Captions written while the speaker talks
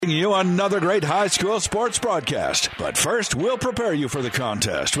bringing you another great high school sports broadcast. But first, we'll prepare you for the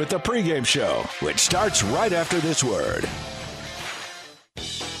contest with the pregame show, which starts right after this word.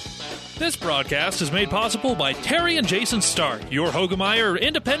 This broadcast is made possible by Terry and Jason Stark, your Hoegemeyer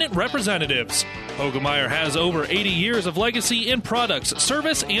independent representatives. Hoegemeyer has over 80 years of legacy in products,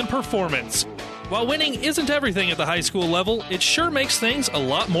 service, and performance. While winning isn't everything at the high school level, it sure makes things a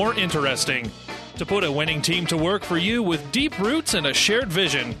lot more interesting. To put a winning team to work for you with deep roots and a shared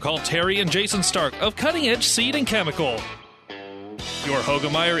vision, call Terry and Jason Stark of Cutting Edge Seed and Chemical. Your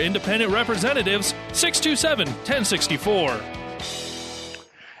Hoegemeyer independent representatives, 627-1064.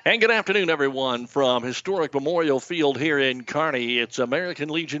 And good afternoon, everyone, from historic Memorial Field here in Kearney. It's American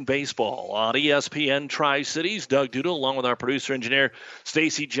Legion Baseball on ESPN Tri-Cities. Doug Duda, along with our producer-engineer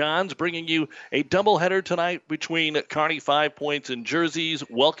Stacy Johns, bringing you a doubleheader tonight between Kearney 5 Points and Jerseys,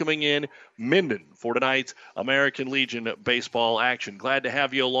 welcoming in Minden for tonight's American Legion baseball action. Glad to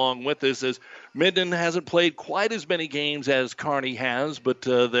have you along with us, as Minden hasn't played quite as many games as Kearney has, but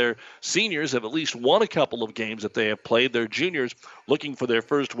their seniors have at least won a couple of games that they have played. Their juniors looking for their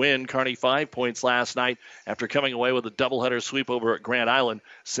first win. Kearney 5 points last night after coming away with a doubleheader sweep over at Grand Island,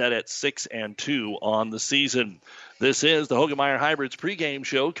 set at 6-2 on the season. This is the Hoegemeyer Hybrids pregame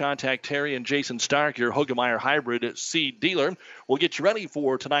show. Contact Terry and Jason Stark, your Hoegemeyer Hybrid seed dealer. We'll get you ready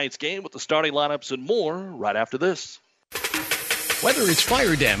for tonight's game with the starting lineups and more right after this. Whether it's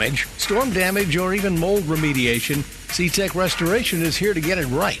fire damage, storm damage, or even mold remediation, C-Tech Restoration is here to get it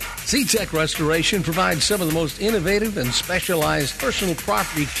right. C-Tech Restoration provides some of the most innovative and specialized personal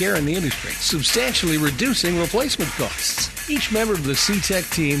property care in the industry, substantially reducing replacement costs. Each member of the C-Tech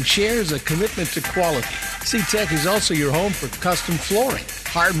team shares a commitment to quality. C-Tech is also your home for custom flooring,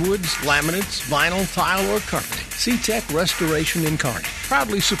 hardwoods, laminates, vinyl, tile, or carpeting. C-Tech Restoration in Kearney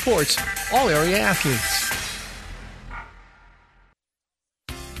proudly supports all area athletes.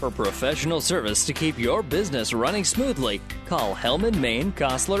 For professional service to keep your business running smoothly, call Hellman, Maine,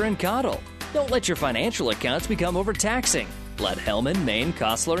 Kostler, and Cottle. Don't let your financial accounts become overtaxing. Let Hellman, Maine,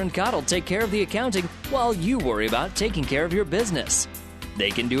 Kostler, and Cottle take care of the accounting while you worry about taking care of your business.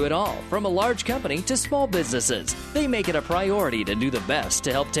 They can do it all, from a large company to small businesses. They make it a priority to do the best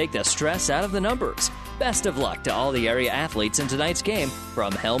to help take the stress out of the numbers. Best of luck to all the area athletes in tonight's game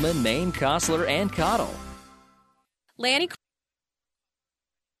from Hellman, Maine, Kostler, and Cottle. Lanny.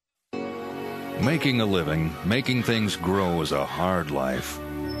 Making a living, making things grow is a hard life,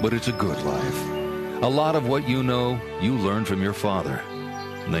 but it's a good life. A lot of what you know, you learned from your father.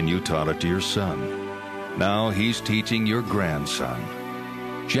 And then you taught it to your son. Now he's teaching your grandson.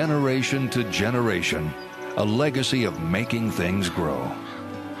 Generation to generation, a legacy of making things grow.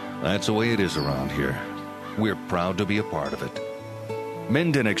 That's the way it is around here. We're proud to be a part of it.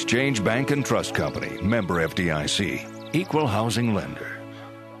 Minden Exchange Bank and Trust Company, member FDIC, equal housing lender.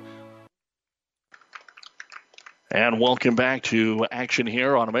 And welcome back to action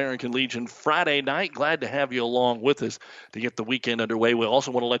here on American Legion Friday night. Glad to have you along with us to get the weekend underway. We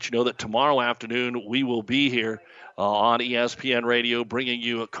also want to let you know that tomorrow afternoon we will be here on ESPN Radio bringing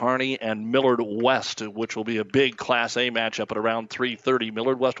you Kearney and Millard West, which will be a big Class A matchup at around 3:30.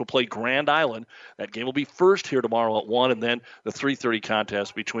 Millard West will play Grand Island. That game will be first here tomorrow at 1, and then the 3:30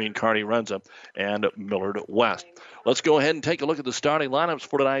 contest between Kearney Runza and Millard West. Let's go ahead and take a look at the starting lineups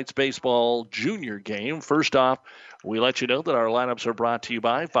for tonight's baseball junior game. First off, we let you know that our lineups are brought to you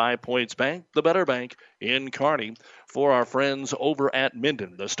by 5 Points Bank, the better bank in Kearney. For our friends over at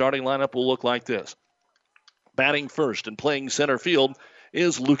Minden, the starting lineup will look like this. Batting first and playing center field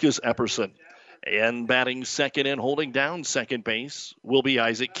is Lucas Epperson. And batting second and holding down second base will be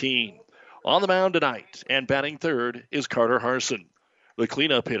Isaac Keene. On the mound tonight and batting third is Carter Harson. The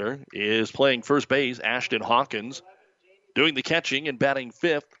cleanup hitter is playing first base, Ashton Hawkins. Doing the catching and batting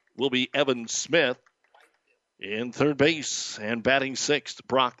fifth will be Evan Smith. In third base and batting sixth,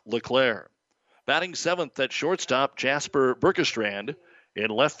 Brock LeClaire. Batting seventh at shortstop, Jasper Berkestrand. In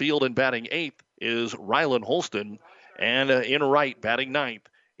left field and batting eighth is Rylan Holston. And in right, batting ninth,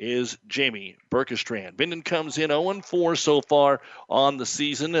 is Jamie Berkestrand. Minden comes in 0-4 so far on the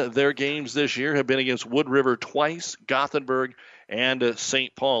season. Their games this year have been against Wood River twice, Gothenburg, and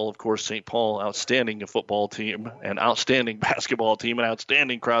St. Paul. Of course, St. Paul, outstanding football team, an outstanding basketball team, an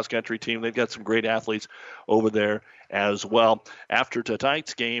outstanding cross-country team. They've got some great athletes over there as well. After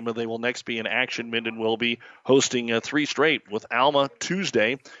tonight's game, they will next be in action. Minden will be hosting 3 straight with Alma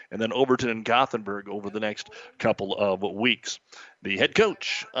Tuesday and then Overton and Gothenburg over the next couple of weeks. The head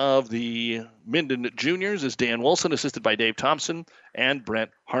coach of the Minden Juniors is Dan Wilson, assisted by Dave Thompson and Brent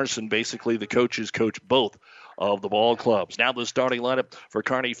Harson. Basically, the coaches coach both of the ball clubs. Now the starting lineup for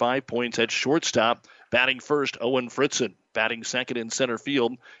Kearney, 5 points at shortstop. Batting first, Owen Fritzen. Batting second in center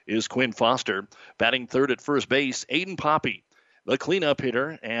field is Quinn Foster. Batting third at first base, Aiden Poppy. The cleanup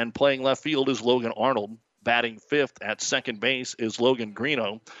hitter and playing left field is Logan Arnold. Batting fifth at second base is Logan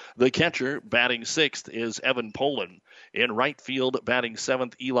Greeno. The catcher, batting sixth, is Evan Poland. In right field, batting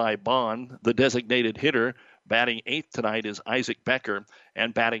seventh, Eli Bond. The designated hitter, batting eighth tonight, is Isaac Becker.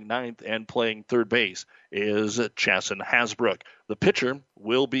 And batting ninth and playing third base is Chasen Hasbrook. The pitcher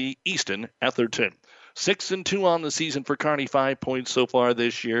will be Easton Etherton. 6-2 on the season for Kearney, 5 points so far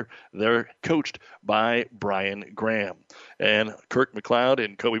this year. They're coached by Brian Graham. And Kirk McLeod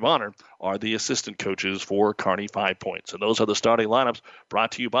and Kobe Bonner are the assistant coaches for Kearney, 5 points. And those are the starting lineups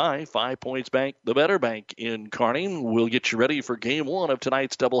brought to you by 5 Points Bank, the better bank in Kearney. We'll get you ready for game one of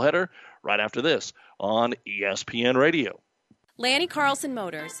tonight's doubleheader right after this on ESPN Radio. Lanny Carlson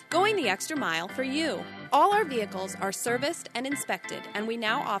Motors, going the extra mile for you. All our vehicles are serviced and inspected, and we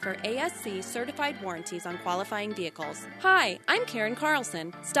now offer ASC certified warranties on qualifying vehicles. Hi, I'm Karen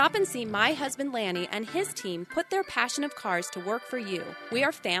Carlson. Stop and see my husband Lanny and his team put their passion of cars to work for you. We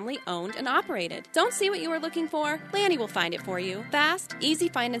are family owned and operated. Don't see what you are looking for? Lanny will find it for you. Fast, easy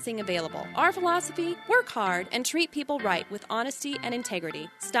financing available. Our philosophy, work hard and treat people right with honesty and integrity.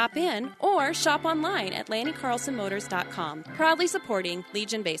 Stop in or shop online at LannyCarlsonMotors.com. Proudly supporting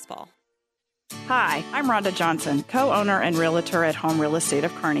Legion Baseball. Hi, I'm Rhonda Johnson, co-owner and realtor at Home Real Estate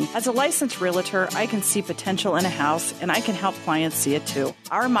of Kearney. As a licensed realtor, I can see potential in a house, and I can help clients see it too.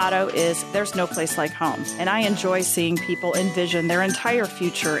 Our motto is, there's no place like home, and I enjoy seeing people envision their entire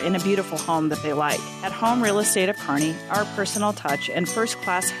future in a beautiful home that they like. At Home Real Estate of Kearney, our personal touch and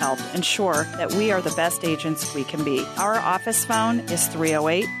first-class help ensure that we are the best agents we can be. Our office phone is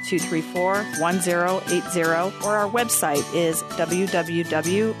 308-234-1080, or our website is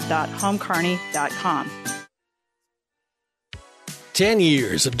www.homekearney.com. 10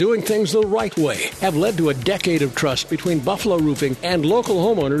 years of doing things the right way have led to a decade of trust between Buffalo Roofing and local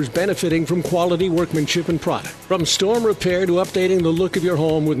homeowners benefiting from quality workmanship and product. From storm repair to updating the look of your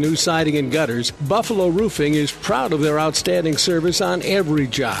home with new siding and gutters, Buffalo Roofing is proud of their outstanding service on every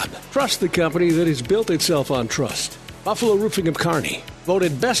job. Trust the company that has built itself on trust. Buffalo Roofing of Kearney,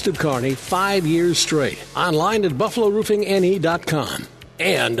 voted Best of Kearney 5 years straight. Online at buffaloroofingne.com.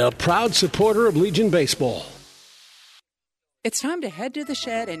 And a proud supporter of Legion Baseball. It's time to head to the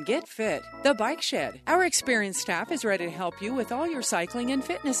shed and get fit. The Bike Shed. Our experienced staff is ready to help you with all your cycling and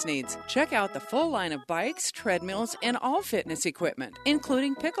fitness needs. Check out the full line of bikes, treadmills, and all fitness equipment,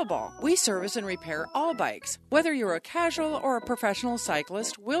 including pickleball. We service and repair all bikes. Whether you're a casual or a professional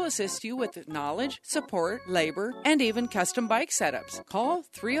cyclist, we'll assist you with knowledge, support, labor, and even custom bike setups. Call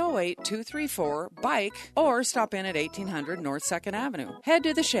 308-234-BIKE or stop in at 1800 North 2nd Avenue. Head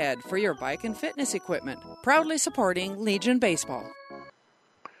to the shed for your bike and fitness equipment. Proudly supporting Legion Baseball.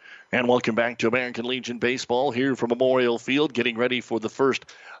 And welcome back to American Legion Baseball here from Memorial Field, getting ready for the first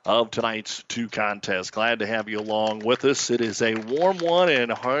of tonight's two contests. Glad to have you along with us. It is a warm one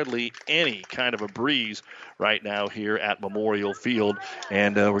and hardly any kind of a breeze right now here at Memorial Field.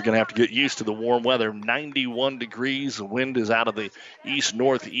 And we're going to have to get used to the warm weather. 91 degrees. The wind is out of the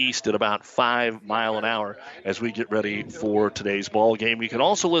east-northeast at about 5 miles an hour as we get ready for today's ball game. You can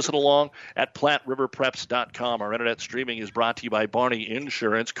also listen along at PlatteRiverPreps.com. Our internet streaming is brought to you by Barney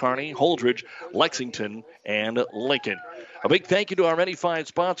Insurance, Kearney, Holdridge, Lexington, and Lincoln. A big thank you to our many fine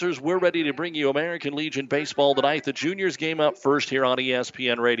sponsors. We're ready to bring you American Legion Baseball tonight. The juniors game up first here on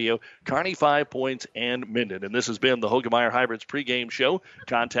ESPN Radio. Kearney 5 points and Minden. And this has been the Hoegemeyer Hybrids pregame show.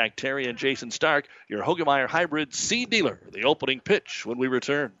 Contact Terry and Jason Stark, your Hoegemeyer Hybrid seed dealer. The opening pitch when we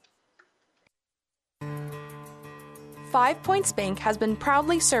return. 5 Points Bank has been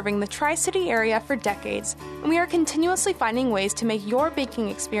proudly serving the Tri-City area for decades, and we are continuously finding ways to make your banking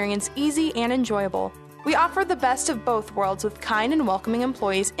experience easy and enjoyable. We offer the best of both worlds with kind and welcoming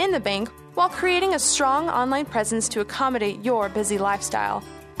employees in the bank while creating a strong online presence to accommodate your busy lifestyle.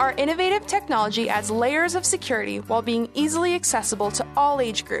 Our innovative technology adds layers of security while being easily accessible to all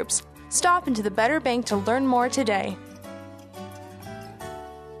age groups. Stop into the Better Bank to learn more today.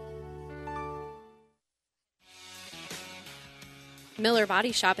 Miller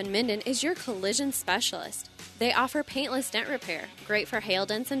Body Shop in Minden is your collision specialist. They offer paintless dent repair, great for hail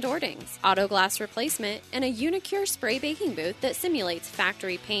dents and door dings, auto glass replacement, and a Unicure spray baking booth that simulates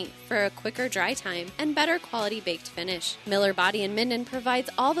factory paint for a quicker dry time and better quality baked finish. Miller Body in Minden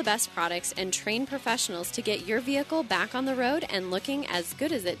provides all the best products and trained professionals to get your vehicle back on the road and looking as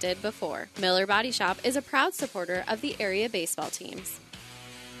good as it did before. Miller Body Shop is a proud supporter of the area baseball teams.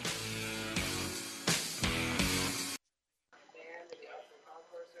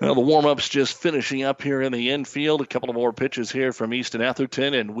 Well, the warm-up's just finishing up here in the infield. A couple of more pitches here from Easton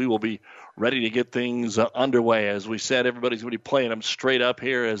Etherton, and we will be ready to get things underway. As we said, everybody's going to be playing them straight up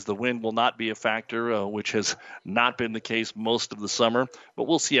here as the wind will not be a factor, which has not been the case most of the summer. But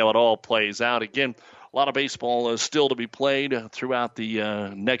we'll see how it all plays out. Again, a lot of baseball still to be played throughout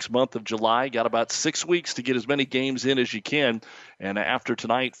the next month of July. Got about 6 weeks to get as many games in as you can. And after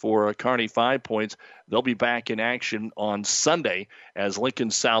tonight for Kearney 5 Points, they'll be back in action on Sunday as Lincoln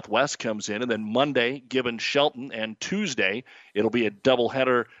Southwest comes in. And then Monday, Gibbon Shelton. And Tuesday, it'll be a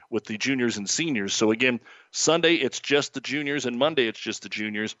doubleheader with the juniors and seniors. So, again, Sunday, it's just the juniors, and Monday, it's just the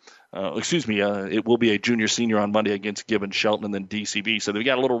juniors. It will be a junior-senior on Monday against Gibbon Shelton and then DCB. So they've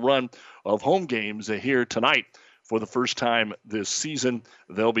got a little run of home games here tonight. For the first time this season,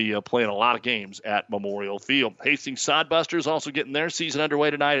 they'll be playing a lot of games at Memorial Field. Hastings Sodbusters also getting their season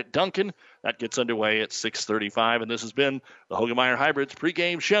underway tonight at Duncan. That gets underway at 6:35, and this has been the Hoegemeyer Hybrids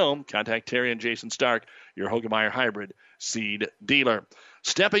pregame show. Contact Terry and Jason Stark, your Hoegemeyer Hybrid seed dealer.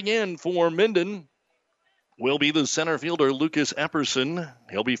 Stepping in for Minden will be the center fielder, Lucas Epperson.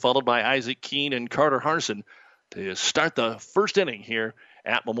 He'll be followed by Isaac Keene and Carter Harson to start the first inning here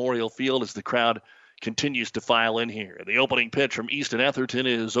at Memorial Field as the crowd continues to file in here. The opening pitch from Easton Etherton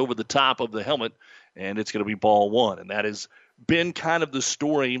is over the top of the helmet, and it's going to be ball one. And that has been kind of the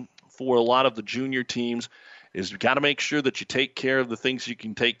story for a lot of the junior teams, is you've got to make sure that you take care of the things you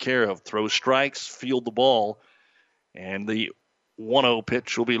can take care of. Throw strikes, field the ball, and the 1-0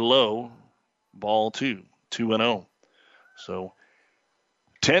 pitch will be low. Ball 2-0. So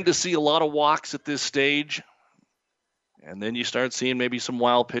tend to see a lot of walks at this stage, and then you start seeing maybe some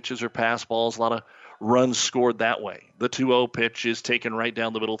wild pitches or pass balls, a lot of runs scored that way. The 2-0 pitch is taken right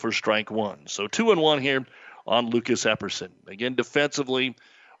down the middle for strike one. So 2-1 here on Lucas Epperson. Again, defensively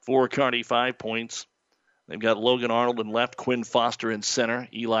for Kearney 5 Points. They've got Logan Arnold in left, Quinn Foster in center.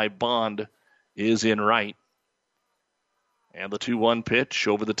 Eli Bond is in right. And the 2-1 pitch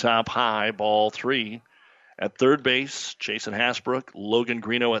over the top high, ball 3. At third base, Jason Hasbrook, Logan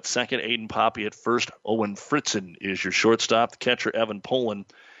Greeno at second, Aiden Poppy at first. Owen Fritzen is your shortstop. The catcher, Evan Poland,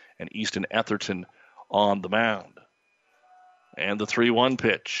 and Easton Etherton on the mound. And the 3-1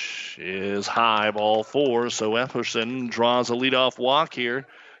 pitch is high, ball 4. So Epperson draws a leadoff walk here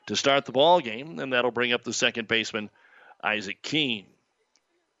to start the ball game, and that'll bring up the second baseman, Isaac Keene.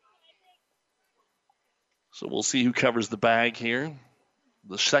 So we'll see who covers the bag here.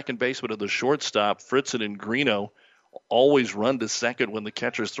 The second baseman of the shortstop, Fritzen and Greeno, always run to second when the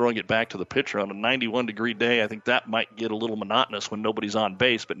catcher's throwing it back to the pitcher. On a 91-degree day, I think that might get a little monotonous when nobody's on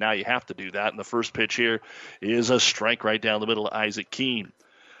base, but now you have to do that. And the first pitch here is a strike right down the middle of Isaac Keene.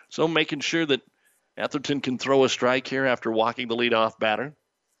 So making sure that Etherton can throw a strike here after walking the leadoff batter.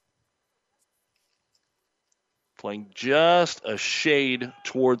 Playing just a shade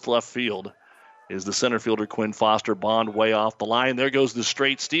towards left field is the center fielder, Quinn Foster. Bond way off the line. There goes the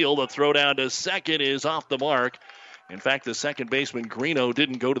straight steal. The throw down to second is off the mark. In fact, the second baseman, Greeno,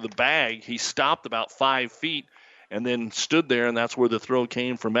 didn't go to the bag. He stopped about 5 feet and then stood there, and that's where the throw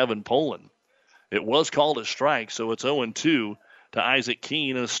came from Evan Poland. It was called a strike, so it's 0-2 to Isaac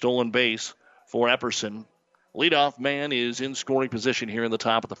Keene, and a stolen base for Epperson. Leadoff man is in scoring position here in the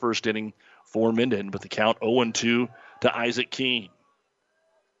top of the first inning for Minden, but the count 0-2 to Isaac Keene.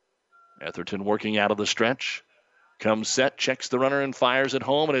 Etherton working out of the stretch. Comes set, checks the runner, and fires it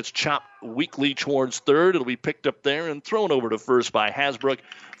home, and it's chopped weakly towards third. It'll be picked up there and thrown over to first by Hasbrook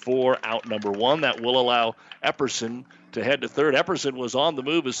for out number 1. That will allow Epperson to head to third. Epperson was on the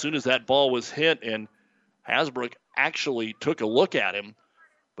move as soon as that ball was hit, and Hasbrook actually took a look at him,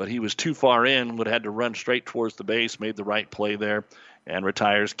 but he was too far in, would have had to run straight towards the base, made the right play there, and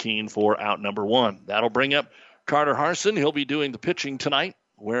retires Keene for out number 1. That'll bring up Carter Harson. He'll be doing the pitching tonight,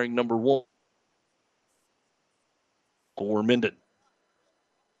 wearing number 1. For Minden.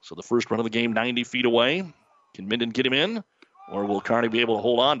 So the first run of the game 90 feet away. Can Minden get him in? Or will Kearney be able to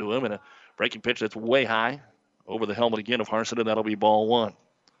hold on to him? And a breaking pitch that's way high over the helmet again of Harson, and that'll be ball 1.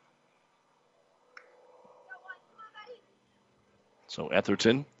 So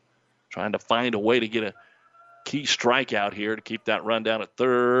Etherton trying to find a way to get a key strikeout here to keep that run down at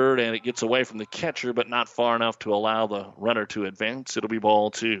third, and it gets away from the catcher, but not far enough to allow the runner to advance. It'll be ball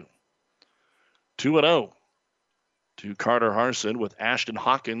 2. 2-0. to Carter Harson with Ashton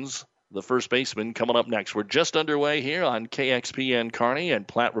Hawkins, the first baseman, coming up next. We're just underway here on KXPN Kearney and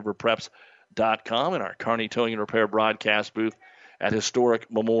PlatteRiverPreps.com in our Kearney Towing and Repair broadcast booth at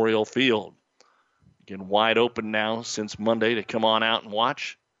historic Memorial Field. Again, wide open now since Monday to come on out and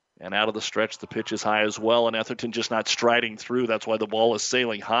watch. And out of the stretch, the pitch is high as well, and Etherton just not striding through. That's why the ball is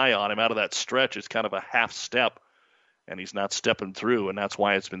sailing high on him. Out of that stretch, it's kind of a half step, and he's not stepping through, and that's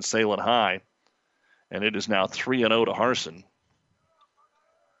why it's been sailing high. And it is now 3-0 to Harson.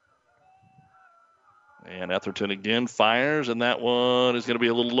 And Etherton again fires, and that one is going to be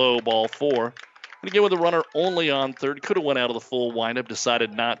a little low, ball 4. And again with the runner only on third. Could have went out of the full windup,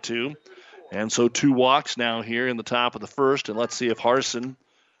 decided not to. And so 2 walks now here in the top of the first, and let's see if Harson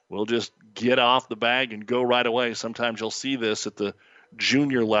will just get off the bag and go right away. Sometimes you'll see this at the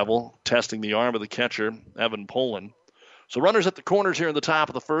junior level, testing the arm of the catcher, Evan Poland. So runners at the corners here in the top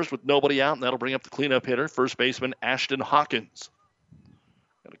of the first with nobody out, and that'll bring up the cleanup hitter, first baseman Ashton Hawkins.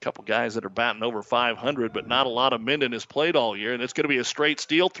 Got a couple guys that are batting over 500, but not a lot of Minden has played all year, and it's going to be a straight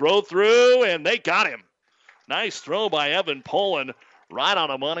steal, throw through, and they got him. Nice throw by Evan Poland, right on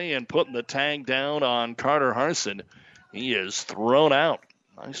the money and putting the tag down on Carter Harson. He is thrown out.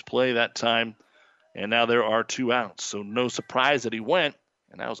 Nice play that time, and now there are 2 outs, so no surprise that he went,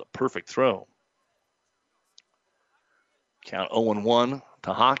 and that was a perfect throw. Count 0-1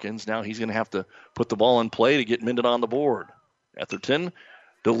 to Hawkins. Now he's going to have to put the ball in play to get Minden on the board. Etherton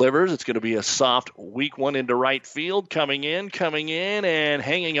delivers. It's going to be a soft, weak one into right field. Coming in, and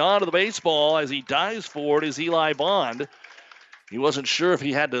hanging on to the baseball as he dives for it is Eli Bond. He wasn't sure if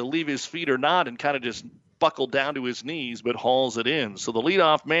he had to leave his feet or not and kind of just buckled down to his knees, but hauls it in. So the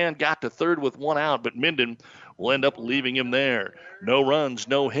leadoff man got to third with 1 out, but Minden will end up leaving him there. No runs,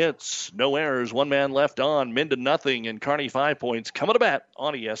 no hits, no errors. 1 man left on. Minden nothing, and Kearney 5 points. Coming to bat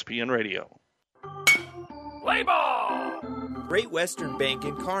on ESPN Radio. Play ball! Great Western Bank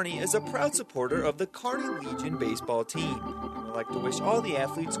in Kearney is a proud supporter of the Kearney Legion baseball team. And would like to wish all the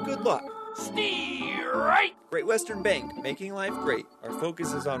athletes good luck. Steer right! Great Western Bank, making life great. Our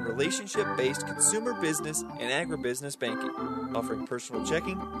focus is on relationship-based consumer business and agribusiness banking, offering personal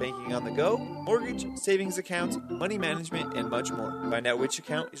checking, banking on the go, mortgage, savings accounts, money management, and much more. Find out which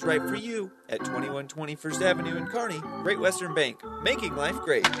account is right for you at 2120 First Avenue in Kearney. Great Western Bank, making life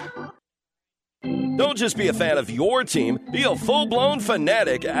great. Don't just be a fan of your team, be a full-blown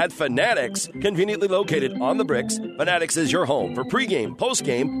fanatic at Fanatics. Conveniently located on the bricks, Fanatics is your home for pregame,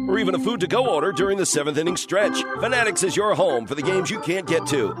 postgame, or even a food-to-go order during the 7th inning stretch. Fanatics is your home for the games you can't get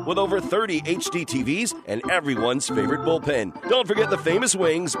to, with over 30 HD TVs and everyone's favorite bullpen. Don't forget the famous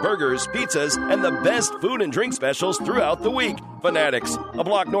wings, burgers, pizzas, and the best food and drink specials throughout the week. Fanatics, a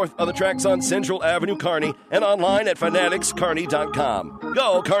block north of the tracks on Central Avenue, Kearney, and online at fanaticskearney.com.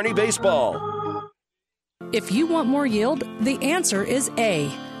 Go Kearney Baseball! If you want more yield, the answer is A.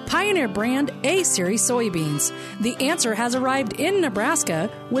 Pioneer brand A-Series soybeans. The answer has arrived in Nebraska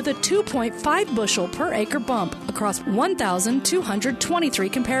with a 2.5 bushel per acre bump across 1,223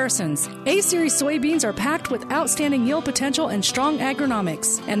 comparisons. A-Series soybeans are packed with outstanding yield potential and strong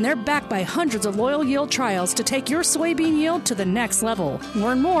agronomics, and they're backed by hundreds of loyal yield trials to take your soybean yield to the next level.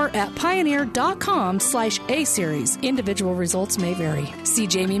 Learn more at pioneer.com/A-Series. Individual results may vary. See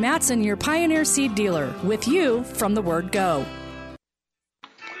Jamie Matson, your Pioneer seed dealer, with you from the word go.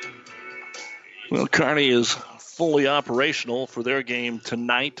 Well, Kearney is fully operational for their game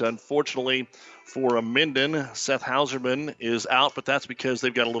tonight. Unfortunately for Minden, Seth Hauserman is out, but that's because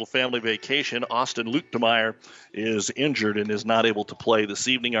they've got a little family vacation. Austin Luchtemeier is injured and is not able to play this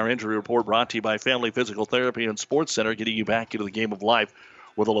evening. Our injury report brought to you by Family Physical Therapy and Sports Center, getting you back into the game of life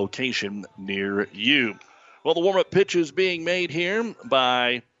with a location near you. Well, the warm-up pitch is being made here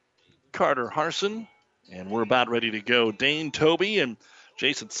by Carter Harson, and we're about ready to go. Dane Toby and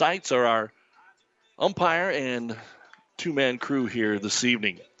Jason Seitz are our umpire and 2-man crew here this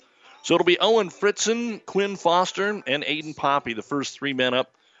evening. So it'll be Owen Fritzen, Quinn Foster, and Aiden Poppy, the first 3 men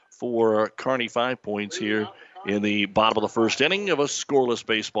up for Kearney 5 points here in the bottom of the first inning of a scoreless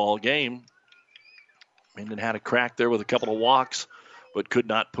baseball game. Minden had a crack there with a couple of walks, but could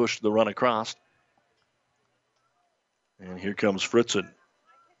not push the run across. And here comes Fritzen.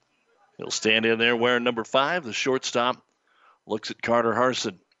 He'll stand in there wearing number 5. The shortstop looks at Carter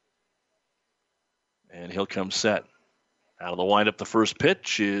Harson. And he'll come set. Out of the windup, the first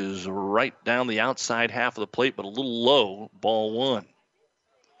pitch is right down the outside half of the plate, but a little low, ball 1.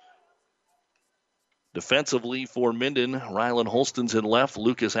 Defensively for Minden, Rylan Holston's in left,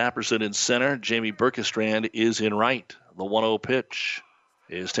 Lucas Apperson in center, Jamie Berkestrand is in right. The 1-0 pitch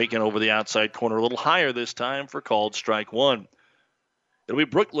is taken over the outside corner, a little higher this time for called strike 1. It'll be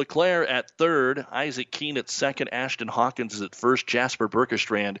Brooke LeClaire at third, Isaac Keene at second, Ashton Hawkins is at first, Jasper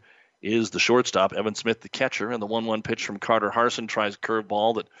Berkestrand is the shortstop, Evan Smith the catcher, and the 1-1 pitch from Carter Harson tries a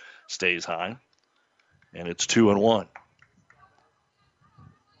curveball that stays high, and it's 2-1.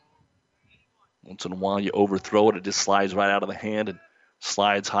 Once in a while you overthrow it, it just slides right out of the hand and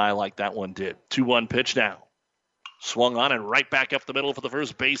slides high like that one did. 2-1 pitch now. Swung on and right back up the middle for the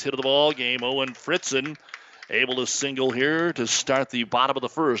first base hit of the ball game. Owen Fritzen able to single here to start the bottom of the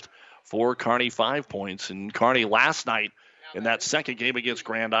first for Kearney, 5 points. And Kearney last night in that second game against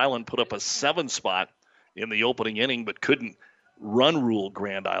Grand Island put up a 7 spot in the opening inning, but couldn't run rule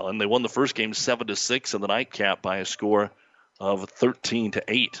Grand Island. They won the first game 7-6 in the nightcap by a score of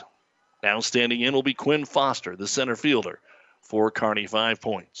 13-8. Now standing in will be Quinn Foster, the center fielder, for Kearney, 5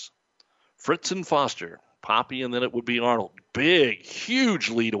 points. Fritz and Foster, Poppy, and then it would be Arnold. Big, huge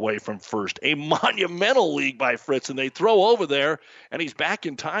lead away from first. A monumental lead by Fritz, and they throw over there, and he's back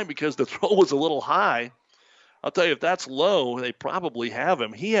in time because the throw was a little high. I'll tell you, if that's low, they probably have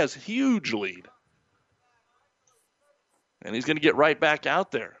him. He has huge lead. And he's going to get right back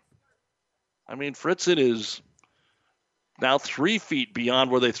out there. I mean, Fritzen is now 3 feet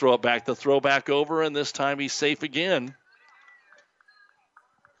beyond where they throw it back. The throw back over, and this time he's safe again.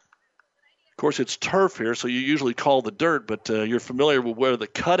 Of course, it's turf here, so you usually call the dirt, but you're familiar with where the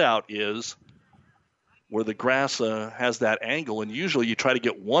cutout is, where the grass has that angle, and usually you try to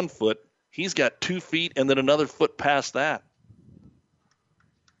get 1 foot. He's got 2 feet and then another foot past that.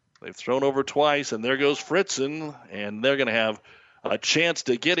 They've thrown over twice, and there goes Fritzen, and they're going to have a chance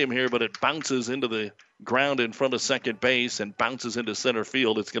to get him here, but it bounces into the ground in front of second base and bounces into center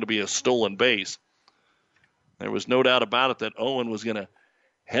field. It's going to be a stolen base. There was no doubt about it that Owen was going to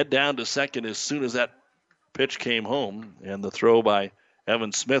head down to second as soon as that pitch came home, and the throw by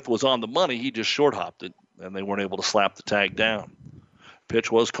Evan Smith was on the money. He just short-hopped it, and they weren't able to slap the tag down. Pitch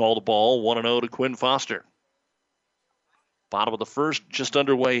was called a ball, 1-0 to Quinn Foster. Bottom of the first, just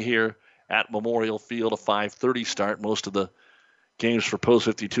underway here at Memorial Field, a 5:30 start. Most of the games for Post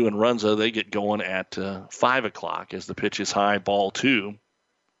 52 and Runza, they get going at 5 o'clock as the pitch is high, ball 2.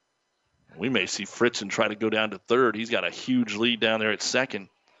 We may see Fritzen try to go down to third. He's got a huge lead down there at second.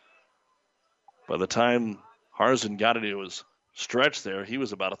 By the time Harzen got it, it was stretched there. He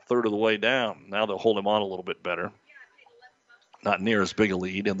was about a third of the way down. Now they'll hold him on a little bit better. Not near as big a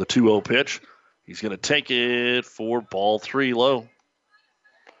lead. And the 2-0 pitch, he's going to take it for ball 3 low.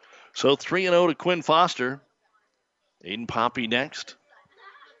 So 3-0 to Quinn Foster. Aiden Poppy next.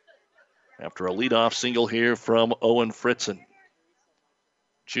 After a leadoff single here from Owen Fritzen.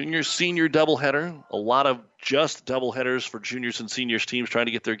 Junior-senior doubleheader. A lot of just doubleheaders for juniors and seniors teams trying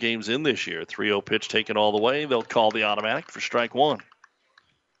to get their games in this year. 3-0 pitch taken all the way. They'll call the automatic for strike 1.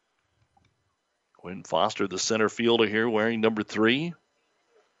 Quinn Foster, the center fielder here, wearing number 3.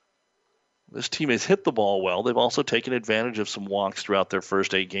 This team has hit the ball well. They've also taken advantage of some walks throughout their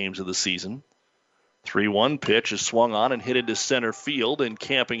first 8 games of the season. 3-1 pitch is swung on and hit into center field, and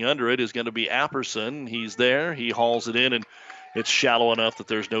camping under it is going to be Apperson. He's there. He hauls it in, and it's shallow enough that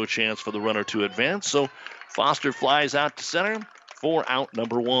there's no chance for the runner to advance. So Foster flies out to center for out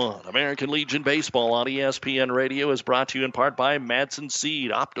number 1. American Legion Baseball on ESPN Radio is brought to you in part by Madsen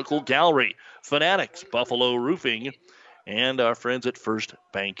Seed, Optical Gallery, Fanatics, Buffalo Roofing, and our friends at First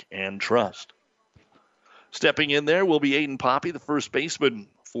Bank and Trust. Stepping in there will be Aiden Poppy, the first baseman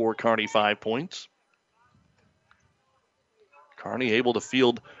for Kearney, 5 points. Kearney able to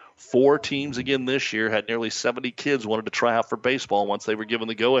field 4 teams again this year, had nearly 70 kids wanted to try out for baseball once they were given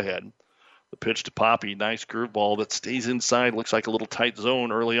the go-ahead. The pitch to Poppy, nice curveball that stays inside, looks like a little tight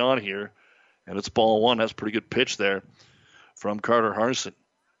zone early on here, and it's ball 1. That's a pretty good pitch there from Carter Harson.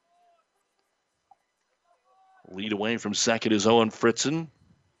 Lead away from second is Owen Fritzen.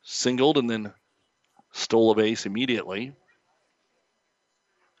 Singled and then stole a base immediately.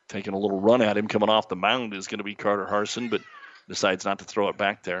 Taking a little run at him coming off the mound is going to be Carter Harson, but decides not to throw it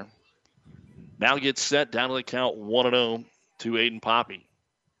back there. Now gets set down to the count 1-0 to Aiden Poppy.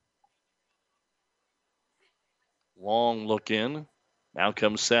 Long look in. Now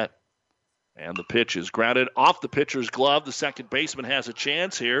comes set. And the pitch is grounded off the pitcher's glove. The second baseman has a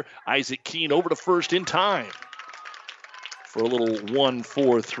chance here. Isaac Keene over to first in time for a little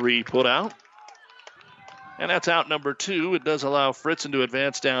 1-4-3 put out. And that's out number 2. It does allow Fritzen to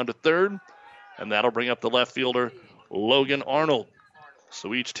advance down to third. And that'll bring up the left fielder, Logan Arnold.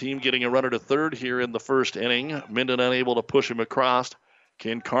 So each team getting a runner to third here in the first inning. Minden unable to push him across.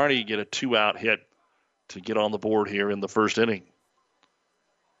 Can Kearney get a 2-out hit to get on the board here in the first inning?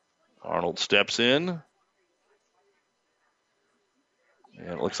 Arnold steps in. And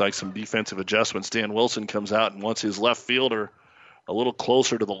it looks like some defensive adjustments. Dan Wilson comes out and wants his left fielder, a little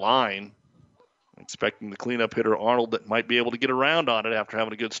closer to the line. Expecting the cleanup hitter Arnold that might be able to get around on it after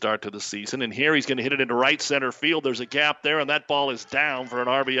having a good start to the season. And here he's going to hit it into right center field. There's a gap there, and that ball is down for an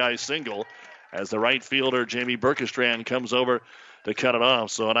RBI single as the right fielder Jamie Berkestrand comes over to cut it off.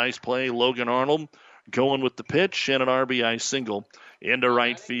 So a nice play, Logan Arnold going with the pitch and an RBI single into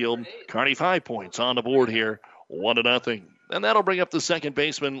right field. Kearney 5 points on the board here, 1-0. And that'll bring up the second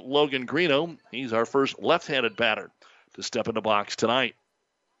baseman, Logan Greeno. He's our first left-handed batter to step in the box tonight.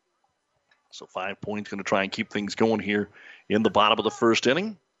 So 5 points, going to try and keep things going here in the bottom of the first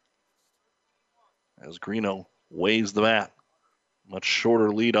inning. As Greeno waves the bat. Much shorter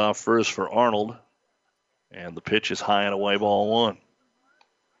leadoff first for Arnold. And the pitch is high and away, ball one.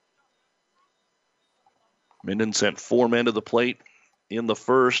 Minden sent 4 men to the plate in the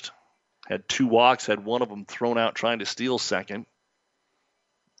first. Had 2 walks, had one of them thrown out trying to steal second.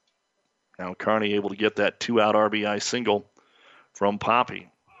 Now Kearney able to get that 2-out RBI single from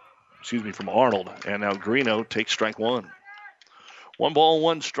from Arnold. And now Greeno takes strike one. 1 ball,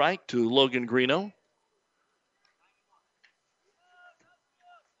 1 strike to Logan Greeno.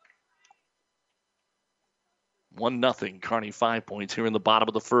 One nothing. Kearney 5 points here in the bottom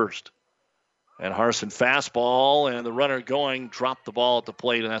of the first. And Harson fastball, and the runner going, dropped the ball at the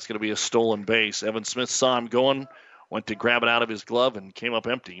plate, and that's going to be a stolen base. Evan Smith saw him going, went to grab it out of his glove, and came up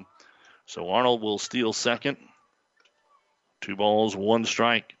empty. So Arnold will steal second. 2 balls, 1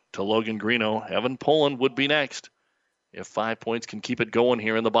 strike to Logan Greeno. Evan Poland would be next if 5 points can keep it going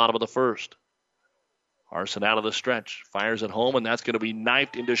here in the bottom of the first. Harson out of the stretch, fires it home, and that's going to be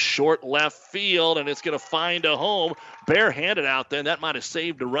knifed into short left field, and it's going to find a home. Barehanded out there, and that might have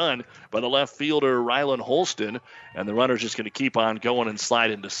saved a run by the left fielder, Rylan Holston, and the runner's just going to keep on going and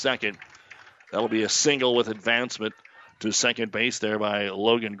slide into second. That'll be a single with advancement to second base there by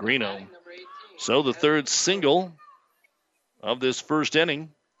Logan Greeno. So the third single of this first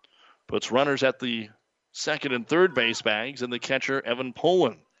inning puts runners at the second and third base bags, and the catcher, Evan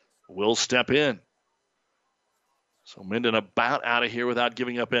Poland, will step in. So Minden about out of here without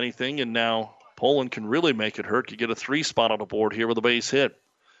giving up anything, and now Poland can really make it hurt to get a 3 spot on the board here with a base hit.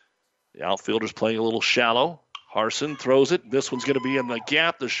 The outfielder's playing a little shallow. Harson throws it. This one's going to be in the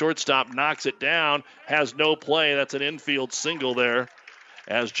gap. The shortstop knocks it down, has no play. That's an infield single there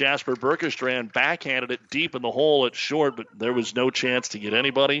as Jasper Berkestrand backhanded it deep in the hole at short, but there was no chance to get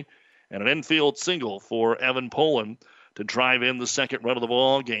anybody. And an infield single for Evan Poland to drive in the second run of the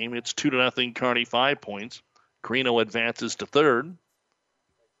ball game. It's 2-0, Kearney 5 points. Greeno advances to third.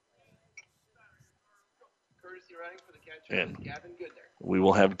 And we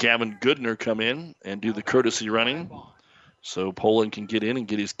will have Gavin Goodner come in and do the courtesy running. So Poland can get in and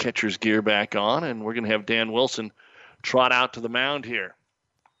get his catcher's gear back on. And we're going to have Dan Wilson trot out to the mound here.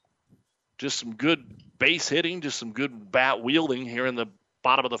 Just some good base hitting, just some good bat wielding here in the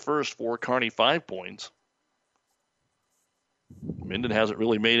bottom of the first for Kearney 5 points. Minden hasn't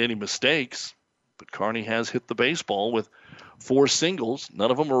really made any mistakes, but Kearney has hit the baseball with 4 singles.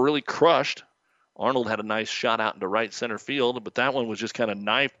 None of them were really crushed. Arnold had a nice shot out into right center field, but that one was just kind of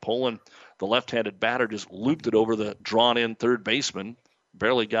knifed. Poland, the left-handed batter, just looped it over the drawn-in third baseman.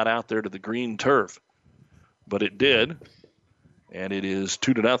 Barely got out there to the green turf, but it did. And it is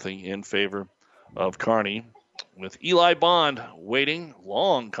 2-0 in favor of Kearney, with Eli Bond waiting.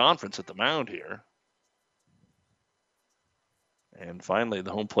 Long conference at the mound here. And finally,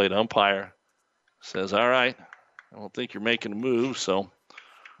 the home plate umpire says, all right, I don't think you're making a move, so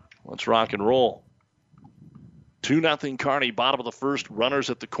let's rock and roll. 2-0 Kearney, bottom of the first, runners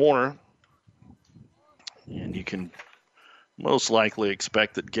at the corner. And you can most likely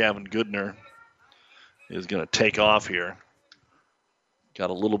expect that Gavin Goodner is going to take off here. Got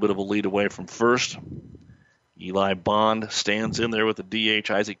a little bit of a lead away from first. Eli Bond stands in there with the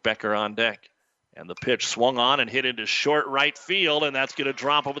DH, Isaac Becker, on deck. And the pitch swung on and hit into short right field, and that's going to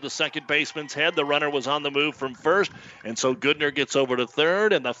drop over the second baseman's head. The runner was on the move from first, and so Goodner gets over to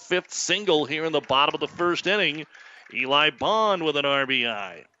third, and the 5th single here in the bottom of the first inning. Eli Bond with an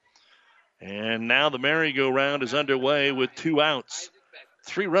RBI. And now the merry-go-round is underway with 2 outs.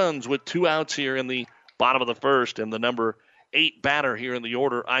 3 runs with 2 outs here in the bottom of the first, and the number 8 batter here in the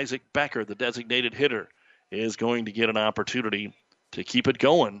order, Isaac Becker, the designated hitter, is going to get an opportunity to keep it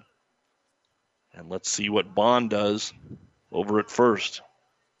going. And let's see what Bond does over at first.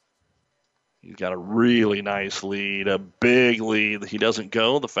 He's got a really nice lead, a big lead. He doesn't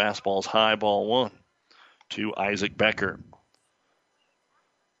go. The fastball's high, ball 1 to Isaac Becker.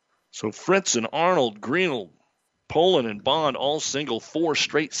 So Fritz and Arnold, Greenald, Poland, and Bond all single. 4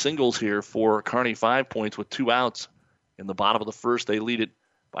 straight singles here for Kearney 5 points with 2 outs. In the bottom of the first, they lead it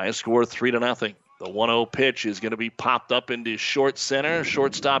by a score of 3-0. The 1-0 pitch is going to be popped up into short center.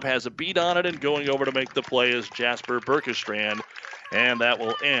 Shortstop has a beat on it, and going over to make the play is Jasper Berkestrand. And that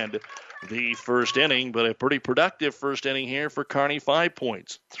will end the first inning, but a pretty productive first inning here for Kearney. 5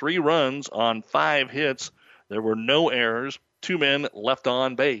 points, 3 runs on 5 hits. There were no errors, 2 men left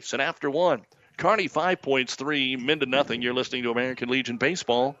on base. And after one, Kearney 5 points, 3, Minden nothing. You're listening to American Legion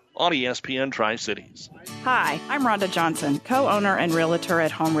Baseball on ESPN Tri-Cities. Hi, I'm Rhonda Johnson, co-owner and realtor at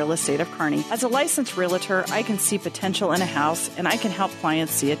Home Real Estate of Kearney. As a licensed realtor, I can see potential in a house, and I can help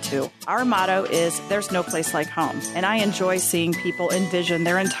clients see it too. Our motto is, there's no place like home, and I enjoy seeing people envision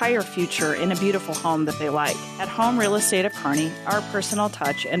their entire future in a beautiful home that they like. At Home Real Estate of Kearney, our personal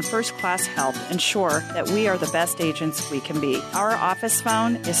touch and first-class help ensure that we are the best agents we can be. Our office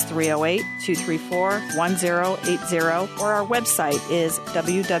phone is 308-234-1080, or our website is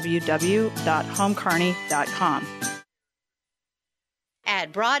www.homekearney.com.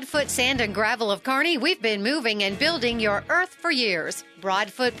 At Broadfoot Sand and Gravel of Kearney, we've been moving and building your earth for years.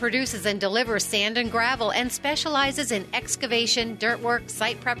 Broadfoot produces and delivers sand and gravel and specializes in excavation, dirt work,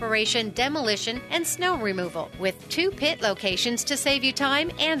 site preparation, demolition, and snow removal, with 2 pit locations to save you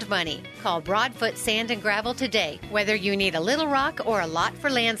time and money. Call Broadfoot Sand and Gravel today, whether you need a little rock or a lot for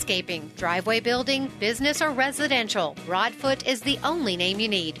landscaping, driveway building, business, or residential. Broadfoot is the only name you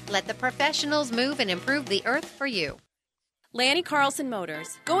need. Let the professionals move and improve the earth for you. Lanny Carlson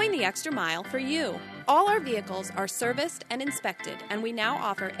Motors, going the extra mile for you. All our vehicles are serviced and inspected, and we now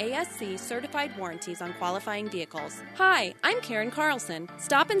offer ASC certified warranties on qualifying vehicles. Hi, I'm Karen Carlson.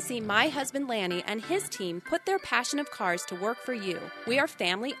 Stop and see my husband Lanny and his team put their passion of cars to work for you. We are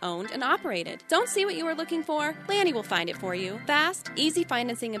family owned and operated. Don't see what you are looking for? Lanny will find it for you. Fast, easy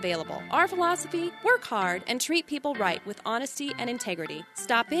financing available. Our philosophy, work hard and treat people right with honesty and integrity.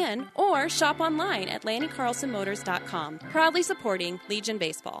 Stop in or shop online at LannyCarlsonMotors.com. Proudly supporting Legion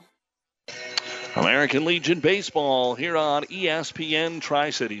Baseball. American Legion Baseball here on ESPN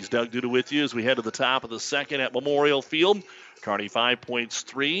Tri-Cities. Doug Duda with you as we head to the top of the second at Memorial Field. Kearney 5 points,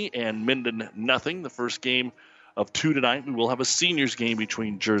 3, and Minden nothing. The first game of 2 tonight. We will have a seniors game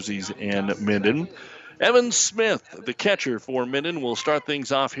between Jerseys and Minden. Evan Smith, the catcher for Minden, will start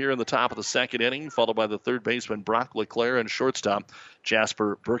things off here in the top of the second inning, followed by the third baseman Brock LeClaire and shortstop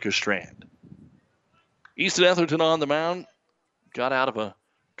Jasper Berkestrand. Easton Etherton on the mound. Got out of a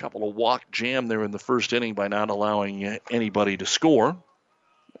couple of walk jam there in the first inning by not allowing anybody to score.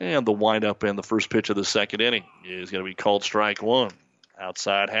 And the windup and the first pitch of the second inning is going to be called strike 1.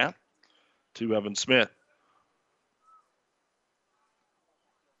 Outside half to Evan Smith.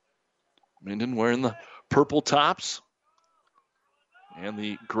 Minden wearing the purple tops and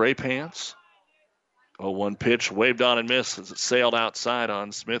the gray pants. 0-1 pitch waved on and missed as it sailed outside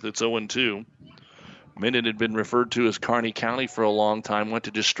on Smith. It's 0-2. Minden had been referred to as Kearney County for a long time, went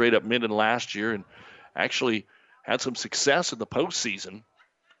to just straight up Minden last year and actually had some success in the postseason.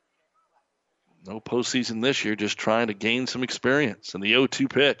 No postseason this year, just trying to gain some experience. And the 0-2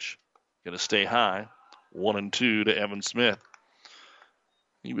 pitch, going to stay high, 1-2 to Evan Smith.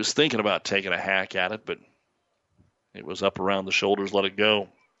 He was thinking about taking a hack at it, but it was up around the shoulders, let it go.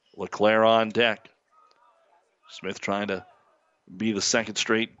 LeClaire on deck. Smith trying to be the second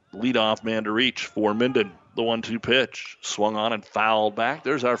straight leadoff man to reach for Minden. The 1-2 pitch swung on and fouled back.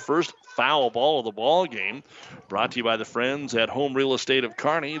 There's our first foul ball of the ball game. Brought to you by the friends at Home Real Estate of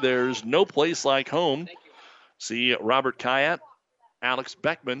Kearney. There's no place like home. See Robert Kayat, Alex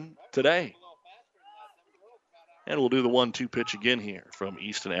Beckman today. And we'll do the 1-2 pitch again here from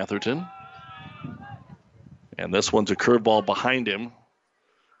Easton Etherton. And this one's a curveball behind him.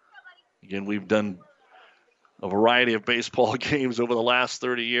 Again, we've done a variety of baseball games over the last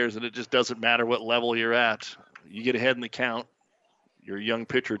 30 years, and it just doesn't matter what level you're at. You get ahead in the count, your young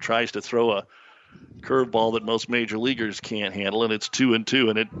pitcher tries to throw a curveball that most major leaguers can't handle, and it's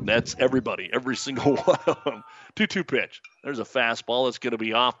 2-2, and that's everybody, every single one of them. 2-2 pitch. There's a fastball that's going to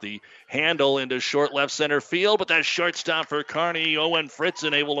be off the handle into short left center field, but that shortstop for Kearney, Owen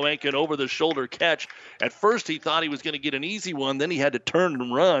Fritzen, able to make an over-the-shoulder catch. At first he thought he was going to get an easy one, then he had to turn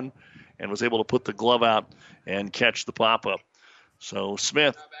and run, and was able to put the glove out and catch the pop-up. So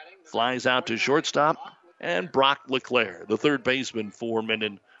Smith flies out to shortstop, and Brock LeClaire, the third baseman for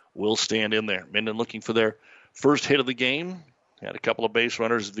Minden, will stand in there. Minden looking for their first hit of the game. Had a couple of base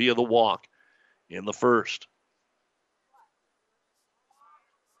runners via the walk in the first.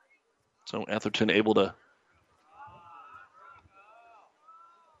 So Etherton able to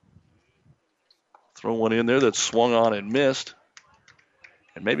throw one in there that swung on and missed.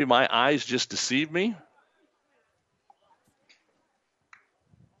 And maybe my eyes just deceived me.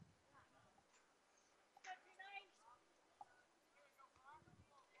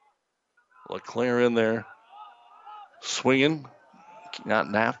 LeClaire in there swinging.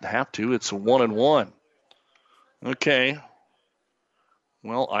 Not have to. It's 1-1. Okay.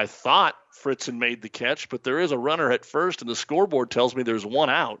 Well, I thought Fritzen made the catch, but there is a runner at first, and the scoreboard tells me there's one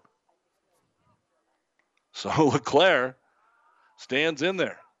out. So LeClaire stands in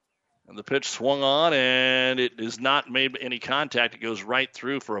there. And the pitch swung on, and it is not made any contact. It goes right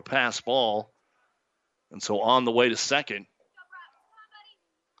through for a pass ball. And so on the way to second.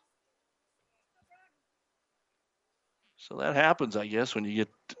 So that happens, I guess, when you get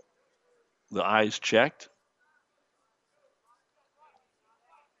the eyes checked.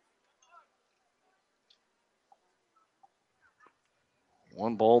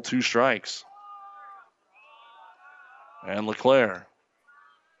 One ball, two strikes. And LeClaire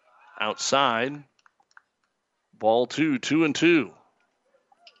outside. Ball 2, 2-2.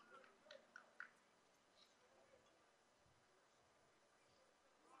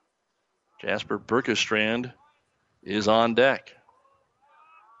 Jasper Berkestrand is on deck.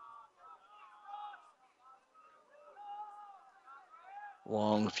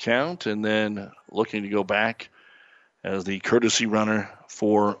 Long count, and then looking to go back as the courtesy runner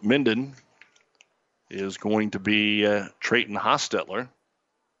for Minden is going to be Trayton Hostetler.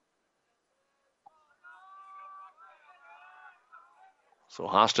 So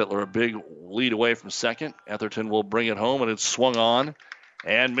Hostetler a big lead away from second. Etherton will bring it home, and it's swung on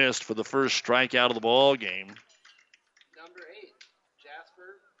and missed for the first strikeout of the ball game. Number 8,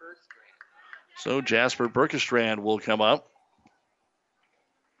 Jasper Berkestrand. So Jasper Berkestrand will come up.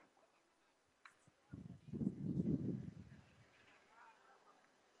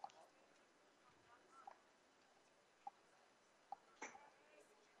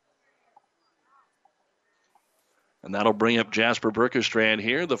 And that'll bring up Jasper Berkestrand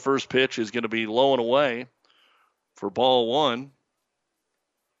here. The first pitch is going to be low and away for ball 1.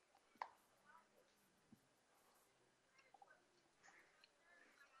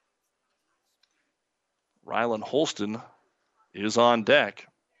 Rylan Holston is on deck.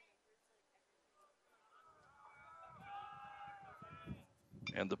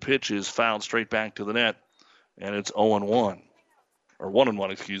 And the pitch is fouled straight back to the net. And it's 0-1. Or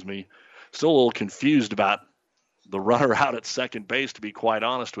 1-1, excuse me. Still a little confused about the runner out at second base, to be quite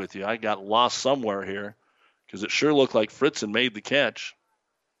honest with you. I got lost somewhere here because it sure looked like Fritzen made the catch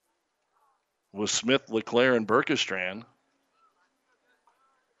with Smith, LeClaire, and Berkestrand.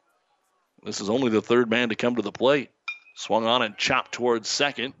 This is only the third man to come to the plate. Swung on and chopped towards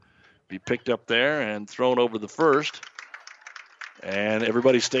second. Be picked up there and thrown over the first. And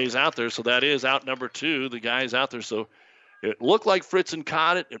everybody stays out there, so that is out number 2. The guy's out there, so it looked like Fritzen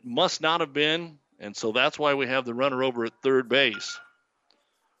caught it. It must not have been. And so that's why we have the runner over at third base.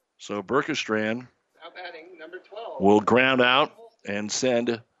 So Berkestrand Now batting, number 12. will ground out and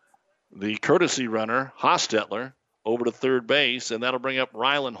send the courtesy runner, Hostetler, over to third base, and that'll bring up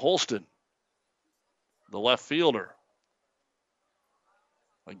Rylan Holston, the left fielder.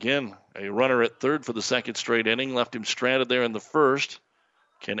 Again, a runner at third for the second straight inning. Left him stranded there in the first.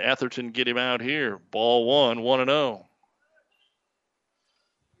 Can Etherton get him out here? Ball 1, 1-0.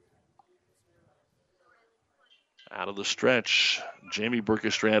 Out of the stretch, Jamie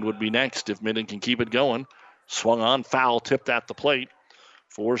Berkestrand would be next if Minden can keep it going. Swung on, foul, tipped at the plate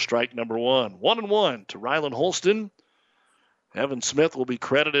for strike number 1. 1-1 to Rylan Holston. Evan Smith will be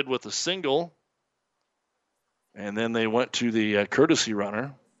credited with a single. And then they went to the courtesy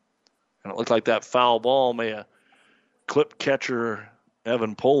runner. And it looked like that foul ball may have clipped catcher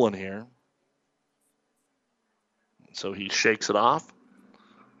Evan Poland here. So he shakes it off.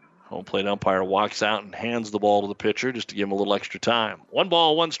 Home plate umpire walks out and hands the ball to the pitcher just to give him a little extra time. 1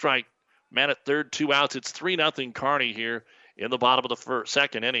 ball, 1 strike. Man at third, 2 outs. It's 3-0 Kearney here in the bottom of the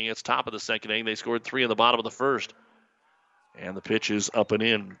second inning. It's top of the second inning. They scored 3 in the bottom of the first. And the pitch is up and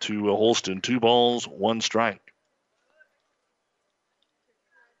in to Holston. 2 balls, 1 strike.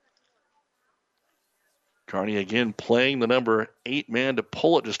 Kearney again playing the number 8 man to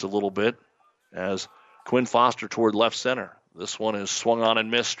pull it just a little bit as Quinn Foster toward left center. This one is swung on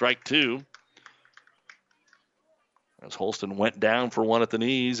and missed, strike 2. As Holston went down for one at the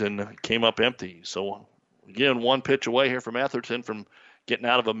knees and came up empty. So, again, 1 pitch away here from Etherton from getting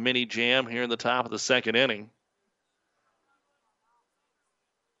out of a mini jam here in the top of the second inning.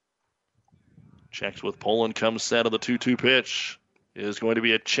 Checks with Poland, comes set of the 2-2 pitch. Is going to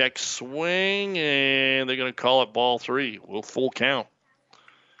be a check swing, and they're going to call it ball 3. We'll full count.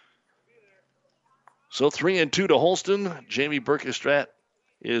 So 3-2 to Holston. Jamie Berkestrand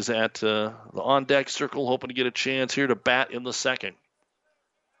is at the on-deck circle, hoping to get a chance here to bat in the second.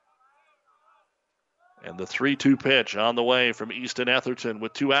 And the 3-2 pitch on the way from Easton Etherton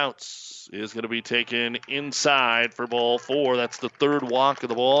with 2 outs is going to be taken inside for ball 4. That's the third walk of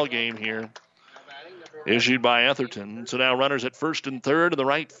the ball game here, issued by Etherton. So now runners at first and third, and the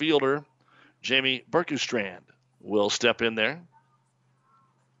right fielder, Jamie Berkestrand, will step in there.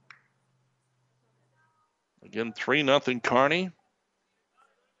 Again, 3-0 Kearney.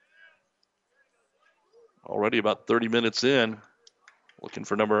 Already about 30 minutes in, looking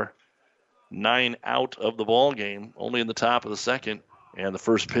for number 9 out of the ball game, only in the top of the second. And the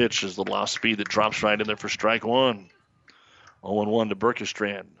first pitch is the low speed that drops right in there for strike 1. 0-1 to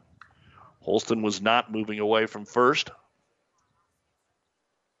Berkestrand. Holston was not moving away from first.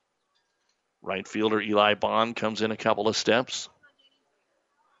 Right fielder Eli Bond comes in a couple of steps.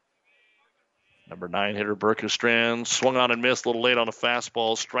 Number 9 hitter Berkestrand swung on and missed a little late on a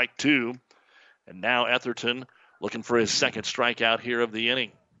fastball, strike 2. And now Etherton looking for his second strikeout here of the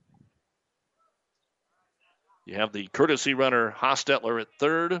inning. You have the courtesy runner Hostetler at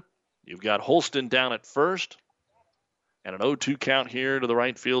third. You've got Holston down at first. And an 0-2 count here to the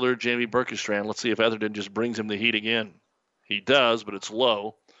right fielder, Jamie Berkestrand. Let's see if Etherton just brings him the heat again. He does, but it's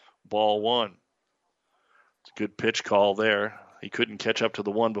low. Ball 1. It's a good pitch call there. He couldn't catch up to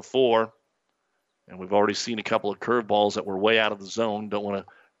the one before. And we've already seen a couple of curveballs that were way out of the zone. Don't want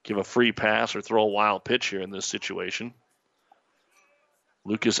to give a free pass or throw a wild pitch here in this situation.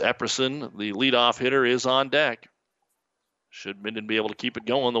 Lucas Epperson, the leadoff hitter, is on deck. Should Minden be able to keep it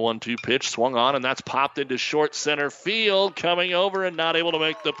going? The 1-2 pitch swung on, and that's popped into short center field. Coming over and not able to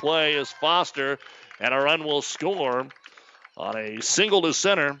make the play is Foster, and a run will score on a single to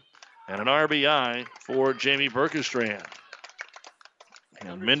center and an RBI for Jamie Berkestrand.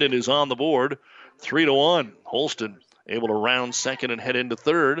 And Minden is on the board, 3-1. Holston able to round second and head into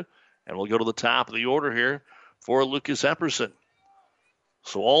third, and we'll go to the top of the order here for Lucas Epperson.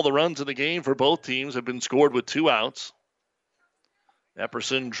 So all the runs in the game for both teams have been scored with 2 outs.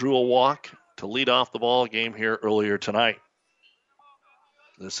 Epperson drew a walk to lead off the ball game here earlier tonight.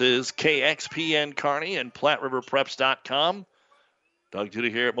 This is KXPN Kearney and PlatteRiverPreps.com. Doug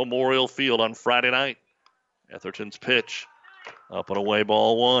Duda here at Memorial Field on Friday night. Etherton's pitch up and away,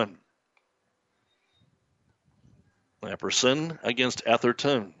 ball 1. Epperson against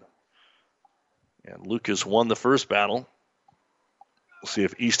Etherton. And Lucas won the first battle. We'll see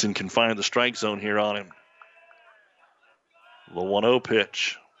if Easton can find the strike zone here on him. The 1-0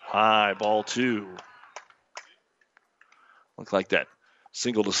 pitch. High, ball 2. Looked like that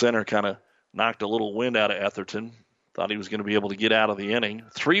single to center kind of knocked a little wind out of Etherton. Thought he was going to be able to get out of the inning.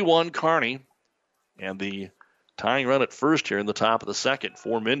 3-1 Kearney. And the tying run at first here in the top of the second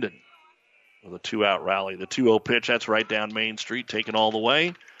for Minden. With a 2-out rally. The 2-0 pitch, that's right down Main Street, taken all the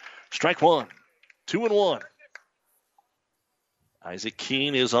way. Strike 1. 2-1. Isaac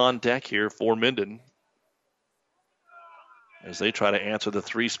Keene is on deck here for Minden as they try to answer the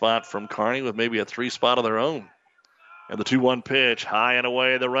 3 spot from Kearney with maybe a 3 spot of their own. And the 2-1 pitch, high and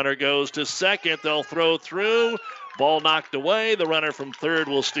away. The runner goes to second. They'll throw through. Ball knocked away. The runner from third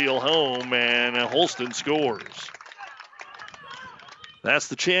will steal home, and Holston scores. That's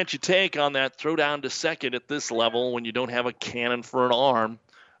the chance you take on that throw down to second at this level when you don't have a cannon for an arm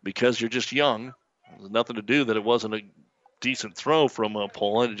because you're just young. There's nothing to do that it wasn't a decent throw from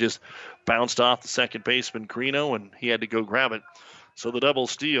Poland. It just bounced off the second baseman, Greeno, and he had to go grab it. So the double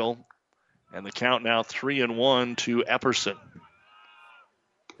steal, and the count now 3-1 to Epperson.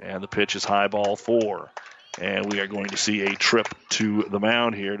 And the pitch is high, ball 4. And we are going to see a trip to the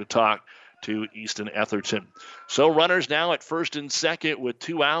mound here to talk to Easton Etherton. So runners now at first and second with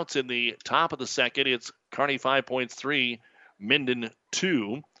 2 outs in the top of the second. It's Kearney 5.3, Minden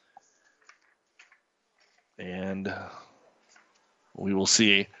 2. And we will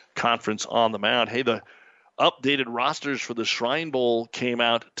see a conference on the mound. Hey, the updated rosters for the Shrine Bowl came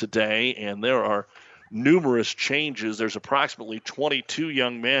out today, and there are numerous changes. There's approximately 22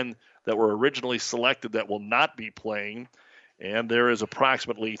 young men that were originally selected that will not be playing, and there is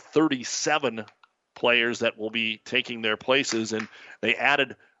approximately 37 players that will be taking their places, and they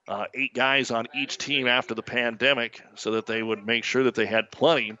added 8 guys on each team after the pandemic so that they would make sure that they had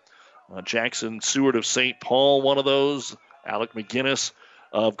plenty. Jackson Seward of St. Paul, one of those. Alec McGinnis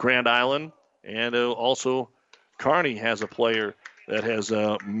of Grand Island. And also Kearney has a player that has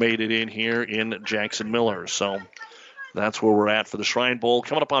made it in here in Jackson Miller. So that's where we're at for the Shrine Bowl.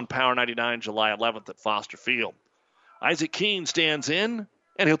 Coming up on Power 99 July 11th at Foster Field. Isaac Keene stands in,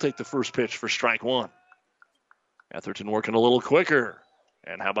 and he'll take the first pitch for strike 1. Etherton working a little quicker.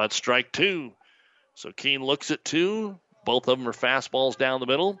 And how about strike 2? So Keene looks at 2. Both of them are fastballs down the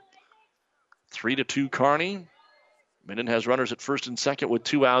middle. 3-2 Kearney. Minden has runners at first and second with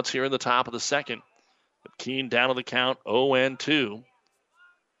 2 outs here in the top of the second. But Keene down to the count 0-2.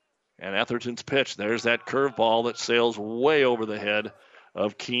 And Etherton's pitch. There's that curveball that sails way over the head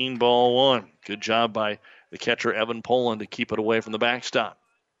of Keene, ball one. Good job by the catcher, Evan Poland, to keep it away from the backstop.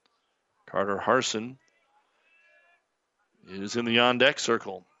 Carter Harson is in the on-deck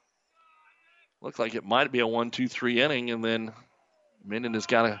circle. Looks like it might be a 1-2-3 inning, and then Minden has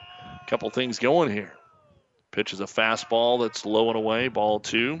got a couple things going here. Pitch is a fastball that's low and away, ball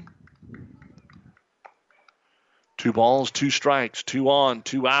two. 2 balls, 2 strikes, 2 on,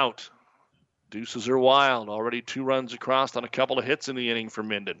 2 out. Deuces are wild. Already 2 runs across on a couple of hits in the inning for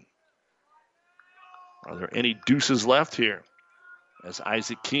Minden. Are there any deuces left here? As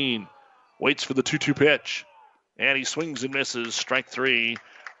Isaac Keene waits for the 2-2 pitch. And he swings and misses. Strike 3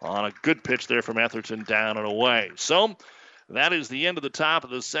 on a good pitch there from Etherton, down and away. So that is the end of the top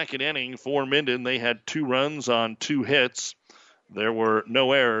of the second inning for Minden. They had 2 runs on 2 hits. There were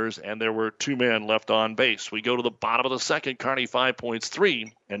no errors, and there were 2 men left on base. We go to the bottom of the second. Kearney 5 points,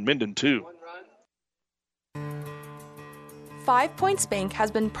 3, and Minden 2. 5 Points Bank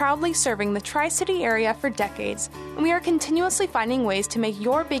has been proudly serving the Tri-City area for decades, and we are continuously finding ways to make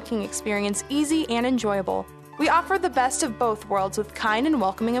your banking experience easy and enjoyable. We offer the best of both worlds with kind and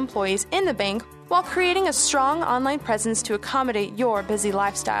welcoming employees in the bank while creating a strong online presence to accommodate your busy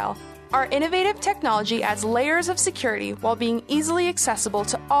lifestyle. Our innovative technology adds layers of security while being easily accessible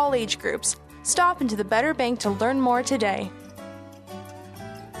to all age groups. Stop into the Better Bank to learn more today.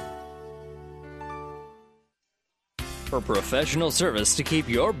 For professional service to keep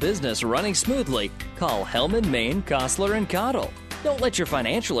your business running smoothly, call Hellman, Maine, Kostler, and Cottle. Don't let your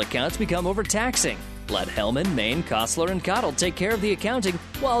financial accounts become overtaxing. Let Hellman, Maine, Kostler, and Cottle take care of the accounting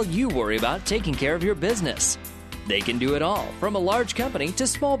while you worry about taking care of your business. They can do it all, from a large company to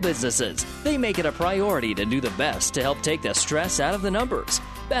small businesses. They make it a priority to do the best to help take the stress out of the numbers.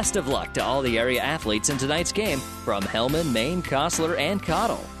 Best of luck to all the area athletes in tonight's game from Hellman, Maine, Kostler, and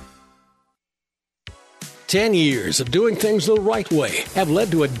Cottle. 10 years of doing things the right way have led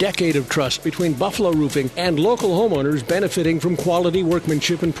to a decade of trust between Buffalo Roofing and local homeowners benefiting from quality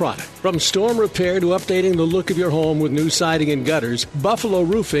workmanship and product. From storm repair to updating the look of your home with new siding and gutters, Buffalo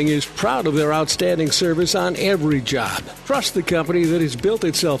Roofing is proud of their outstanding service on every job. Trust the company that has built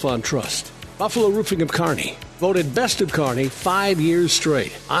itself on trust. Buffalo Roofing of Kearney, voted Best of Kearney 5 years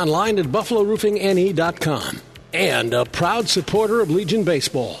straight. Online at buffaloroofingne.com. And a proud supporter of Legion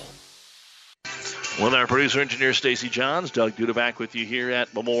Baseball. With our producer-engineer Stacy Johns, Doug Duda back with you here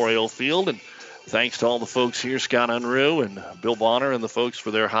at Memorial Field. And thanks to all the folks here, Scott Unruh and Bill Bonner and the folks for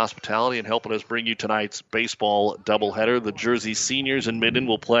their hospitality and helping us bring you tonight's baseball doubleheader. The Jersey Seniors in Minden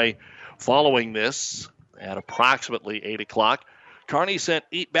will play following this at approximately 8 o'clock. Kearney sent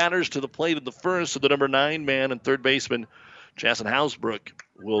 8 batters to the plate in the first, so the number 9 man and third baseman, Jason Hasbrook,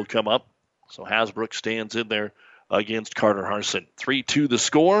 will come up. So Hasbrook stands in there against Carter Harson. 3-2 the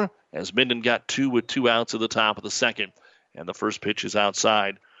score, as Minden got 2 with 2 outs at the top of the second. And the first pitch is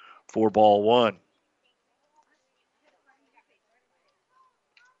outside for ball 1.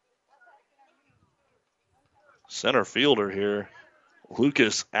 Center fielder here,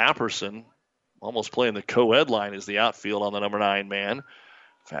 Lucas Apperson, almost playing the co-ed line as the outfield on the number 9 man.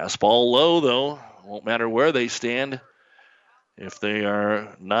 Fastball low, though. Won't matter where they stand if they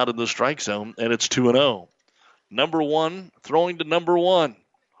are not in the strike zone. And it's 2-0. Number 1 throwing to number 1.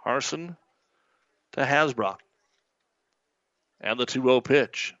 Harson to Hasbrook. And the 2-0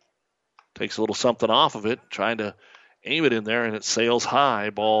 pitch. Takes a little something off of it, trying to aim it in there, and it sails high,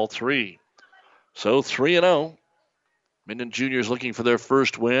 ball 3. So 3-0. Minden Juniors looking for their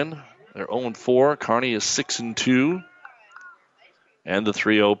first win. They're 0-4. Kearney is 6-2. And the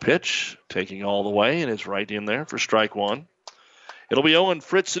 3-0 pitch, taking all the way, and it's right in there for strike 1. It'll be Owen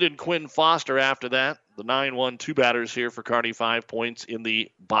Fritzen and Quinn Foster after that. The 9-1, 2 batters here for Kearney, 5 points in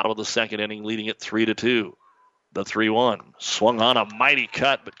the bottom of the second inning, leading it 3-2. The 3-1 swung on a mighty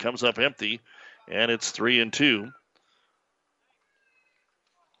cut, but comes up empty, and it's 3-2. It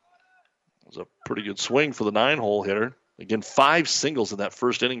was a pretty good swing for the 9-hole hitter. Again, 5 singles in that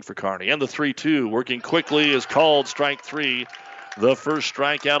first inning for Kearney. And the 3-2 working quickly is called strike 3. The first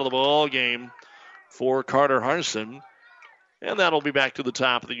strikeout of the ball game for Carter Harson. And that'll be back to the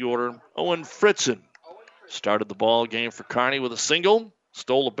top of the order. Owen Fritzen started the ball game for Kearney with a single,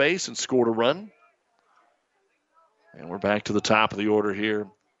 stole a base, and scored a run. And we're back to the top of the order here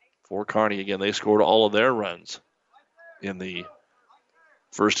for Kearney. Again, they scored all of their runs in the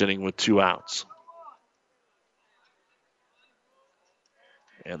first inning with 2 outs.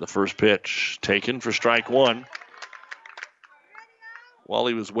 And the first pitch taken for strike 1. While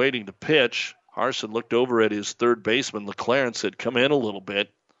he was waiting to pitch, Harson looked over at his third baseman, LeClaire, and said, "Come in a little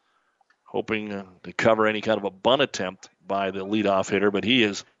bit." hoping to cover any kind of a bunt attempt by the leadoff hitter, but he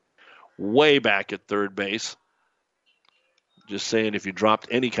is way back at third base. Just saying, if you dropped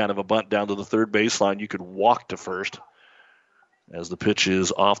any kind of a bunt down to the third baseline, you could walk to first. As the pitch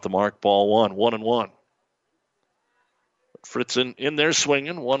is off the mark, ball 1-1. Fritzen in there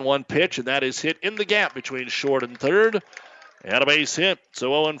swinging, 1-1 pitch, and that is hit in the gap between short and third. And a base hit.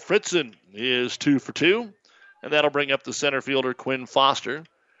 So Owen Fritzen is 2 for 2. And that'll bring up the center fielder, Quinn Foster,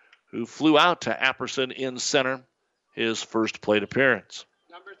 who flew out to Apperson in center, his first plate appearance.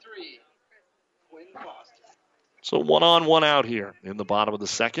 Number 3, Quinn Foster. So 1 on, 1 out here in the bottom of the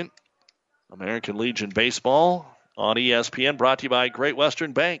second. American Legion Baseball on ESPN, brought to you by Great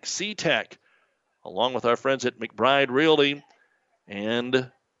Western Bank, C-Tech, along with our friends at McBride Realty and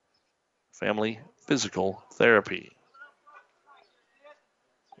Family Physical Therapy.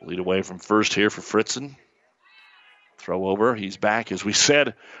 Lead away from first here for Fritzen. Throw over. He's back. As we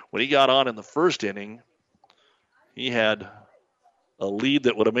said, when he got on in the first inning, he had a lead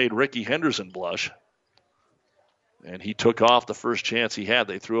that would have made Ricky Henderson blush. And he took off the first chance he had.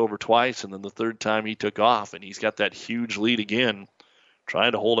 They threw over twice, and then the third time he took off. And he's got that huge lead again.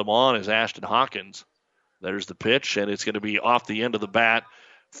 Trying to hold him on is Ashton Hawkins. There's the pitch, and it's going to be off the end of the bat.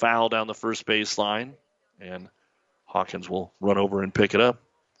 Foul down the first base line. And Hawkins will run over and pick it up.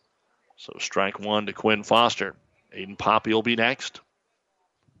 So strike 1 to Quinn Foster. Aiden Poppy will be next.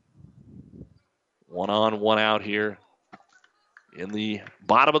 1 on, 1 out here in the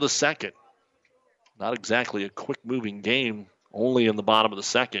bottom of the second. Not exactly a quick-moving game, only in the bottom of the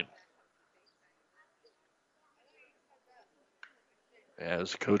second.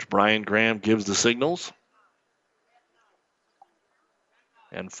 As Coach Brian Graham gives the signals.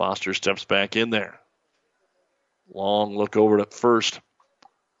 And Foster steps back in there. Long look over to first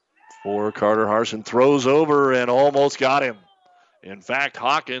for Carter Harson. Throws over and almost got him. In fact,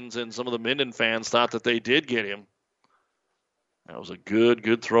 Hawkins and some of the Minden fans thought that they did get him. That was a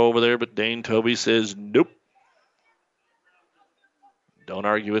good throw over there, but Dane Toby says, nope. Don't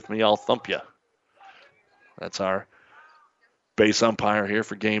argue with me, I'll thump you. That's our base umpire here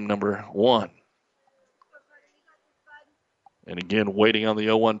for game number 1. And again, waiting on the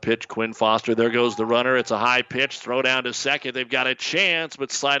 0-1 pitch, Quinn Foster. There goes the runner. It's a high pitch. Throw down to second. They've got a chance,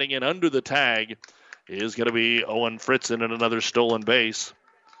 but sliding in under the tag is going to be Owen Fritzen and another stolen base,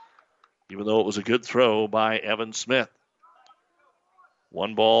 even though it was a good throw by Evan Smith.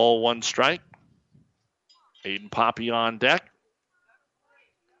 1 ball, 1 strike. Aiden Poppy on deck.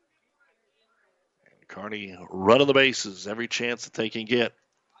 And Kearney running the bases every chance that they can get.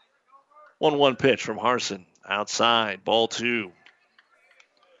 1-1 pitch from Harson. Outside, ball 2.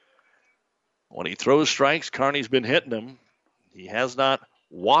 When he throws strikes, Kearney's been hitting him. He has not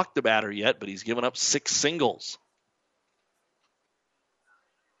walked the batter yet, but he's given up 6 singles.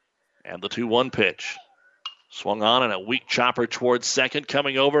 And the 2-1 pitch. Swung on and a weak chopper towards second,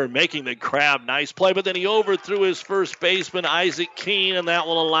 coming over and making the grab. Nice play, but then he overthrew his first baseman, Isaac Keene, and that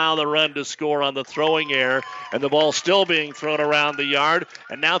will allow the run to score on the throwing error. And the ball still being thrown around the yard.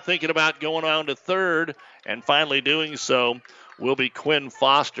 And now thinking about going on to third, and finally doing so will be Quinn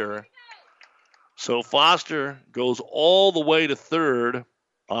Foster. So Foster goes all the way to third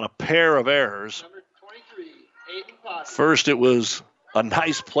on a pair of errors. Number 23, Aiden Poppy. First it was a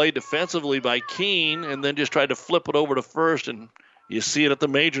nice play defensively by Keene, and then just tried to flip it over to first, and you see it at the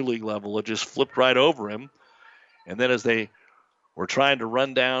major league level. It just flipped right over him. And then as they were trying to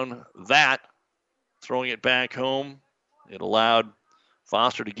run down that, throwing it back home, it allowed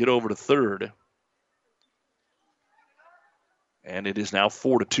Foster to get over to third. And it is now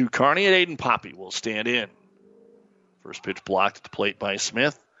 4-2 Kearney, and Aiden Poppy will stand in. First pitch blocked at the plate by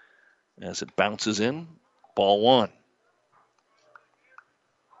Smith as it bounces in. Ball 1.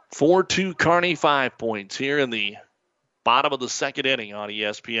 4-2 Kearney, 5 points here in the bottom of the second inning on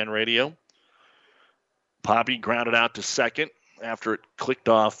ESPN Radio. Poppy grounded out to second after it clicked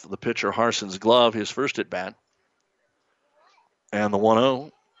off the pitcher Harson's glove, his first at bat. And the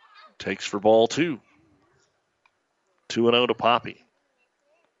 1-0 takes for ball 2. 2-0 to Poppy.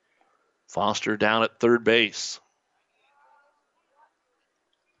 Foster down at third base.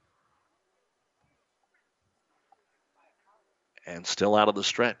 And still out of the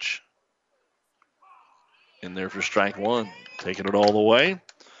stretch. In there for strike 1. Taking it all the way.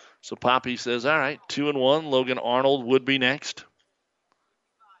 So Poppy says, all right, 2-1. Logan Arnold would be next.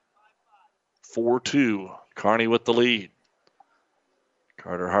 4-2. Kearney with the lead.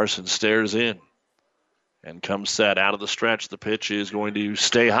 Carter Harson stares in. And comes set out of the stretch. The pitch is going to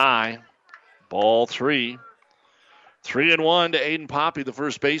stay high. Ball 3. 3-1 to Aiden Poppy, the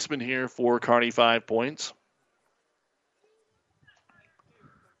first baseman here for Kearney, 5 points.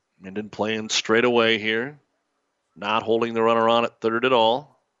 Minden playing straight away here. Not holding the runner on at third at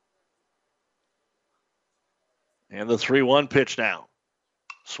all. And the 3-1 pitch now.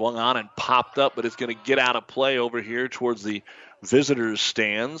 Swung on and popped up, but it's going to get out of play over here towards the visitors'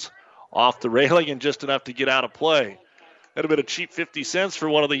 stands. Off the railing and just enough to get out of play. That'd have been a cheap 50 cents for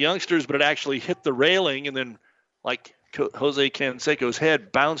one of the youngsters, but it actually hit the railing and then, like Jose Canseco's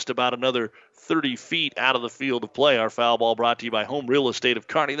head, bounced about another 30 feet out of the field of play. Our foul ball brought to you by Home Real Estate of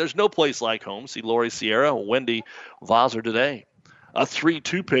Kearney. There's no place like home. See Lori Sierra, Wendy Vazzer today. A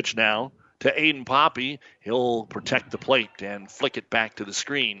 3-2 pitch now to Aiden Poppy. He'll protect the plate and flick it back to the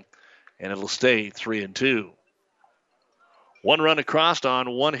screen, and it'll stay 3-2. One run across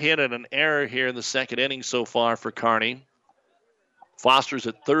on one hit and an error here in the second inning so far for Kearney. Foster's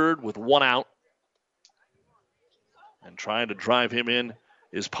at third with one out. And trying to drive him in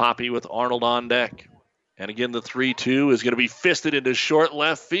is Poppy with Arnold on deck. And again, the 3-2 is going to be fisted into short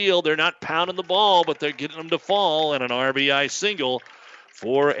left field. They're not pounding the ball, but they're getting them to fall. And an RBI single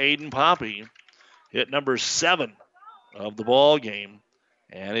for Aiden Poppy. Hit number 7 of the ball game.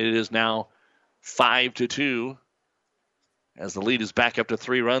 And it is now 5-2. As the lead is back up to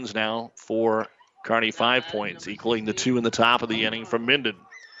 3 runs now for Kearney, 5 points, equaling the 2 in the top of the inning from Minden.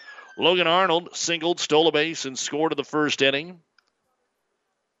 Logan Arnold singled, stole a base, and scored in the first inning.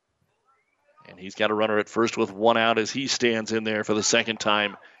 And he's got a runner at first with one out as he stands in there for the second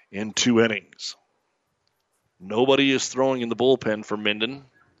time in 2 innings. Nobody is throwing in the bullpen for Minden.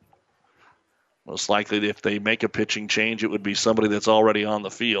 Most likely, if they make a pitching change, it would be somebody that's already on the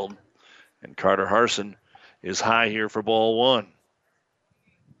field. And Carter Harson is high here for ball 1.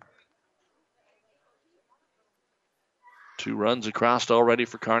 2 runs across already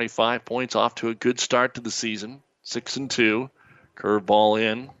for Kearney, 5 points, off to a good start to the season. 6-2. Curve ball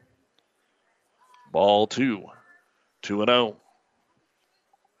in. Ball 2. 2-0.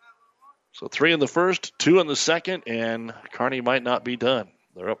 So 3 in the first, 2 in the second, and Kearney might not be done.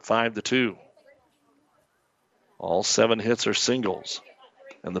 They're up 5-2. All 7 hits are singles.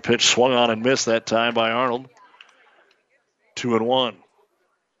 And the pitch swung on and missed that time by Arnold. 2-1.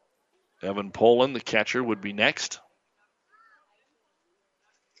 Evan Poland, the catcher, would be next.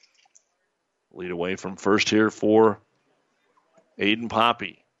 Lead away from first here for Aiden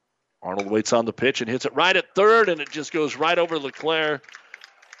Poppy. Arnold waits on the pitch and hits it right at third, and it just goes right over LeClaire.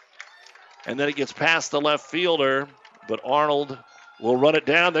 And then it gets past the left fielder, but Arnold will run it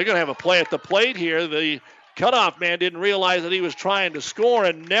down. They're going to have a play at the plate here. The cutoff man didn't realize that he was trying to score,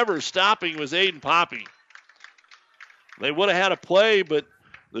 and never stopping was Aiden Poppy. They would have had a play, but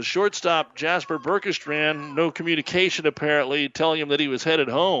the shortstop, Jasper Berkestrand, no communication apparently, telling him that he was headed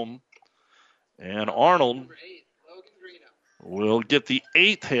home. And Arnold will get the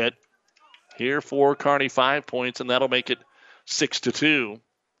 8th hit here for Kearney, 5 points, and that'll make it 6-2.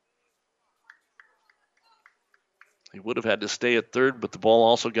 He would have had to stay at third, but the ball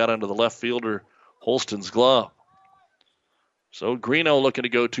also got under the left fielder Holston's glove. So Greeno looking to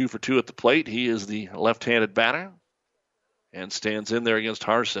go 2 for 2 at the plate. He is the left-handed batter and stands in there against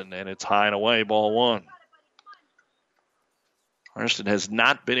Harson, and it's high and away, ball 1. Harson has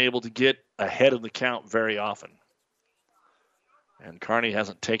not been able to get ahead of the count very often. And Kearney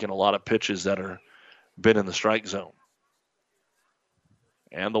hasn't taken a lot of pitches that are been in the strike zone.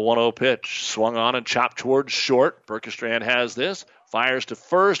 And the 1-0 pitch swung on and chopped towards short. Berkestrand has this. Fires to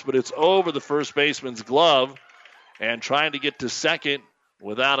first, but it's over the first baseman's glove. And trying to get to second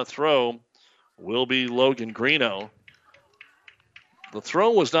without a throw will be Logan Greeno. The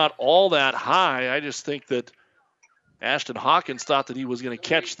throw was not all that high. I just think that Ashton Hawkins thought that he was going to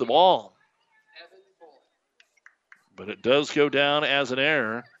catch the ball. But it does go down as an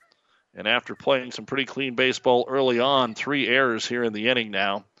error. And after playing some pretty clean baseball early on, 3 errors here in the inning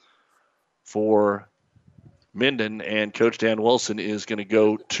now for Minden, and Coach Dan Wilson is going to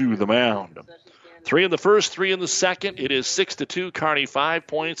go to the mound. 3 in the first, 3 in the second. It is 6-2, Kearney 5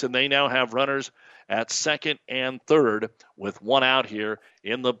 points, and they now have runners at second and third with 1 out here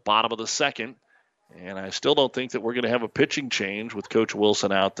in the bottom of the second. And I still don't think that we're going to have a pitching change with Coach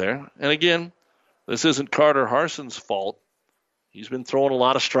Wilson out there. And again, this isn't Carter Harson's fault. He's been throwing a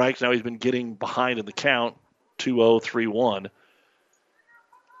lot of strikes. Now he's been getting behind in the count, 2-0, 3-1.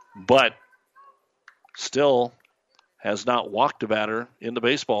 But still has not walked a batter in the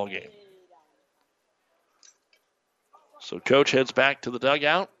baseball game. So Coach heads back to the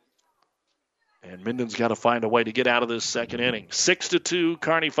dugout. And Minden's got to find a way to get out of this second inning. 6-2,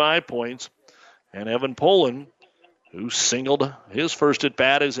 Kearney 5 points. And Evan Poland, who singled his first at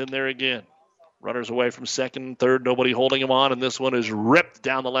bat, is in there again. Runners away from second and third, nobody holding him on, and this one is ripped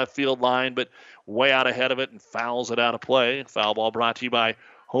down the left field line, but way out ahead of it and fouls it out of play. Foul ball brought to you by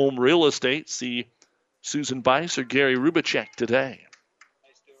Home Real Estate. See Susan Bice or Gary Rubicek today.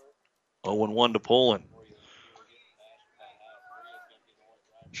 0-1 to Poland.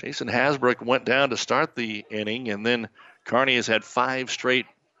 Jason Hasbrook went down to start the inning, and then Kearney has had 5 straight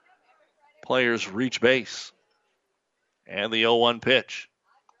players reach base. And the 0-1 pitch.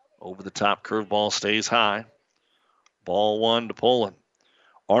 Over the top curveball stays high. Ball 1 to Poland.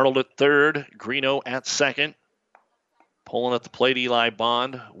 Arnold at third. Greeno at second. Poland at the plate. Eli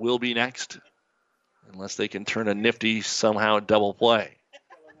Bond will be next. Unless they can turn a nifty somehow double play.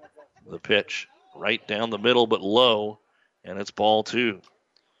 The pitch right down the middle but low. And it's ball 2.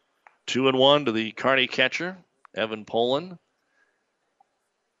 2-1 to the Kearney catcher, Evan Poland.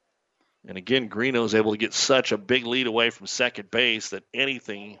 And again, Greeno is able to get such a big lead away from second base that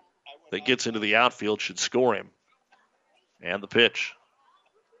anything that gets into the outfield should score him. And the pitch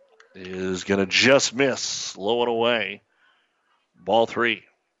is going to just miss, low and away. Ball 3.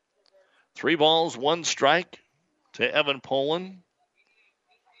 3 balls, 1 strike to Evan Poland.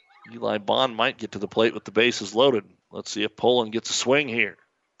 Eli Bond might get to the plate with the bases loaded. Let's see if Poland gets a swing here.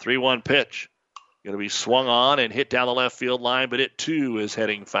 3-1 pitch. Going to be swung on and hit down the left field line, but it too is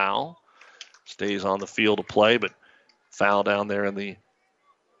heading foul. Stays on the field of play, but foul down there in the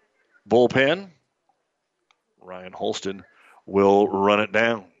bullpen. Ryan Holston will run it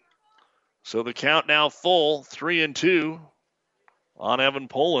down. So the count now full, 3-2 on Evan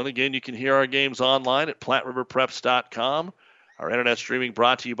Poland. Again, you can hear our games online at PlatteRiverPreps.com. Our internet streaming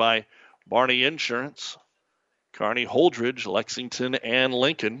brought to you by Barney Insurance. Kearney, Holdridge, Lexington, and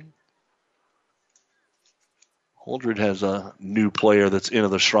Lincoln. Holdridge has a new player that's into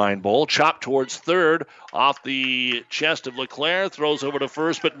the Shrine Bowl. Chopped towards third, off the chest of LeClaire. Throws over to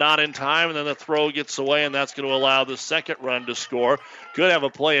first, but not in time. And then the throw gets away, and that's going to allow the second run to score. Could have a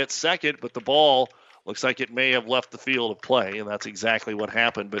play at second, but the ball looks like it may have left the field of play, and that's exactly what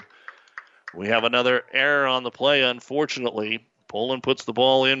happened. But we have another error on the play, unfortunately. Poland puts the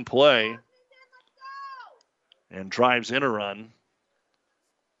ball in play and drives in a run.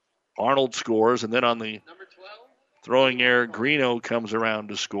 Arnold scores, and then on the throwing error, Greeno comes around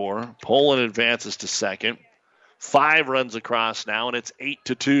to score. Poland advances to second. 5 runs across now, and it's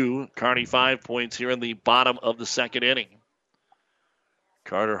 8-2. Kearney 5 points here in the bottom of the second inning.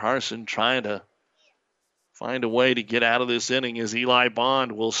 Carter Harson trying to find a way to get out of this inning as Eli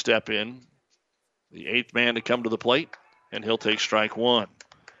Bond will step in. The 8th man to come to the plate, and he'll take strike 1.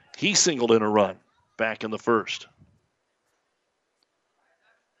 He singled in a run back in the first.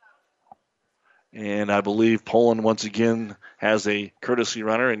 And I believe Poland once again has a courtesy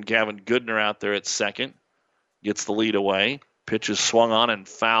runner, and Gavin Goodner out there at second. Gets the lead away. Pitch is swung on and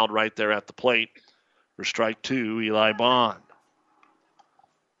fouled right there at the plate for strike 2, Eli Bond.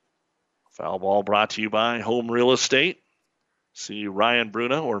 Foul ball brought to you by Home Real Estate. See Ryan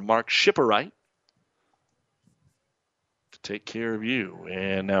Bruno or Mark Shipperite to take care of you.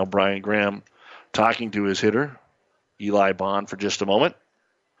 And now Brian Graham talking to his hitter, Eli Bond, for just a moment.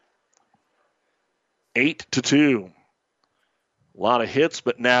 8-2. A lot of hits,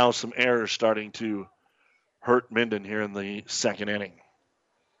 but now some errors starting to hurt Minden here in the second inning.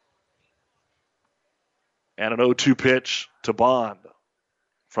 And an 0-2 pitch to Bond.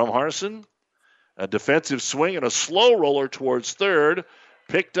 From Harson, a defensive swing and a slow roller towards third.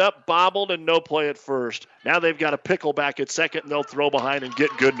 Picked up, bobbled, and no play at first. Now they've got a pickle back at second, and they'll throw behind and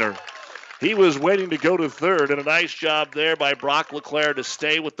get Goodner. He was waiting to go to third, and a nice job there by Brock LeClaire to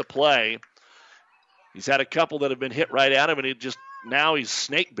stay with the play. He's had a couple that have been hit right at him, and he's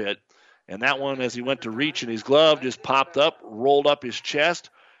snake bit. And that one, as he went to reach in his glove, just popped up, rolled up his chest.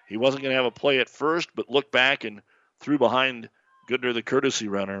 He wasn't going to have a play at first, but looked back and threw behind Goodner, the courtesy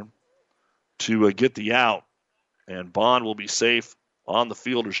runner, to get the out. And Bond will be safe on the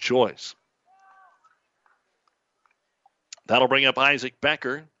fielder's choice. That'll bring up Isaac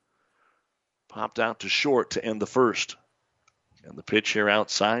Becker. Popped out to short to end the first. And the pitch here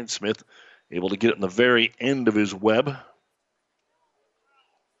outside, Smith able to get it in the very end of his web.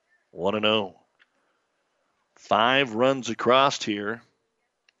 1-0. 5 runs across here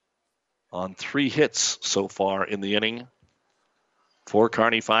on 3 hits so far in the inning. For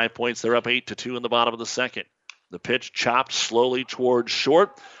Kearney, 5 points. They're up 8-2 in the bottom of the second. The pitch chopped slowly towards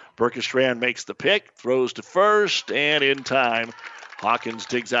short. Berkestrand makes the pick, throws to first, and in time, Hawkins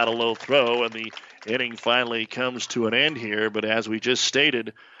digs out a low throw, and the inning finally comes to an end here. But as we just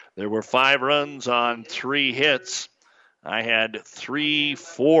stated, there were 5 runs on 3 hits. I had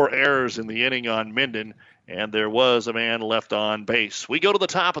 4 errors in the inning on Minden, and there was a man left on base. We go to the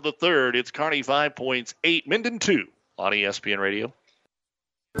top of the third. It's Kearney 5 points, 8, Minden 2 on ESPN Radio.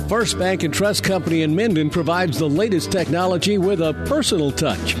 First Bank and Trust Company in Minden provides the latest technology with a personal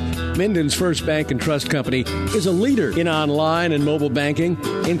touch. Minden's First Bank and Trust Company is a leader in online and mobile banking,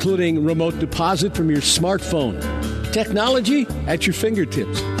 including remote deposit from your smartphone. Technology at your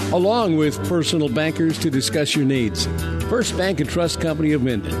fingertips, along with personal bankers to discuss your needs. First Bank and Trust Company of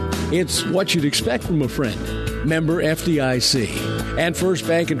Minden. It's what you'd expect from a friend. Member FDIC. And First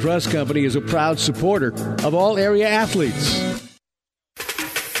Bank and Trust Company is a proud supporter of all area athletes.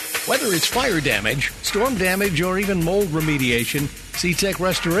 Whether it's fire damage, storm damage, or even mold remediation, C-Tech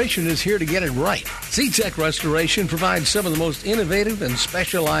Restoration is here to get it right. C-Tech Restoration provides some of the most innovative and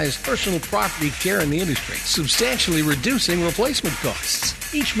specialized personal property care in the industry, substantially reducing replacement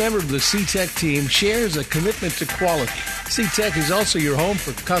costs. Each member of the C-Tech team shares a commitment to quality. C-Tech is also your home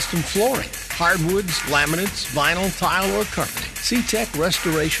for custom flooring, hardwoods, laminates, vinyl, tile, or carpeting. C-Tech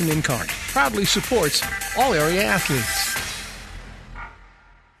Restoration in Kearney proudly supports all area athletes.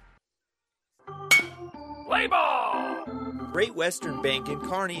 Play ball! Great Western Bank in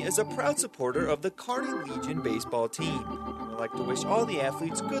Kearney is a proud supporter of the Kearney Legion baseball team. And would like to wish all the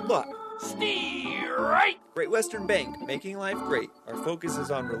athletes good luck. Steer right! Great Western Bank, making life great. Our focus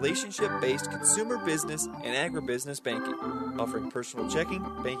is on relationship-based consumer business and agribusiness banking, offering personal checking,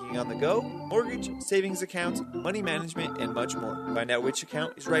 banking on the go, mortgage, savings accounts, money management, and much more. Find out which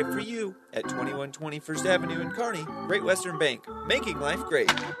account is right for you at 2120 First Avenue in Kearney. Great Western Bank, making life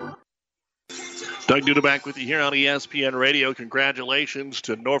great. Doug Duda back with you here on ESPN Radio. Congratulations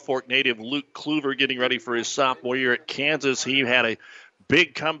to Norfolk native Luke Kluver getting ready for his sophomore year at Kansas. He had a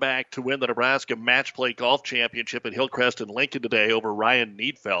big comeback to win the Nebraska Match Play Golf Championship at Hillcrest and Lincoln today over Ryan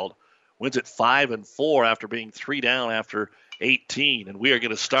Needfeld. Wins at 5-4 after being 3 down after 18. And we are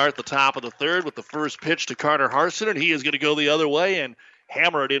going to start the top of the third with the first pitch to Carter Harson, and he is going to go the other way and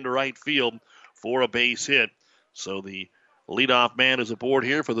hammer it into right field for a base hit. So the leadoff man is aboard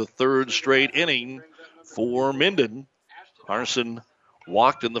here for the third straight inning for Minden. Harson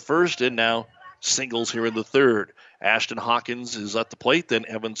walked in the first and now singles here in the third. Ashton Hawkins is at the plate, then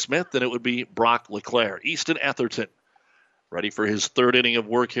Evan Smith, then it would be Brock LeClaire. Easton Etherton ready for his third inning of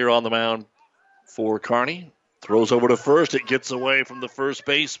work here on the mound for Kearney. Throws over to first. It gets away from the first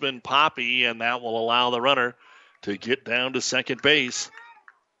baseman, Poppy, and that will allow the runner to get down to second base.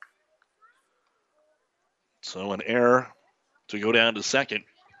 So an error to go down to second.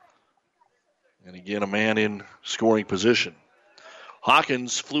 And again, a man in scoring position.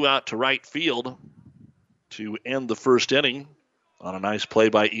 Hawkins flew out to right field to end the first inning on a nice play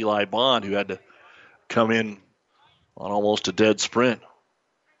by Eli Bond, who had to come in on almost a dead sprint.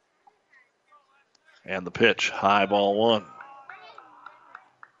 And the pitch, high ball one.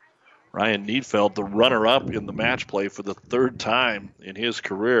 Ryan Needfeld, the runner-up in the match play for the third time in his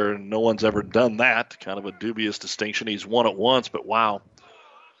career, and no one's ever done that. Kind of a dubious distinction. He's won it once, but wow.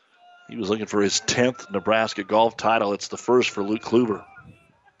 He was looking for his 10th Nebraska golf title. It's the first for Luke Kluver.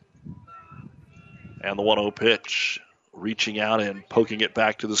 And the 1-0 pitch, reaching out and poking it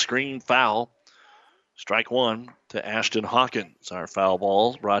back to the screen. Foul. Strike one to Ashton Hawkins. Our foul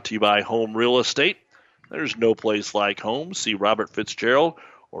ball brought to you by Home Real Estate. There's no place like home. See Robert Fitzgerald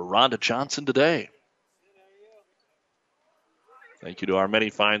or Rhonda Johnson today. Thank you to our many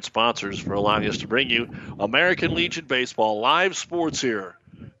fine sponsors for allowing us to bring you American Legion Baseball live sports here.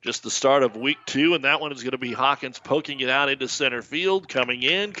 Just the start of week 2, and that one is going to be Hawkins poking it out into center field, coming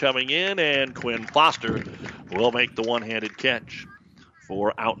in, and Quinn Foster will make the one-handed catch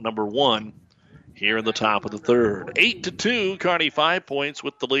for out number 1 here in the top of the third. 8-2, Kearney 5 points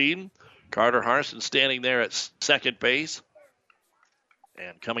with the lead. Carter Harson standing there at second base.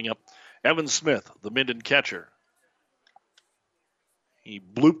 And coming up, Evan Smith, the Minden catcher. He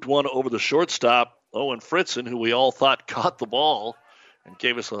blooped one over the shortstop, Owen Fritzen, who we all thought caught the ball and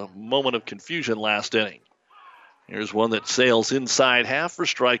gave us a moment of confusion last inning. Here's one that sails inside half for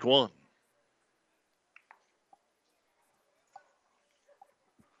strike one.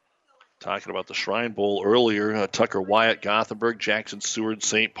 Talking about the Shrine Bowl earlier, Tucker Wyatt, Gothenburg, Jackson Seward,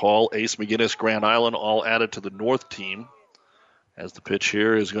 St. Paul, Ace McGinnis, Grand Island, all added to the North team. As the pitch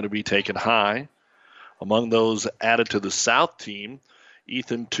here is going to be taken high. Among those added to the South team,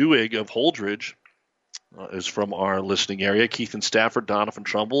 Ethan Tuig of Holdridge is from our listening area. Keithan Stafford, Donovan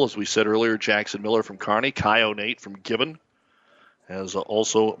Trumbull, as we said earlier, Jackson Miller from Kearney. Kai O'Nate from Gibbon has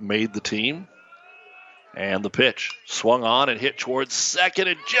also made the team. And the pitch swung on and hit towards second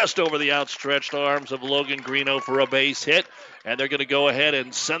and just over the outstretched arms of Logan Greeno for a base hit. And they're going to go ahead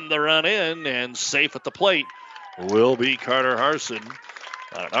and send the run in, and safe at the plate will be Carter Harson.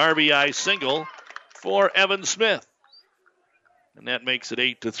 An RBI single for Evan Smith. And that makes it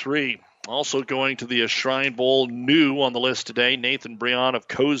 8-3. Also going to the Shrine Bowl, new on the list today, Nathan Breon of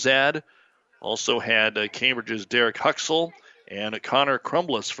Cozad. Also had Cambridge's Derek Huxell and Connor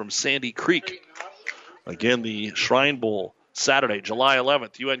Crumbliss from Sandy Creek. Again, the Shrine Bowl, Saturday, July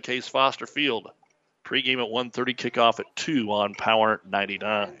 11th, UNK's Foster Field. Pregame at 1:30, kickoff at 2 on Power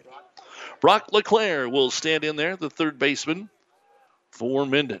 99. Brock LeClaire will stand in there, the third baseman for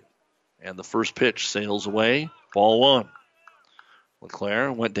Minden. And the first pitch sails away, ball one.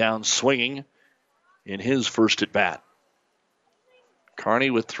 LeClaire went down swinging in his first at bat.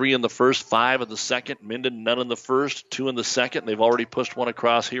 Kearney with 3 in the first, 5 in the second. Minden none in the first, 2 in the second. They've already pushed one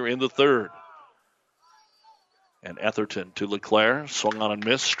across here in the third. And Etherton to LeClaire, swung on and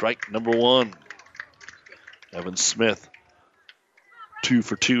missed, strike number 1. Evan Smith, 2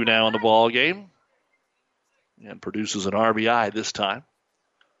 for 2 now in the ball game, and produces an RBI this time.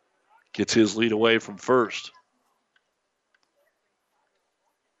 Gets his lead away from first.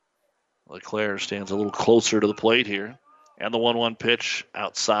 LeClaire stands a little closer to the plate here. And the 1-1 pitch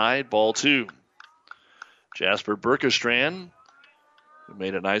outside, ball 2. Jasper Berkestrand, who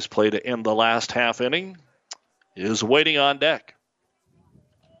made a nice play to end the last half inning, is waiting on deck.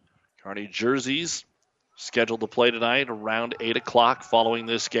 Kearney jerseys scheduled to play tonight around 8 o'clock following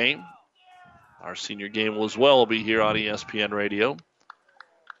this game. Our senior game will as well be here on ESPN Radio.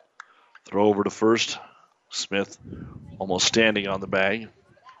 Throw over to first. Smith almost standing on the bag.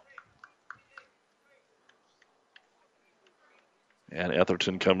 And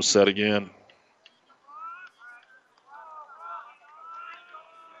Etherton comes set again.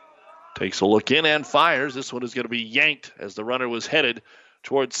 Takes a look in and fires. This one is going to be yanked as the runner was headed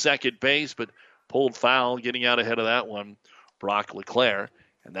towards second base, but pulled foul, getting out ahead of that one, Brock LeClaire.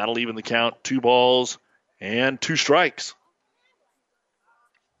 And that'll even the count, 2 balls and 2 strikes.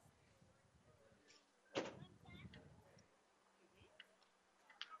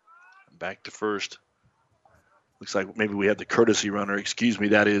 Back to first. Looks like maybe we had the courtesy runner. Excuse me,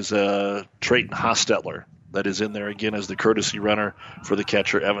 that is Trayton Hostetler. That is in there again as the courtesy runner for the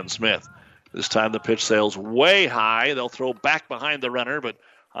catcher, Evan Smith. This time the pitch sails way high. They'll throw back behind the runner, but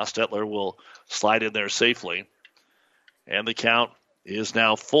Hostetler will slide in there safely. And the count is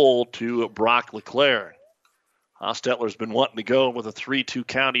now full to Brock LeClaire. Hostetler's been wanting to go with a 3-2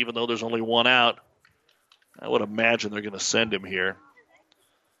 count, even though there's only 1 out. I would imagine they're going to send him here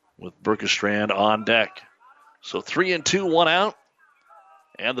with Berkestrand on deck. So 3-2, 1 out.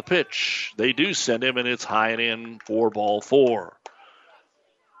 And the pitch, they do send him, and it's high and in for ball 4.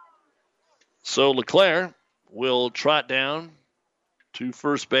 So LeClaire will trot down to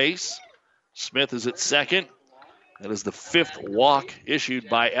first base. Smith is at second. That is the 5th walk issued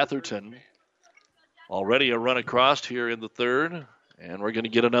by Etherton. Already a run across here in the third. And we're going to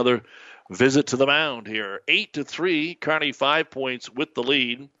get another visit to the mound here. 8-3, Kearney 5 points with the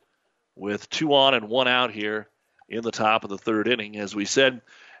lead, with 2 on and 1 out here in the top of the third inning. As we said,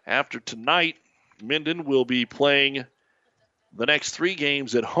 after tonight, Minden will be playing the next 3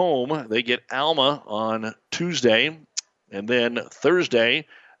 games at home. They get Alma on Tuesday, and then Thursday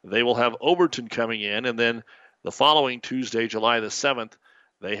they will have Overton coming in, and then the following Tuesday, July the 7th,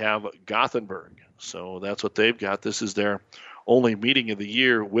 they have Gothenburg. So that's what they've got. This is their only meeting of the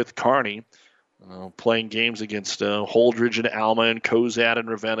year with Kearney, playing games against Holdridge and Alma and Cozad and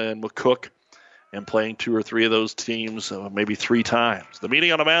Ravenna and McCook, and playing 2 or 3 of those teams maybe 3 times. The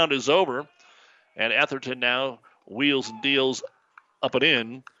meeting on the mound is over, and Etherton now wheels and deals up and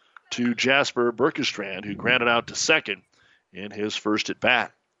in to Jasper Berkestrand, who grounded out to second in his first at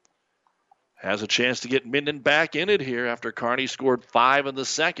bat. Has a chance to get Minden back in it here after Kearney scored 5 in the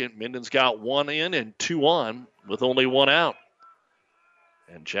second. Minden's got 1 in and 2 on with only 1 out.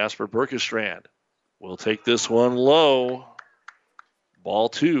 And Jasper Berkestrand will take this one low. Ball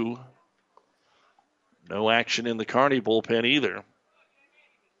 2. No action in the Kearney bullpen either.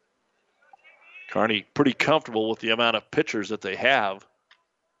 Kearney pretty comfortable with the amount of pitchers that they have.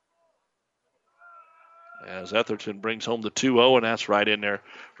 As Etherton brings home the 2-0, and that's right in there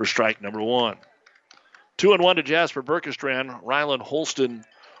for strike number 1. 2-1 to Jasper Berkestrand. Rylan Holston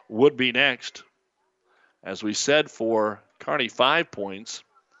would be next. As we said, for Kearney 5 points,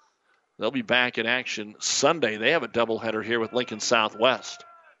 they'll be back in action Sunday. They have a doubleheader here with Lincoln Southwest.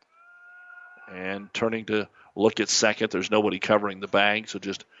 And turning to look at second, there's nobody covering the bag, so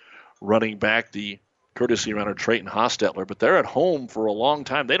just running back the courtesy runner, Trayton Hostetler. But they're at home for a long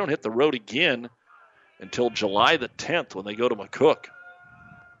time. They don't hit the road again until July the 10th when they go to McCook.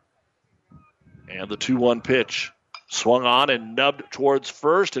 And the 2-1 pitch swung on and nubbed towards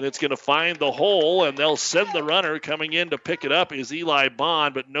first, and it's going to find the hole, and they'll send the runner. Coming in to pick it up is Eli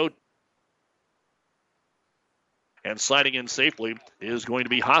Bond, but no. And sliding in safely is going to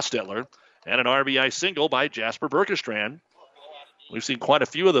be Hostetler. And an RBI single by Jasper Berkestrand. We've seen quite a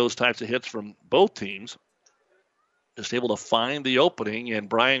few of those types of hits from both teams. Just able to find the opening, and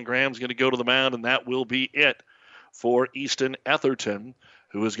Brian Graham's going to go to the mound, and that will be it for Easton Etherton,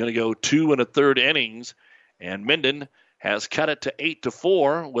 who is going to go 2 1/3 innings. And Minden has cut it to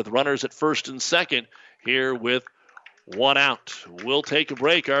 8-4 with runners at first and second here with 1 out. We'll take a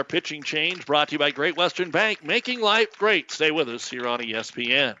break. Our pitching change brought to you by Great Western Bank, making life great. Stay with us here on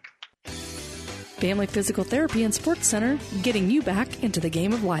ESPN. Family Physical Therapy and Sports Center, getting you back into the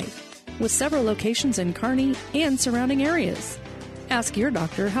game of life. With several locations in Kearney and surrounding areas. Ask your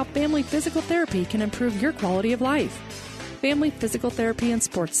doctor how Family Physical Therapy can improve your quality of life. Family Physical Therapy and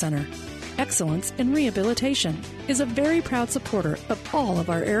Sports Center. Excellence in Rehabilitation is a very proud supporter of all of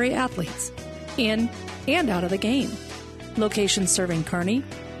our area athletes, in and out of the game. Locations serving Kearney,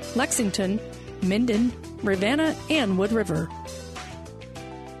 Lexington, Minden, Ravenna, and Wood River.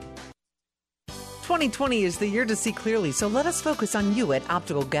 2020 is the year to see clearly, so let us focus on you at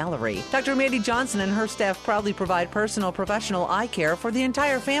Optical Gallery. Dr. Mandy Johnson and her staff proudly provide personal professional eye care for the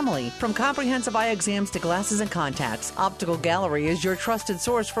entire family. From comprehensive eye exams to glasses and contacts, Optical Gallery is your trusted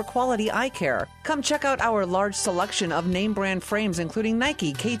source for quality eye care. Come check out our large selection of name brand frames including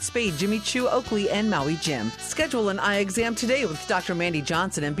Nike, Kate Spade, Jimmy Choo, Oakley, and Maui Jim. Schedule an eye exam today with Dr. Mandy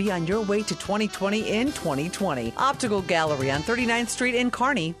Johnson and be on your way to 2020 in 2020. Optical Gallery on 39th Street in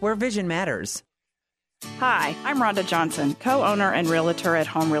Kearney, where vision matters. Hi, I'm Rhonda Johnson, co-owner and realtor at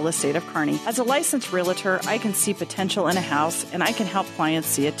Home Real Estate of Kearney. As a licensed realtor, I can see potential in a house, and I can help clients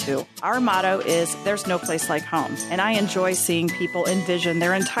see it too. Our motto is, there's no place like home, and I enjoy seeing people envision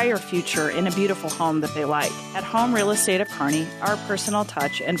their entire future in a beautiful home that they like. At Home Real Estate of Kearney, our personal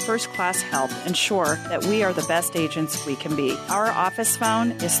touch and first-class help ensure that we are the best agents we can be. Our office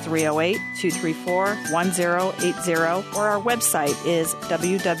phone is 308-234-1080, or our website is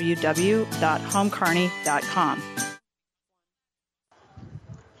www.homekearney.com.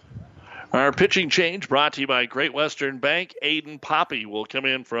 Our pitching change brought to you by Great Western Bank. Aiden Poppy will come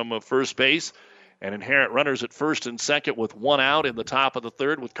in from first base and inherit runners at first and second with 1 out in the top of the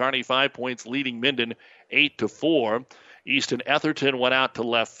third, with Kearney 5 points leading Minden 8-4. Easton Etherton went out to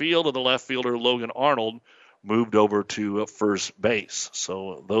left field, and the left fielder Logan Arnold moved over to first base.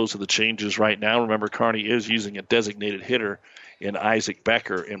 So those are the changes right now. Remember, Kearney is using a designated hitter in Isaac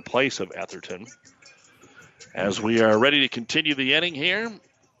Becker in place of Etherton. As we are ready to continue the inning here,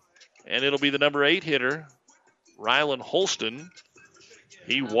 and it'll be the number 8 hitter, Rylan Holston.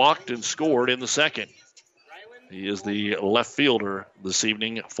 He walked and scored in the second. He is the left fielder this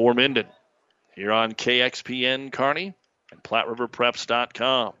evening for Minden. Here on KXPN Kearney and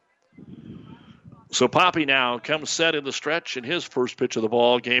PlatteRiverPreps.com. So Poppy now comes set in the stretch, and his first pitch of the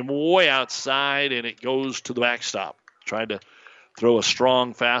ball game way outside, and it goes to the backstop. Trying to throw a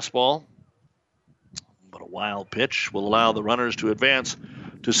strong fastball. But a wild pitch will allow the runners to advance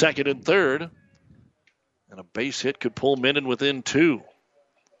to second and third. And a base hit could pull Minden within 2.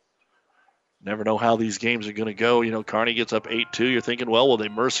 Never know how these games are going to go. You know, Kearney gets up 8-2. You're thinking, well, will they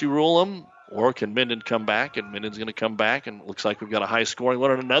mercy rule them? Or can Minden come back? And Minden's going to come back. And it looks like we've got a high scoring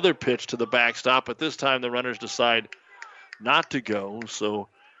one. And another pitch to the backstop. But this time the runners decide not to go. So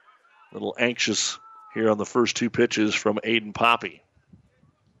a little anxious here on the first 2 pitches from Aiden Poppy.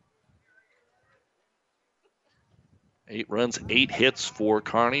 8 runs, 8 hits for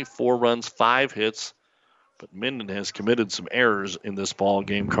Kearney. 4 runs, 5 hits. But Minden has committed some errors in this ball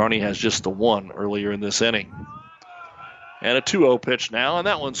game. Kearney has just the 1 earlier in this inning. And a 2-0 pitch now, and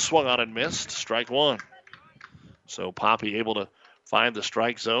that one swung on and missed. Strike 1. So Poppy able to find the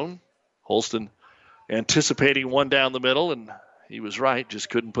strike zone. Holston anticipating one down the middle, and he was right. Just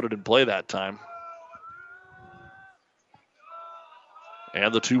couldn't put it in play that time.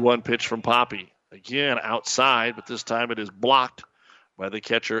 And the 2-1 pitch from Poppy. Again, outside, but this time it is blocked by the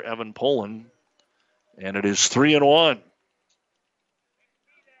catcher, Evan Poland. And it is 3-1.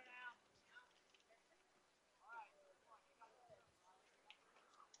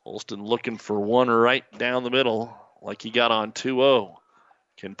 Holston looking for one right down the middle, like he got on 2-0.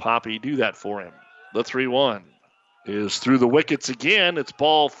 Can Poppy do that for him? The 3-1 is through the wickets again. It's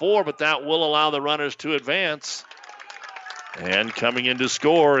ball 4, but that will allow the runners to advance. And coming in to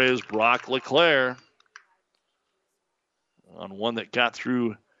score is Brock LeClaire on one that got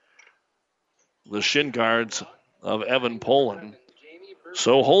through the shin guards of Evan Poland.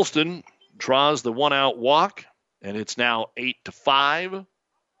 So Holston draws the 1-out walk, and it's now 8-5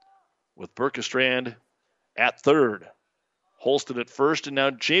 with Berkestrand at third. Holston at first, and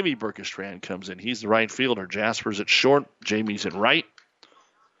now Jamie Berkestrand comes in. He's the right fielder. Jasper's at short. Jamie's at right.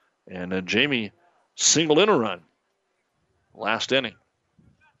 And Jamie singled in a run last inning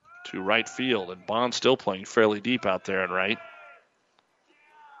to right field. And Bond still playing fairly deep out there in right.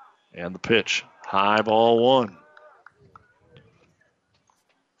 And the pitch. High ball one.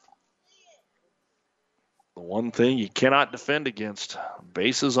 The one thing you cannot defend against,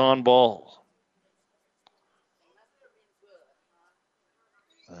 bases on balls.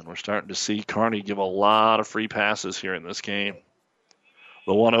 And we're starting to see Kearney give a lot of free passes here in this game.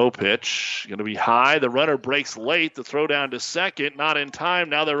 The 1-0 pitch going to be high. The runner breaks late. The throw down to second, not in time.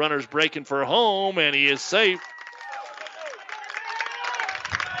 Now the runner's breaking for home, and he is safe.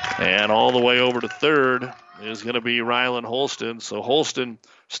 And all the way over to third is going to be Rylan Holston. So Holston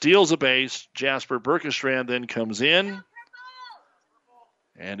steals a base. Jasper Berkestrand then comes in.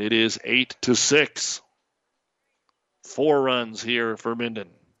 And it is 8-6. 4 runs here for Minden.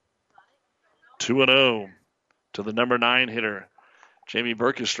 2-0 to the number 9 hitter, Jamie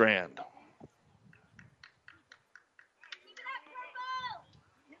Berkestrand.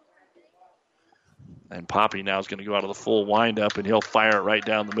 And Poppy now is going to go out of the full windup, and he'll fire it right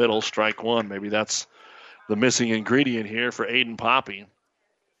down the middle. Strike one. Maybe that's the missing ingredient here for Aiden Poppy.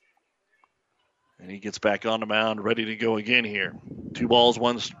 And he gets back on the mound, ready to go again here. 2 balls,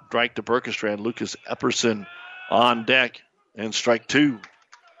 1 strike to Berkestrand. Lucas Epperson on deck, and strike 2.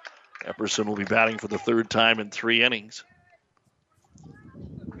 Epperson will be batting for the 3rd time in 3 innings.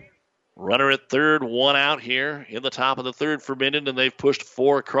 Runner at third, 1 out here in the top of the 3rd for Minden, and they've pushed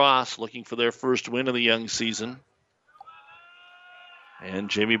 4 across, looking for their first win of the young season.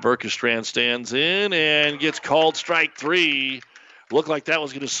 And Jamie Berkestrand stands in and gets called strike 3. Looked like that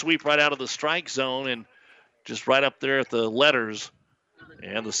was going to sweep right out of the strike zone and just right up there at the letters.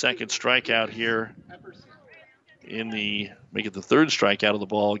 And the second strikeout here make it the 3rd strikeout of the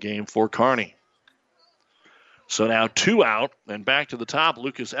ball game for Kearney. So now 2 out, and back to the top.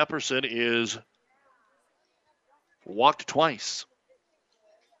 Lucas Epperson is walked twice.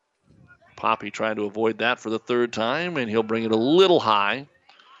 Poppy trying to avoid that for the 3rd time, and he'll bring it a little high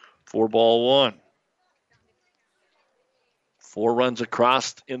for ball 1. 4 runs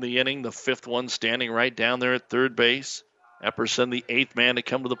across in the inning, the 5th one standing right down there at third base. Epperson, the 8th man to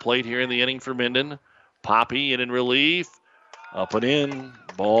come to the plate here in the inning for Minden. Poppy in relief, up and in,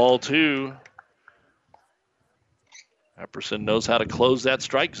 ball 2. Epperson knows how to close that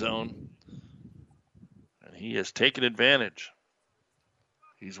strike zone, and he has taken advantage.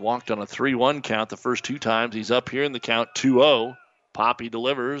 He's walked on a 3-1 count the first 2 times. He's up here in the count 2-0. Poppy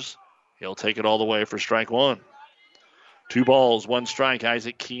delivers. He'll take it all the way for strike 1. 2 balls, 1 strike.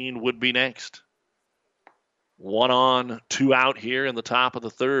 Isaac Keene would be next. 1 on, 2 out here in the top of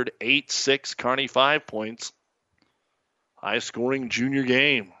the 3rd. 8-6, Kearney 5 points. High-scoring junior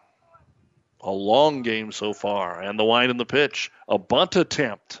game. A long game so far. And the wind and the pitch. A bunt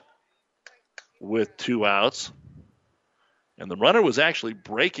attempt with 2 outs. And the runner was actually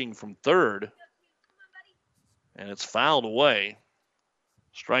breaking from 3rd. And it's fouled away.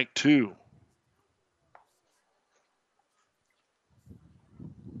 Strike 2.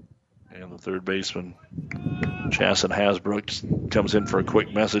 And the 3rd baseman, Chasen Hasbrook, comes in for a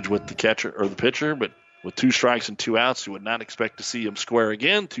quick message with the catcher or the pitcher, but with 2 strikes and 2 outs, you would not expect to see him square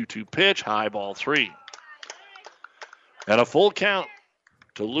again. 2-2 pitch, high ball 3. And a full count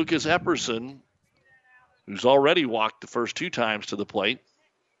to Lucas Epperson, who's already walked the first 2 times to the plate.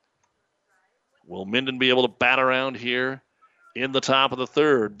 Will Minden be able to bat around here in the top of the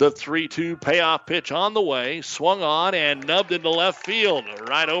 3rd? The 3-2 payoff pitch on the way, swung on and nubbed into left field,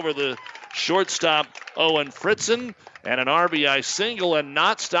 right over the shortstop Owen Fritzen. And an RBI single, and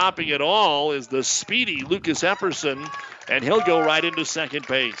not stopping at all is the speedy Lucas Epperson, and he'll go right into second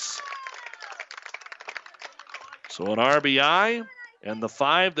base. So an RBI, and the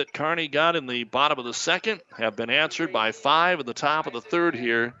 5 that Kearney got in the bottom of the 2nd have been answered by 5 in the top of the 3rd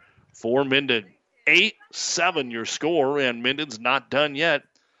here for Minden. 8-7 your score, and Minden's not done yet.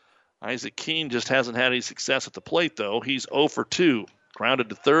 Isaac Keene just hasn't had any success at the plate, though. He's 0 for 2. Grounded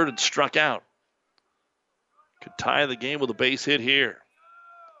to 3rd and struck out. Could tie the game with a base hit here.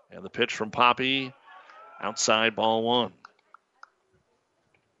 And the pitch from Poppy, outside, ball 1.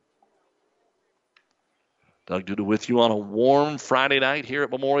 Doug Duda with you on a warm Friday night here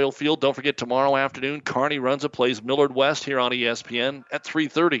at Memorial Field. Don't forget, tomorrow afternoon, Kearney runs it, plays Millard West here on ESPN at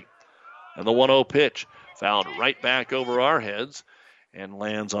 3:30. And the 1-0 pitch fouled right back over our heads and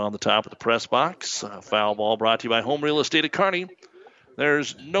lands on the top of the press box. A foul ball brought to you by Home Real Estate at Kearney.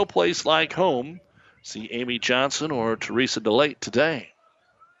 There's no place like home. See Amy Johnson or Teresa DeLate today.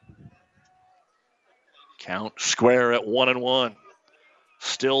 Count square at 1-1.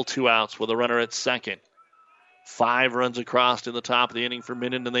 Still 2 outs with a runner at second. 5 runs across in the top of the inning for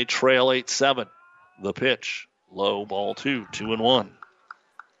Minden, and they trail 8-7. The pitch, Low, ball 2, 2-1.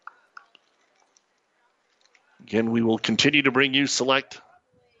 Again, we will continue to bring you select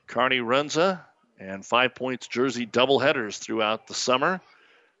Kearney Runza and 5 Points jersey doubleheaders throughout the summer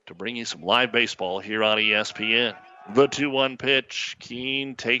to bring you some live baseball here on ESPN. The 2-1 pitch.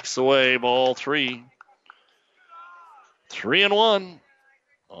 Keene takes away ball 3. 3-1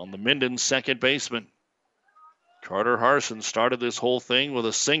 on the Minden second baseman. Carter Harson started this whole thing with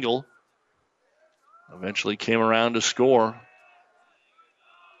a single. Eventually came around to score.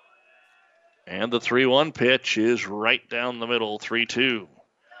 And the 3-1 pitch is right down the middle, 3-2.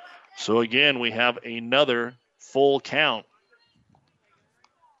 So again, we have another full count.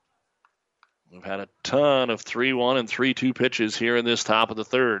 We've had a ton of 3-1 and 3-2 pitches here in this top of the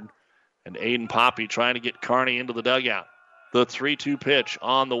third. And Aiden Poppy trying to get Kearney into the dugout. The 3-2 pitch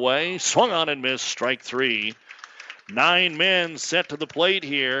on the way. Swung on and missed. Strike 3. 9 men set to the plate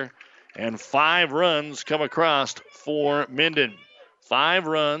here. And 5 runs come across for Minden. 5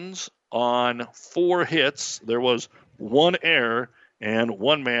 runs on 4 hits. There was 1 error and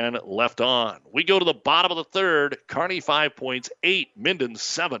 1 man left on. We go to the bottom of the third. Kearney 5 points, 8. Minden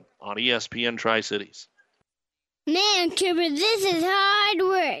 7 on ESPN Tri-Cities. Man, Kipper, this is hard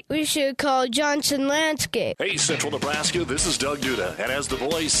work. We should call Johnson Landscape. Hey, Central Nebraska, this is Doug Duda. And as the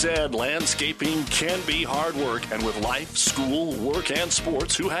boys said, landscaping can be hard work. And with life, school, work, and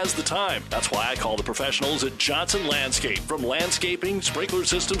sports, who has the time? That's why I call the professionals at Johnson Landscape. From landscaping, sprinkler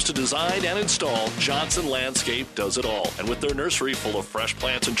systems to design and install, Johnson Landscape does it all. And with their nursery full of fresh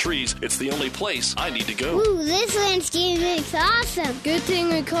plants and trees, it's the only place I need to go. Ooh, this landscape looks awesome. Good thing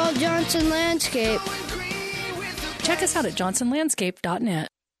we called Johnson Landscape. Check us out at johnsonlandscape.net.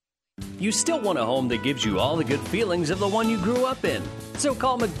 You still want a home that gives you all the good feelings of the one you grew up in. So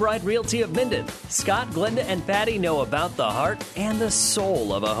call McBride Realty of Minden. Scott, Glenda, and Patty know about the heart and the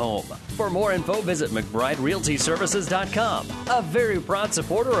soul of a home. For more info, visit McBrideRealtyServices.com. A very proud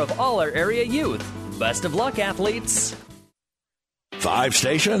supporter of all our area youth. Best of luck, athletes. 5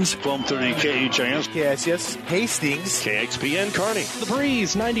 stations. 1230 KHIS. KSS Hastings. KXPN Kearney. The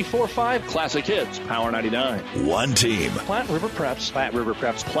Breeze 94.5. Classic Hits. Power 99. 1 team. Platte River Preps. Platte River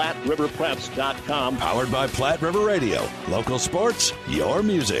Preps. PlatteRiverPreps.com. Powered by Platte River Radio. Local sports, your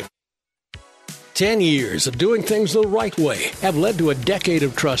music. 10 years of doing things the right way have led to a decade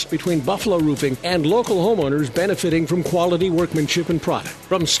of trust between Buffalo Roofing and local homeowners benefiting from quality workmanship and product.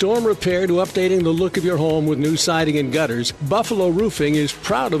 From storm repair to updating the look of your home with new siding and gutters, Buffalo Roofing is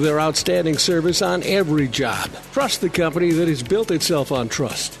proud of their outstanding service on every job. Trust the company that has built itself on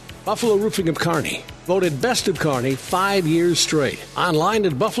trust. Buffalo Roofing of Kearney, voted Best of Kearney 5 years straight. Online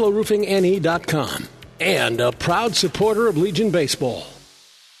at buffaloroofingne.com. And a proud supporter of Legion Baseball.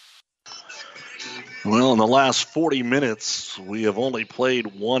 Well, in the last 40 minutes, we have only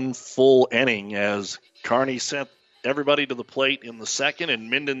played 1 full inning as Kearney sent everybody to the plate in the second and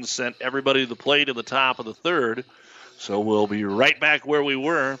Minden sent everybody to the plate in the top of the third. So we'll be right back where we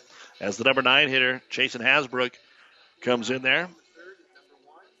were as the number 9 hitter, Jason Hasbrook, comes in there.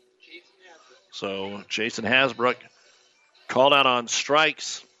 So Jason Hasbrook called out on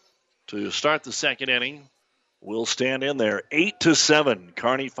strikes to start the second inning. We'll stand in there. 8-7.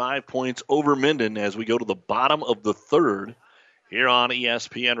 Kearney 5 points over Minden as we go to the bottom of the third here on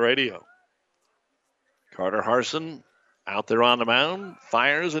ESPN Radio. Carter Harson out there on the mound,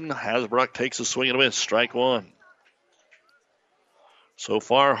 fires, and Hasbrook takes a swing and a miss. Strike 1. So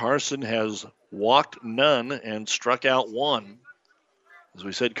far, Harson has walked none and struck out 1. As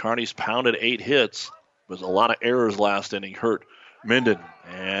we said, Kearney's pounded 8 hits. There's a lot of errors last inning. Hurt Minden.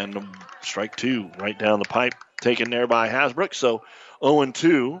 And strike 2 right down the pipe. Taken there by Hasbrook. So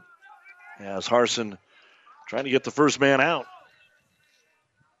 0-2 as Harson trying to get the first man out.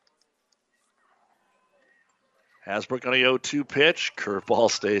 Hasbrook on a 0-2 pitch.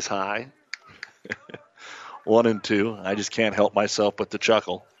 Curveball stays high. 1-2. I just can't help myself but to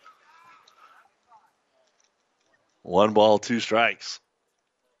chuckle. 1 ball, 2 strikes.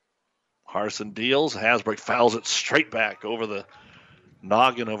 Harson deals. Hasbrook fouls it straight back over the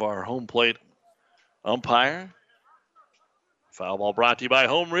noggin of our home plate umpire. Foul ball brought to you by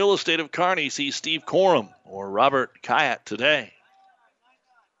Home Real Estate of Kearney. See Steve Corum or Robert Kayat today.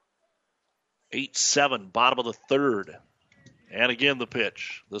 8-7, bottom of the third. And again the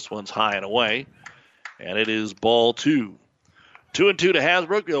pitch. This one's high and away. And it is ball 2. 2-2 to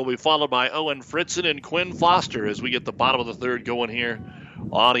Hasbrook. It'll be followed by Owen Fritzen and Quinn Foster as we get the bottom of the third going here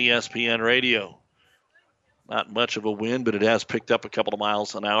on ESPN Radio. Not much of a wind, but it has picked up a couple of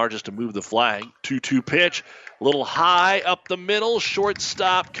miles an hour just to move the flag. 2-2 pitch. A little high up the middle.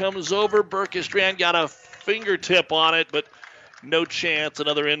 Shortstop comes over. Berkestrand got a fingertip on it, but no chance.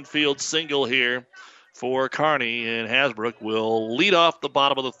 Another infield single here for Kearney, and Hasbrook will lead off the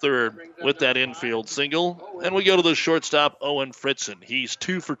bottom of the third with that infield single. And we go to the shortstop, Owen Fritzen. He's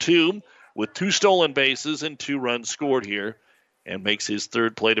 2 for 2 with 2 stolen bases and 2 runs scored here, and makes his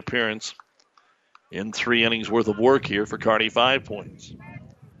third plate appearance in 3 innings worth of work here for Kearney 5 Points.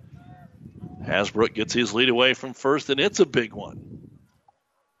 Hasbrook gets his lead away from first, and it's a big one.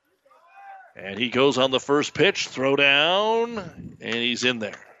 And he goes on the first pitch, throw down, and he's in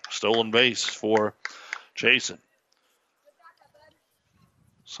there. Stolen base for Jason.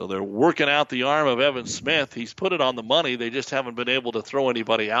 So they're working out the arm of Evan Smith. He's put it on the money. They just haven't been able to throw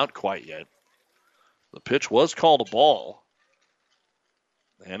anybody out quite yet. The pitch was called a ball,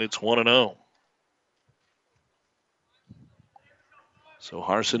 and it's 1-0. So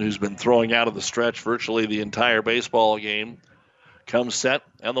Harson, who's been throwing out of the stretch virtually the entire baseball game, comes set,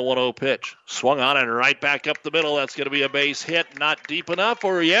 and the 1-0 pitch. Swung on and right back up the middle. That's going to be a base hit. Not deep enough,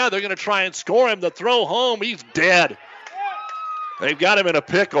 or they're going to try and score him. The throw home, he's dead. They've got him in a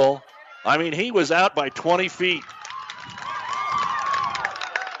pickle. I mean, he was out by 20 feet.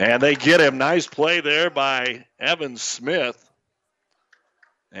 And they get him. Nice play there by Evan Smith.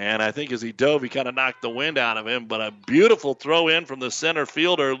 And I think as he dove, he kind of knocked the wind out of him. But a beautiful throw in from the center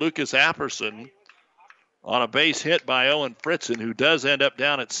fielder, Lucas Apperson, on a base hit by Owen Fritzen, who does end up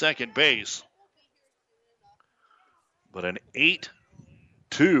down at second base. But an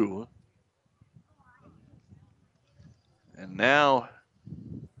 8-2. And now,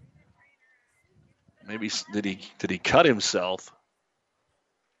 maybe did he cut himself?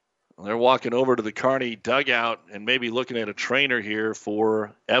 Well, they're walking over to the Kearney dugout and maybe looking at a trainer here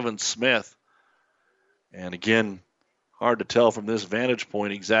for Evan Smith. And again, hard to tell from this vantage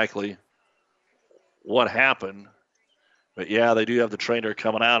point exactly what happened. But yeah, they do have the trainer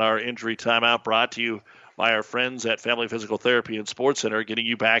coming out. Our injury timeout brought to you by our friends at Family Physical Therapy and Sports Center, getting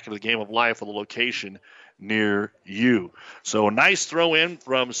you back into the game of life with a location near you. So a nice throw in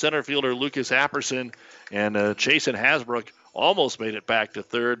from center fielder Lucas Apperson, and Jason Hasbrook almost made it back to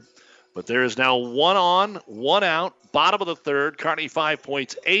third. But there is now 1 on, 1 out, bottom of the third. Kearney 5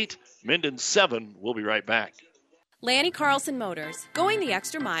 Points 8, Minden 7. We'll be right back. Lanny Carlson Motors, going the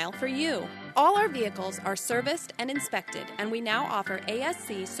extra mile for you. All our vehicles are serviced and inspected, and we now offer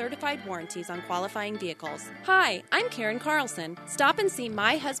ASC certified warranties on qualifying vehicles. Hi, I'm Karen Carlson. Stop and see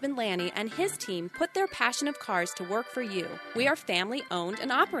my husband Lanny and his team put their passion of cars to work for you. We are family owned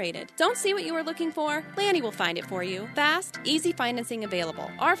and operated. Don't see what you were looking for? Lanny will find it for you. Fast, easy financing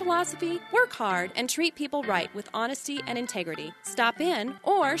available. Our philosophy, work hard and treat people right with honesty and integrity. Stop in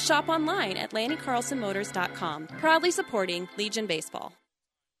or shop online at LannyCarlsonMotors.com. Proudly supporting Legion Baseball.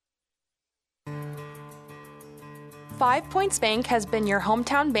 5 Points Bank has been your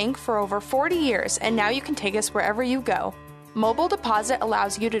hometown bank for over 40 years, and now you can take us wherever you go. Mobile Deposit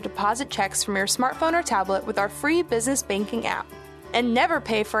allows you to deposit checks from your smartphone or tablet with our free business banking app. And never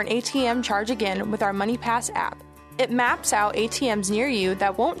pay for an ATM charge again with our MoneyPass app. It maps out ATMs near you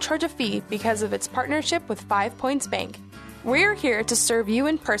that won't charge a fee because of its partnership with 5 Points Bank. We're here to serve you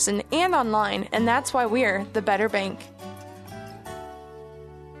in person and online, and that's why we're the better bank.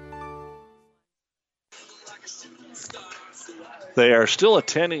 They are still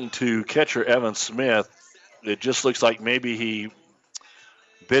attending to catcher Evan Smith. It just looks like maybe he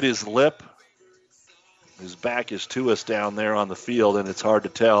bit his lip. His back is to us down there on the field, and it's hard to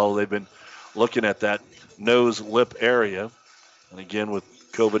tell. They've been looking at that nose-lip area. And again, with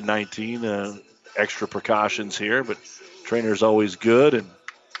COVID-19, extra precautions here, but trainer's always good. And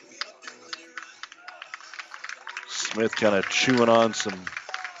Smith kind of chewing on some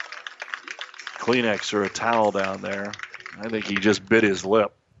Kleenex or a towel down there. I think he just bit his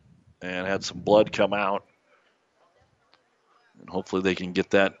lip and had some blood come out. And hopefully they can get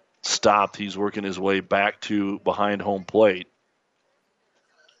that stopped. He's working his way back to behind home plate.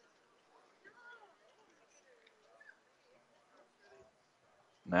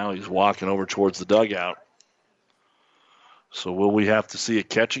 Now he's walking over towards the dugout. So will we have to see a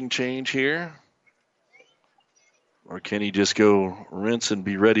catching change here? Or can he just go rinse and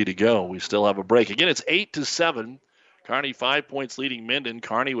be ready to go? We still have a break. Again, it's 8-7. Kearney 5 points leading Minden.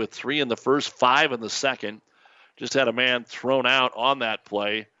 Kearney with 3 in the first, 5 in the second. Just had a man thrown out on that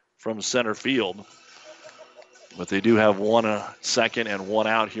play from center field. But they do have 1 second and 1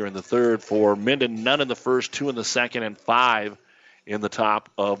 out here in the third for Minden. None in the first, 2 in the second, and 5 in the top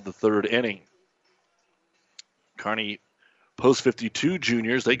of the third inning. Kearney Post 52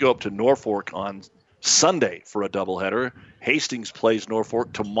 juniors, they go up to Norfolk on Sunday for a doubleheader. Hastings plays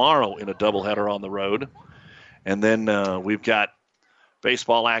Norfolk tomorrow in a doubleheader on the road. And then we've got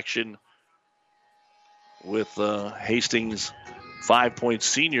baseball action with Hastings 5 Point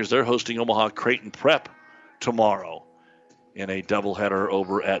seniors, they're hosting Omaha Creighton Prep tomorrow in a doubleheader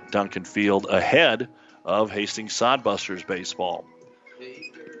over at Duncan Field ahead of Hastings Sodbusters baseball.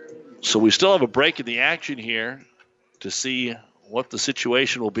 So we still have a break in the action here to see what the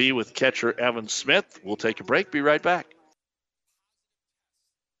situation will be with catcher Evan Smith. We'll take a break. Be right back.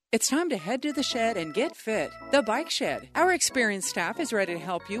 It's time to head to the shed and get fit. The Bike Shed. Our experienced staff is ready to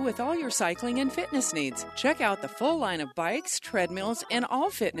help you with all your cycling and fitness needs. Check out the full line of bikes, treadmills, and all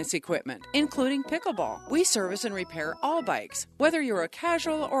fitness equipment, including pickleball. We service and repair all bikes. Whether you're a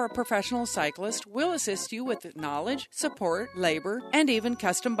casual or a professional cyclist, we'll assist you with knowledge, support, labor, and even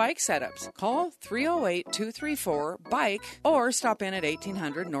custom bike setups. Call 308-234-BIKE or stop in at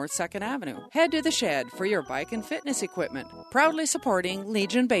 1800 North 2nd Avenue. Head to the shed for your bike and fitness equipment. Proudly supporting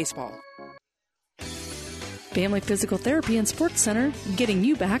Legion Baseball. Family Physical Therapy and Sports Center, getting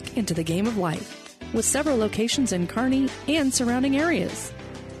you back into the game of life. With several locations in Kearney and surrounding areas.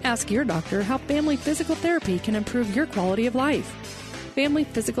 Ask your doctor how Family Physical Therapy can improve your quality of life. Family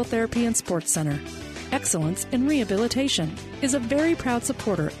Physical Therapy and Sports Center. Excellence in Rehabilitation is a very proud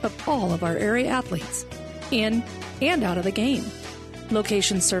supporter of all of our area athletes, in and out of the game.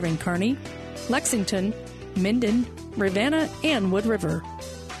 Locations serving Kearney, Lexington, Minden, Ravenna, and Wood River.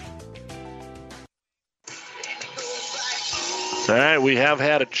 All right, we have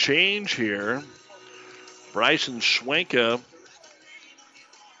had a change here. Bryson Schwenka.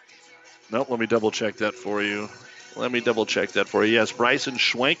 Nope, let me double-check that for you. Yes, Bryson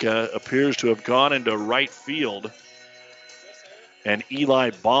Schwenka appears to have gone into right field. And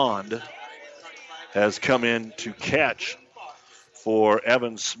Eli Bond has come in to catch for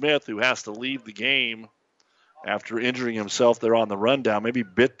Evan Smith, who has to leave the game after injuring himself there on the rundown. Maybe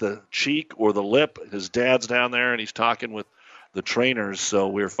bit the cheek or the lip. His dad's down there, and he's talking with the trainers, so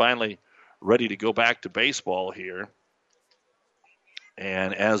we're finally ready to go back to baseball here.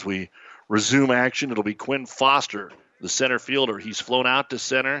 And as we resume action, it'll be Quinn Foster, the center fielder. He's flown out to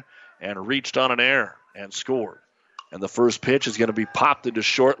center and reached on an error and scored. And the first pitch is going to be popped into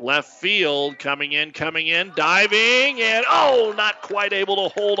short left field. Coming in, diving, and not quite able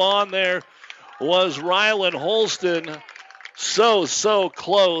to hold on there was Rylan Holston. So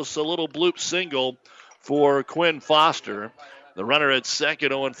close. A little bloop single for Quinn Foster. The runner at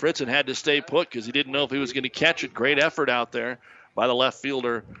second, Owen Fritzen, had to stay put because he didn't know if he was going to catch it. Great effort out there by the left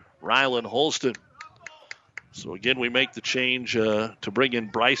fielder, Rylan Holston. So again, we make the change to bring in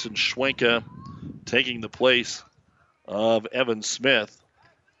Bryson Schwenka, taking the place of Evan Smith,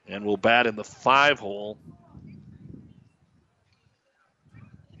 and will bat in the 5-hole.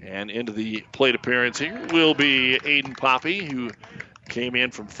 And into the plate appearance here will be Aiden Poppy, who came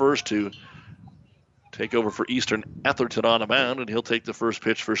in from first to take over for Eastern Etherton on the mound, and he'll take the first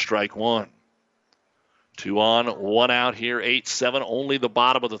pitch for strike one. 2 on, 1 out here, 8-7, only the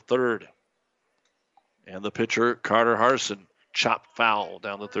bottom of the third. And the pitcher, Carter Harson, chopped foul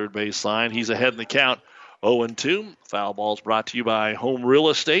down the third base line. He's ahead in the count, 0-2. Foul ball's brought to you by Home Real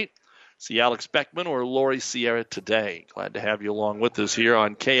Estate. See Alex Beckman or Lori Sierra today. Glad to have you along with us here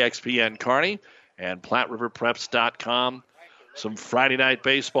on KXPN Kearney and PlatteRiverPreps.com. Some Friday night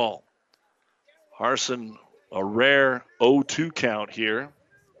baseball. Harson, a rare 0-2 count here.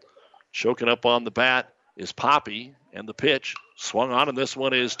 Choking up on the bat is Poppy, and the pitch swung on, and this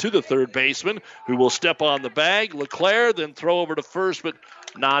one is to the third baseman, who will step on the bag. LeClaire then throw over to first, but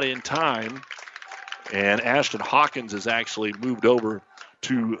not in time. And Ashton Hawkins has actually moved over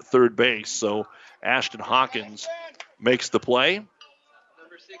to third base. So Ashton Hawkins makes the play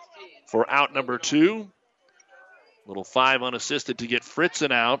for out number 2. Little 5 unassisted to get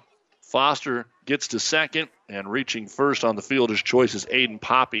Fritzen out. Foster gets to second, and reaching first on the field, his choice is Aiden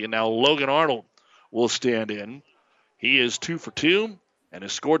Poppy. And now Logan Arnold will stand in. He is 2 for 2 and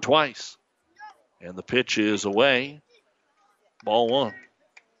has scored twice. And the pitch is away. Ball 1.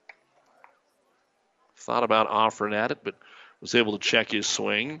 Thought about offering at it, but was able to check his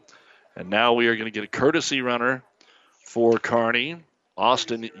swing. And now we are going to get a courtesy runner for Kearney.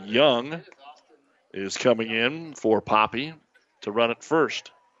 Austin Young is coming in for Poppy to run at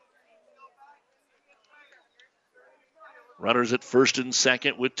first. Runners at first and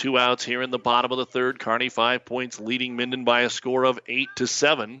second with 2 outs here in the bottom of the third. Kearney 5 points, leading Minden by a score of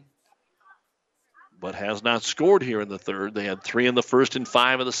 8-7. But has not scored here in the third. They had 3 in the first and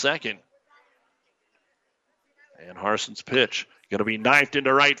 5 in the second. And Harson's pitch going to be knifed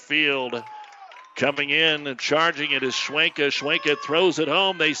into right field. Coming in and charging it is Schwenka. Schwenka throws it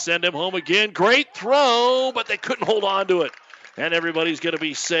home. They send him home again. Great throw, but they couldn't hold on to it. And everybody's going to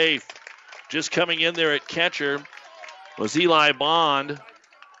be safe. Just coming in there at catcher was Eli Bond.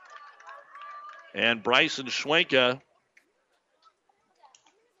 And Bryson Schwenka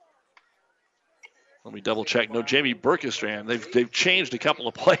Let me double check. No, Jamie Burkestrand. They've changed a couple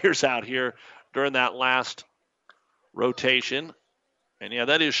of players out here during that last rotation. And yeah,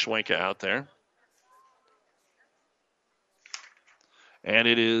 that is Schwenka out there. And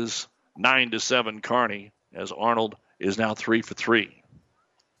it is 9-7 Kearney, as Arnold is now 3 for 3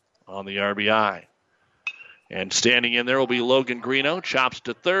 on the RBI. And standing in there will be Logan Greeno. Chops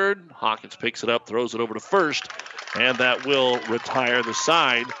to third. Hawkins picks it up, throws it over to first, and that will retire the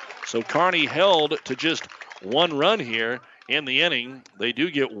side. So Kearney held to just one run here in the inning. They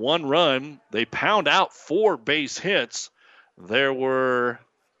do get one run. They pound out 4 base hits. There were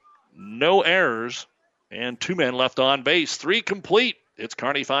no errors and 2 men left on base. 3 complete. It's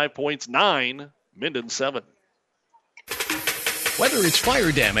Kearney 5 points, 9, Minden 7. Whether it's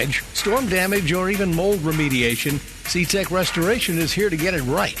fire damage, storm damage, or even mold remediation, C-Tech Restoration is here to get it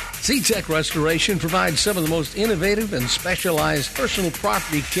right. C-Tech Restoration provides some of the most innovative and specialized personal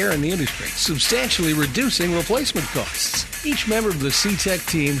property care in the industry, substantially reducing replacement costs. Each member of the C-Tech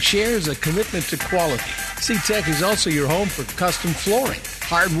team shares a commitment to quality. C-Tech is also your home for custom flooring,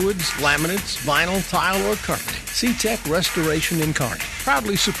 hardwoods, laminates, vinyl, tile, or carpet. C-Tech Restoration in Kearney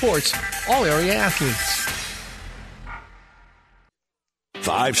proudly supports all area athletes.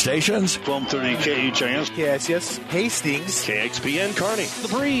 5 stations. 1230 KHIS. Yes. Hastings. KXPN Kearney. The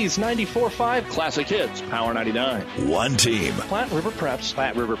Breeze 94.5. Classic Hits. Power 99. 1 team. Platte River Preps.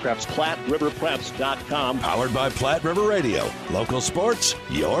 Platte River Preps. PlatteRiverPreps.com. Powered by Platte River Radio. Local sports,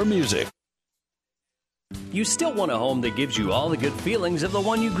 your music. You still want a home that gives you all the good feelings of the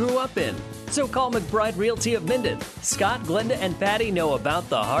one you grew up in. So call McBride Realty of Minden. Scott, Glenda, and Patty know about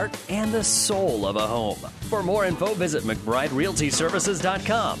the heart and the soul of a home. For more info, visit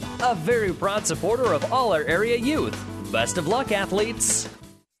McBrideRealtyServices.com. A very proud supporter of all our area youth. Best of luck, athletes.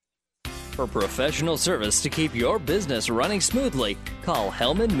 For professional service to keep your business running smoothly, call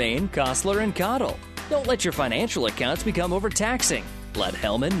Hellman, Maine, Kostler, and Cottle. Don't let your financial accounts become overtaxing. Let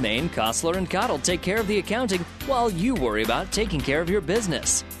Hellman, Maine, Kostler, and Cottle take care of the accounting while you worry about taking care of your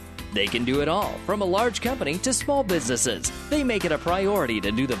business. They can do it all, from a large company to small businesses. They make it a priority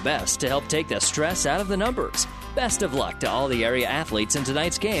to do the best to help take the stress out of the numbers. Best of luck to all the area athletes in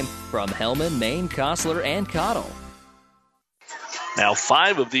tonight's game from Hellman, Maine, Kostler, and Cottle. Now,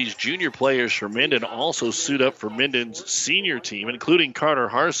 5 of these junior players for Minden also suit up for Minden's senior team, including Carter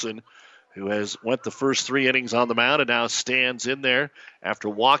Harson, who has went the first 3 innings on the mound and now stands in there after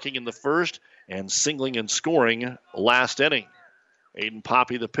walking in the first and singling and scoring last inning. Aiden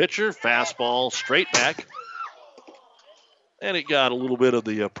Poppy, the pitcher, fastball straight back. And it got a little bit of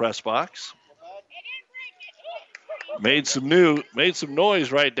the press box. Made some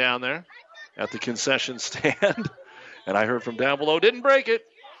noise right down there at the concession stand. And I heard from down below, didn't break it.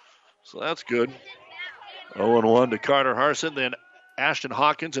 So that's good. 0-1 to Carter Harson, then Ashton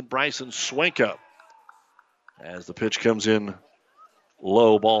Hawkins and Bryson Schwenka. As the pitch comes in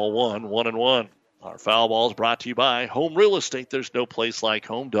low, ball 1, 1-1. Our foul ball is brought to you by Home Real Estate. There's no place like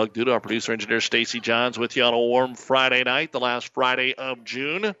home. Doug Duda, our producer engineer Stacy Johns with you on a warm Friday night, the last Friday of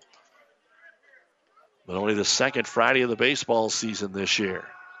June. But only the second Friday of the baseball season this year.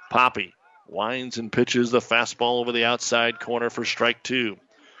 Poppy winds and pitches the fastball over the outside corner for strike 2.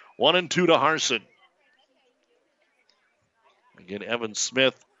 1-2 to Harson. Again, Evan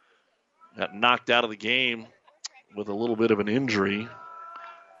Smith got knocked out of the game with a little bit of an injury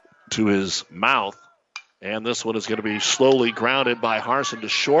to his mouth. And this one is going to be slowly grounded by Harson to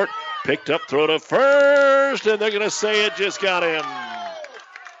short. Picked up, throw to first, and they're going to say it just got him.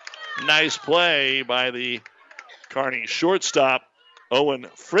 Nice play by the Kearney shortstop, Owen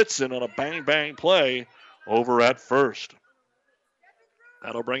Fritzen, on a bang-bang play over at first.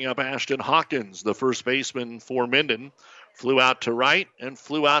 That'll bring up Ashton Hawkins, the first baseman for Minden. Flew out to right and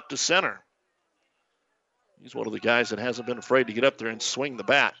flew out to center. He's one of the guys that hasn't been afraid to get up there and swing the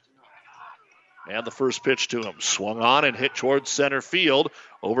bat. And the first pitch to him. Swung on and hit towards center field.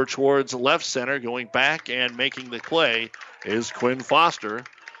 Over towards left center. Going back and making the play is Quinn Foster.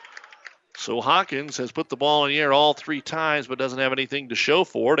 So Hawkins has put the ball in the air all 3 times but doesn't have anything to show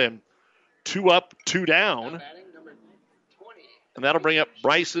for it. And 2 up, 2 down. And that'll bring up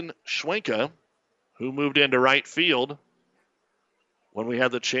Bryson Schwenka, who moved into right field when we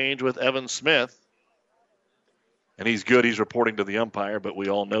had the change with Evan Smith. And he's good. He's reporting to the umpire, but we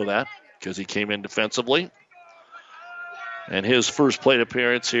all know that because he came in defensively. And his first plate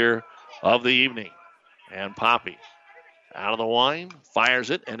appearance here of the evening. And Poppy out of the line,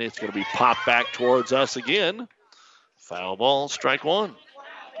 fires it, and it's going to be popped back towards us again. Foul ball, strike 1.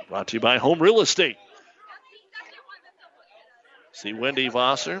 Brought to you by Home Real Estate. See Wendy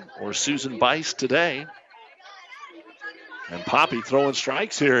Vosser or Susan Bice today. And Poppy throwing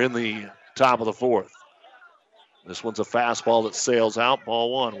strikes here in the top of the fourth. This one's a fastball that sails out.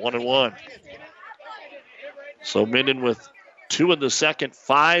 Ball one, 1-1. So Minden with 2 in the second,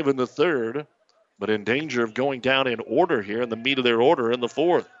 5 in the third, but in danger of going down in order here in the meat of their order in the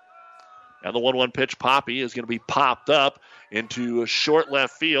fourth. And the 1-1 pitch, Poppy, is going to be popped up into a short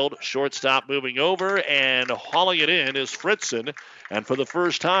left field. Shortstop moving over and hauling it in is Fritzen. And for the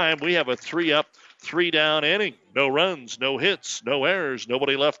first time, we have a 3-up, 3-down inning. No runs, no hits, no errors,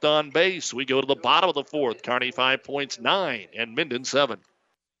 nobody left on base. We go to the bottom of the fourth. Kearney 5 points, 9, and Minden 7.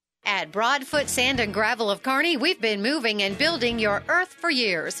 At Broadfoot Sand and Gravel of Kearney, we've been moving and building your earth for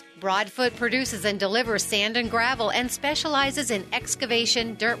years. Broadfoot produces and delivers sand and gravel and specializes in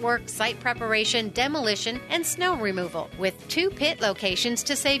excavation, dirt work, site preparation, demolition, and snow removal, with 2 pit locations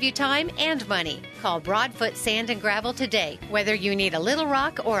to save you time and money. Call Broadfoot Sand and Gravel today, whether you need a little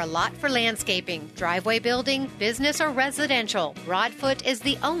rock or a lot for landscaping, driveway building, business, or residential. Broadfoot is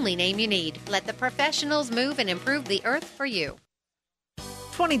the only name you need. Let the professionals move and improve the earth for you.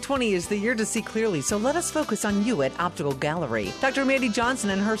 2020 is the year to see clearly, so let us focus on you at Optical Gallery. Dr. Mandy Johnson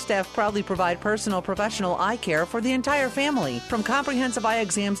and her staff proudly provide personal professional eye care for the entire family. From comprehensive eye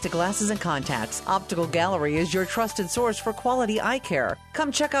exams to glasses and contacts, Optical Gallery is your trusted source for quality eye care.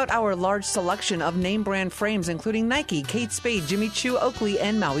 Come check out our large selection of name brand frames including Nike, Kate Spade, Jimmy Choo, Oakley,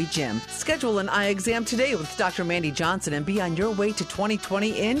 and Maui Jim. Schedule an eye exam today with Dr. Mandy Johnson and be on your way to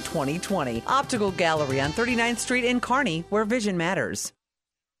 2020 in 2020. Optical Gallery on 39th Street in Kearney, where vision matters.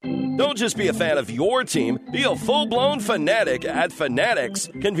 Don't just be a fan of your team, be a full-blown fanatic at Fanatics.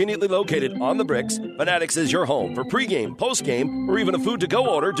 Conveniently located on the bricks, Fanatics is your home for pregame, postgame, or even a food-to-go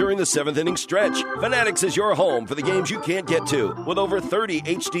order during the 7th inning stretch. Fanatics is your home for the games you can't get to, with over 30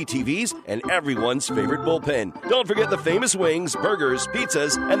 HD TVs and everyone's favorite bullpen. Don't forget the famous wings, burgers,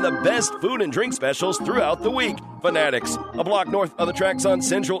 pizzas, and the best food and drink specials throughout the week. Fanatics, a block north of the tracks on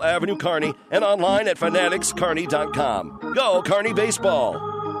Central Avenue, Kearney, and online at fanaticskearney.com. Go Kearney Baseball!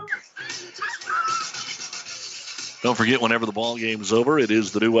 Don't forget, whenever the ball game's over, it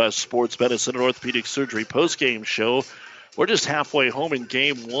is the New West Sports Medicine and Orthopedic Surgery postgame show. We're just halfway home in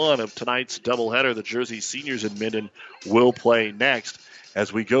Game 1 of tonight's doubleheader. The Jersey Seniors in Minden will play next.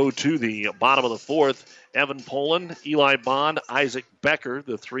 As we go to the bottom of the fourth, Evan Poland, Eli Bond, Isaac Becker,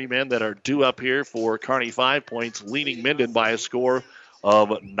 the 3 men that are due up here for Kearney 5 points, leading Minden by a score of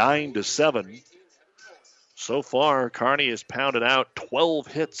 9-7. So far, Kearney has pounded out 12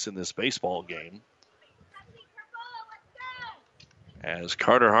 hits in this baseball game. As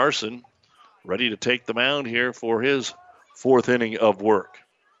Carter Harson ready to take the mound here for his 4th inning of work.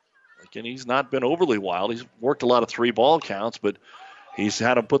 Again, he's not been overly wild. He's worked a lot of 3-ball counts, but he's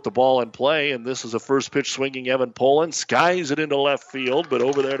had him put the ball in play, and this is a first pitch swinging Evan Poland. Skies it into left field, but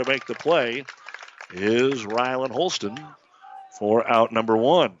over there to make the play is Rylan Holston for out number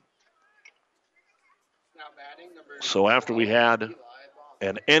 1. So after we had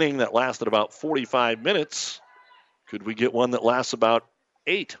an inning that lasted about 45 minutes, could we get one that lasts about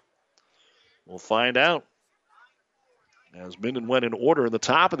 8? We'll find out. As Minden went in order in the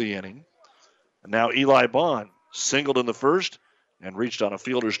top of the inning. And now Eli Bond singled in the first and reached on a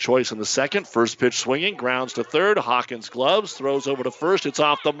fielder's choice in the second. First pitch swinging, grounds to third. Hawkins gloves, throws over to first. It's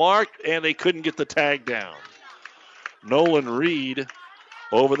off the mark, and they couldn't get the tag down. Nolan Reed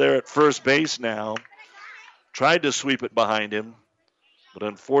over there at first base now. Tried to sweep it behind him, but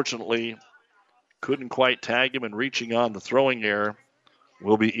unfortunately couldn't quite tag him, and reaching on the throwing error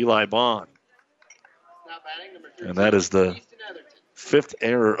will be Eli Bond. And that is the 5th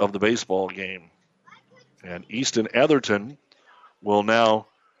error of the baseball game. And Easton Etherton will now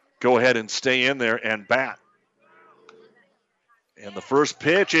go ahead and stay in there and bat. And the first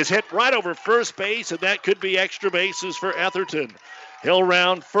pitch is hit right over first base, and that could be extra bases for Etherton. He'll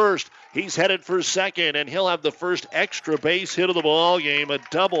round first. He's headed for second, and he'll have the first extra base hit of the ball game, a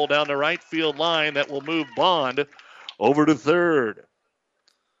double down the right field line that will move Bond over to third.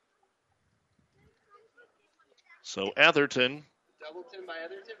 So Etherton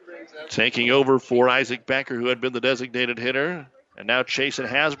taking over for Isaac Becker, who had been the designated hitter. And now Chasen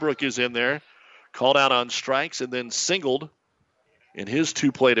Hasbrook is in there, called out on strikes and then singled in his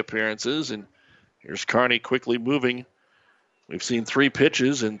 2 plate appearances. And here's Kearney quickly moving. We've seen 3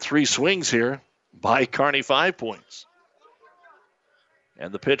 pitches and 3 swings here by Kearney 5 points.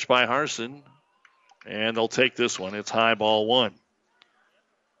 And the pitch by Harson. And they'll take this one. It's high, ball 1.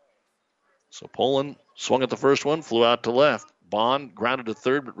 So Poland swung at the first one, flew out to left. Bond grounded to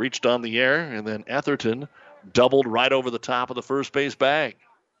third, but reached on the air. And then Etherton doubled right over the top of the first base bag.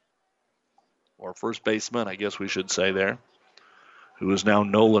 Or first baseman, I guess we should say there. Who is now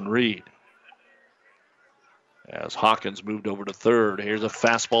Nolan Reed. as Hawkins moved over to third. Here's a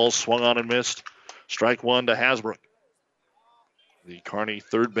fastball swung on and missed. Strike one to Hasbrook, the Kearney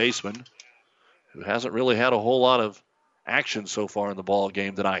third baseman, who hasn't really had a whole lot of action so far in the ball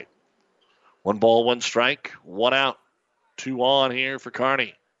game tonight. 1 ball, 1 strike, 1 out, 2 on here for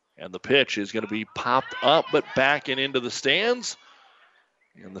Kearney. And the pitch is going to be popped up, but back and into the stands.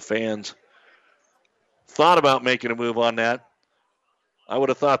 And the fans thought about making a move on that. I would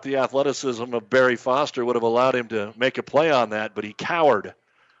have thought the athleticism of Barry Foster would have allowed him to make a play on that, but he cowered.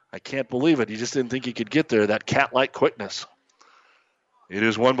 I can't believe it. He just didn't think he could get there, that cat-like quickness. It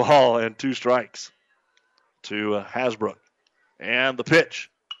is 1 ball and 2 strikes to Hasbrook. And the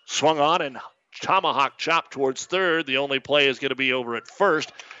pitch swung on and tomahawk chop towards third. The only play is going to be over at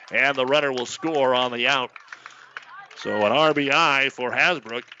first, and the runner will score on the out. So an RBI for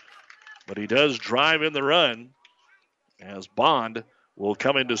Hasbrook, but he does drive in the run as Bond will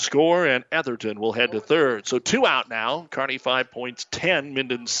come in to score, and Etherton will head to third. So 2 out now. Kearney 5 points, 10.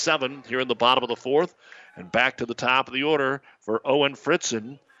 Minden 7 here in the bottom of the 4th. And back to the top of the order for Owen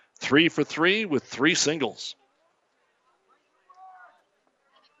Fritzen. 3 for 3 with 3 singles.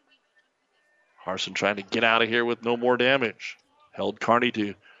 Harson trying to get out of here with no more damage. Held Kearney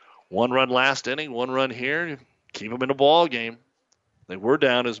to 1 run last inning, 1 run here. Keep them in a ball game. They were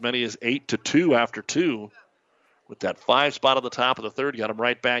down as many as 8-2 after 2. With that 5 spot at the top of the 3rd, got them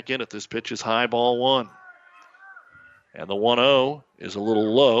right back in it. This pitch is high, ball 1. And the 1-0 is a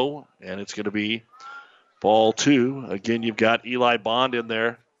little low, and it's going to be ball 2. Again, you've got Eli Bond in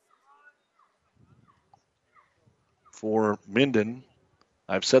there for Minden.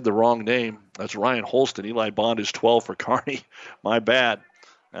 I've said the wrong name. That's Ryan Holston. Eli Bond is 12 for Kearney. My bad.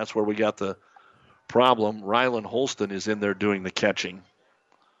 That's where we got the problem. Rylan Holston is in there doing the catching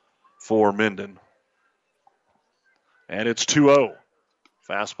for Minden. And it's 2-0.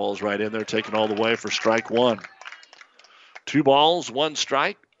 Fastball's right in there, taken all the way for strike 1. 2 balls, 1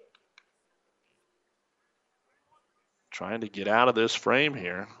 strike. Trying to get out of this frame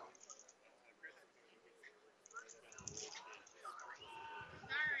here.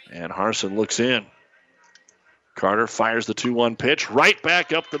 And Harson looks in. Carter fires the 2-1 pitch. Right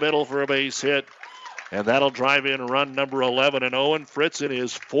back up the middle for a base hit. And that'll drive in run number 11. And Owen Fritzen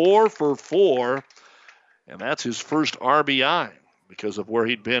is 4 for 4. And that's his first RBI because of where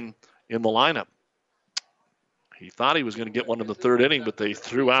he'd been in the lineup. He thought he was going to get one in the 3rd inning, but they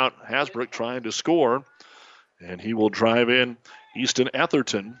threw out Hasbrook trying to score. And he will drive in Easton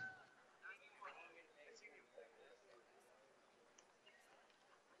Etherton.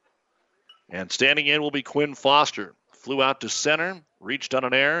 And standing in will be Quinn Foster. Flew out to center, reached on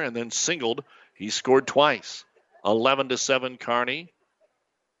an error, and then singled. He scored twice. 11-7 Kearney.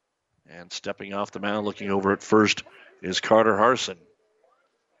 And stepping off the mound, looking over at first, is Carter Harson.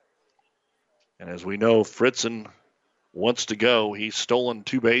 And as we know, Fritzen wants to go. He's stolen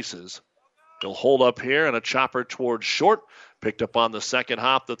 2 bases. He'll hold up here, and a chopper towards short. Picked up on the second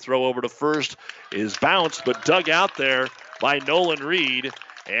hop. The throw over to first is bounced, but dug out there by Nolan Reed,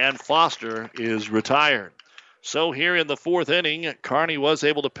 and Foster is retired. So here in the 4th inning, Kearney was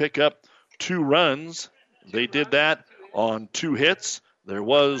able to pick up 2 runs. They did that on 2 hits. There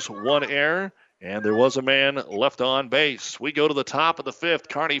was 1 error, and there was a man left on base. We go to the top of the 5th.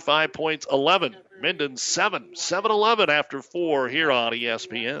 Kearney 5 points, 11. Minden 7. 7-11 after 4 here on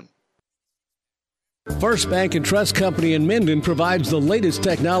ESPN. First Bank and Trust Company in Minden provides the latest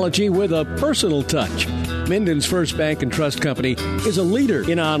technology with a personal touch. Minden's First Bank and Trust Company is a leader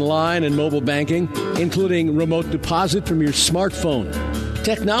in online and mobile banking, including remote deposit from your smartphone.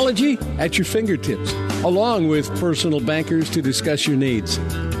 Technology at your fingertips, along with personal bankers to discuss your needs.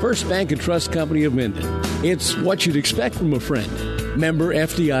 First Bank and Trust Company of Minden. It's what you'd expect from a friend. Member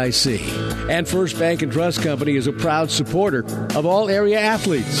FDIC. And First Bank and Trust Company is a proud supporter of all area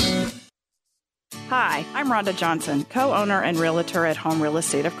athletes. Hi, I'm Rhonda Johnson, co-owner and realtor at Home Real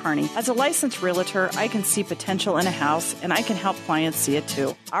Estate of Kearney. As a licensed realtor, I can see potential in a house, and I can help clients see it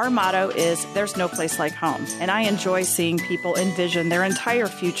too. Our motto is, there's no place like home, and I enjoy seeing people envision their entire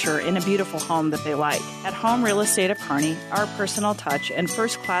future in a beautiful home that they like. At Home Real Estate of Kearney, our personal touch and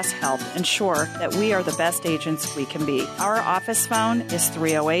first-class help ensure that we are the best agents we can be. Our office phone is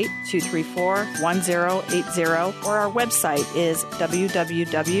 308-234-1080, or our website is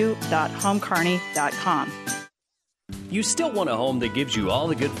www.homekearney.com. You still want a home that gives you all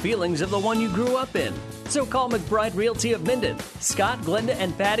the good feelings of the one you grew up in. So call McBride Realty of Minden. Scott, Glenda,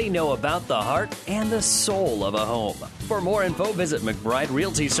 and Patty know about the heart and the soul of a home. For more info, visit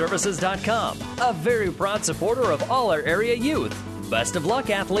McBrideRealtyServices.com. A very proud supporter of all our area youth. Best of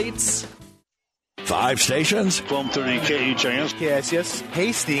luck, athletes. 5 stations, 1230 KHIS, KSS,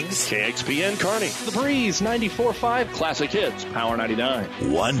 Hastings, KXPN Kearney, The Breeze 94.5, Classic Hits, Power 99.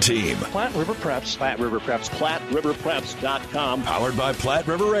 1 team. Platte River Preps. Platte River Preps. PlatteRiverPreps.com. Powered by Platte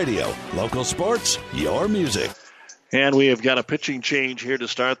River Radio. Local sports, your music. And we have got a pitching change here to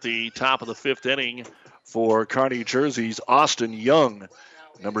start the top of the 5th inning for Kearney jerseys. Austin Young,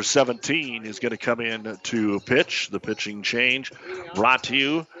 number 17, is going to come in to pitch. The pitching change brought to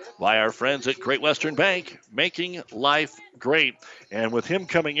you by our friends at Great Western Bank, making life great. And with him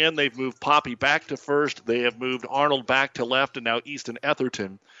coming in, they've moved Poppy back to first. They have moved Arnold back to left, and now Easton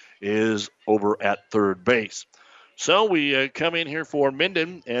Etherton is over at third base. So we come in here for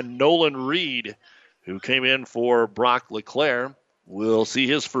Minden, and Nolan Reed, who came in for Brock LeClaire, will see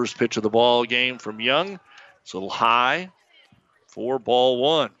his first pitch of the ball game from Young. It's a little high for ball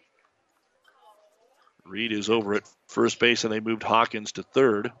 1. Reed is over at first base, and they moved Hawkins to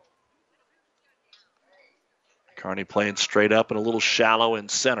third. Kearney playing straight up and a little shallow in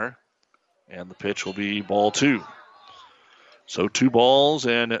center. And the pitch will be ball 2. So 2 balls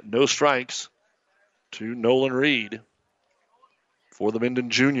and no strikes to Nolan Reed for the Minden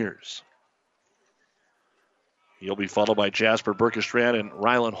Juniors. He'll be followed by Jasper Berkestrand and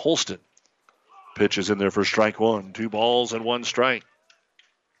Rylan Holston. Pitch is in there for strike 1. 2 balls and 1 strike.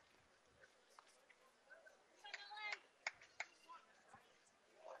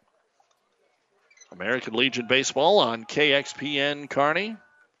 American Legion Baseball on KXPN Kearney.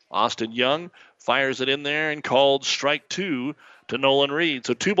 Austin Young fires it in there and called strike 2 to Nolan Reed.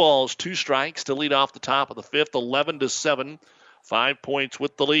 So 2 balls, 2 strikes to lead off the top of the 5th, 11-7. 5 points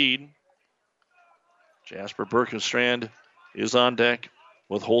with the lead. Jasper Berkestrand is on deck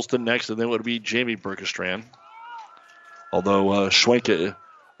with Holston next, and then it would be Jamie Berkestrand. Although Schwenke,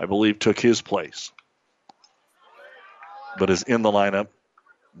 I believe, took his place. But is in the lineup,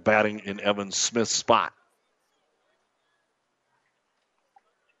 batting in Evan Smith's spot.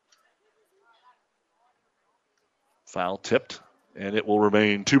 Foul tipped, and it will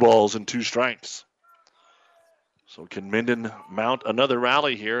remain 2 balls and 2 strikes. So can Minden mount another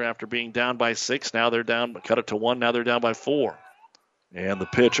rally here after being down by 6? Now they're down, cut it to 1. Now they're down by 4. And the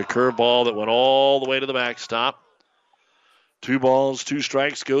pitch, a curveball that went all the way to the backstop. 2 balls, 2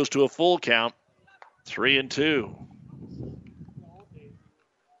 strikes, goes to a full count. 3-2.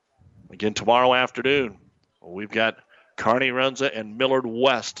 Again, tomorrow afternoon, we've got Kearney Runza and Millard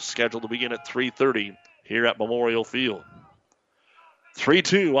West scheduled to begin at 3:30 here at Memorial Field.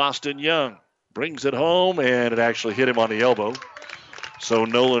 3-2, Austin Young brings it home, and it actually hit him on the elbow. So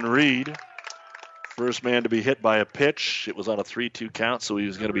Nolan Reed, first man to be hit by a pitch. It was on a 3-2 count, so he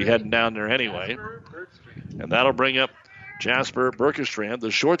was going to be heading down there anyway. And that'll bring up Jasper Berkestrand,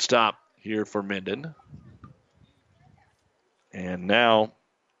 the shortstop here for Minden. And now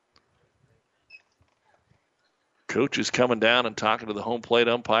coach is coming down and talking to the home plate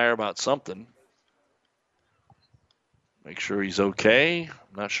umpire about something. Make sure he's okay.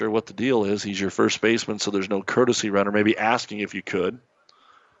 I'm not sure what the deal is. He's your first baseman, so there's no courtesy runner. Maybe asking if you could.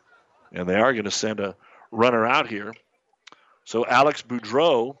 And they are going to send a runner out here. So Alex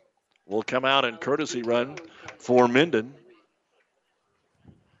Boudreau will come out and courtesy run for Minden.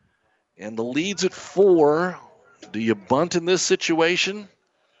 And the lead's at 4. Do you bunt in this situation?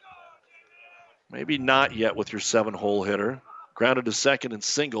 Maybe not yet with your 7-hole hitter. Grounded to second and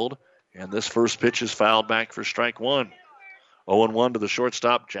singled. And this first pitch is fouled back for strike 1. 0-1 to the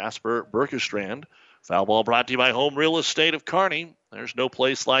shortstop, Jasper Berkestrand. Foul ball brought to you by Home Real Estate of Kearney. There's no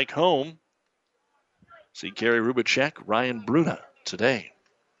place like home. See Gary Rubacek, Ryan Bruna today.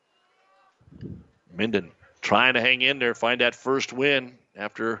 Minden trying to hang in there, find that first win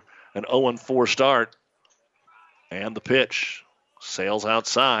after an 0-4 start. And the pitch sails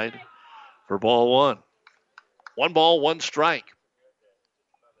outside for ball 1. 1 ball, 1 strike.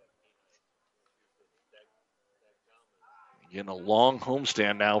 Again, a long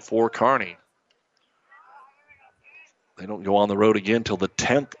homestand now for Kearney. They don't go on the road again until the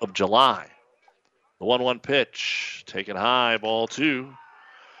 10th of July. The 1-1 pitch, taken high, ball 2.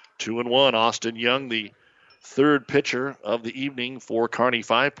 2-1, Austin Young, the third pitcher of the evening for Kearney,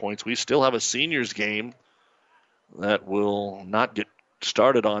 5 points. We still have a seniors game that will not get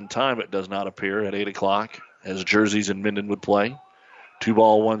started on time, it does not appear, at 8 o'clock, as jerseys in Minden would play. 2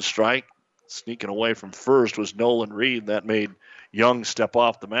 ball, 1 strike. Sneaking away from first was Nolan Reed. That made Young step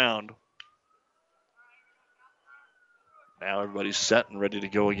off the mound. Now everybody's set and ready to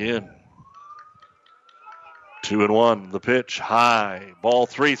go again. 2-1. The pitch high. Ball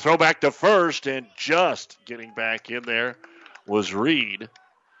 3. Throw back to first, and just getting back in there was Reed.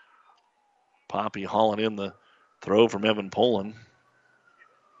 Poppy hauling in the throw from Evan Poland.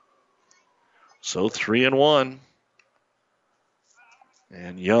 So 3-1.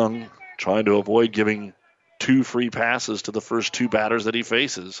 And Young trying to avoid giving 2 free passes to the first 2 batters that he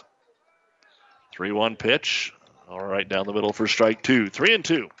faces. 3-1 pitch. All right, down the middle for strike 2.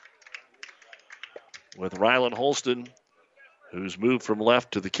 3-2. With Rylan Holston, who's moved from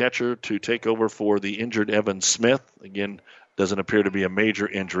left to the catcher to take over for the injured Evan Smith. Again, doesn't appear to be a major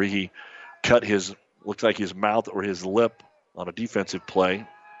injury. He cut looks like his mouth or his lip on a defensive play.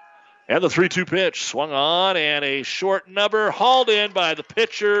 And the 3-2 pitch swung on, and a short number hauled in by the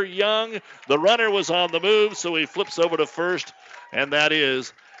pitcher, Young. The runner was on the move, so he flips over to first, and that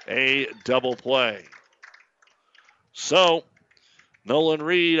is a double play. So Nolan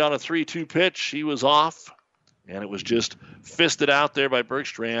Reed on a 3-2 pitch. He was off, and it was just fisted out there by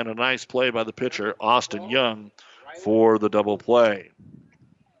Bergstrand. A nice play by the pitcher, Austin Young, for the double play.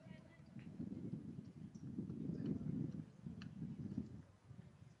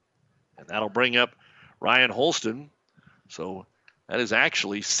 And that'll bring up Ryan Holston. So that is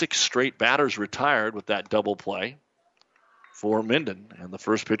actually 6 straight batters retired with that double play for Minden. And the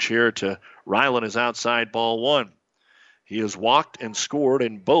first pitch here to Rylan is outside, ball 1. He has walked and scored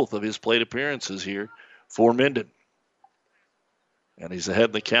in both of his plate appearances here for Minden. And he's ahead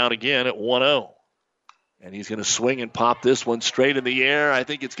in the count again at 1-0. And he's going to swing and pop this one straight in the air. I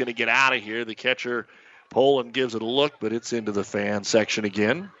think it's going to get out of here. The catcher, Poland, gives it a look, but it's into the fan section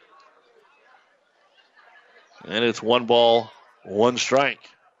again. And it's 1 ball, 1 strike.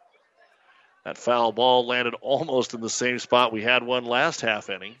 That foul ball landed almost in the same spot we had one last half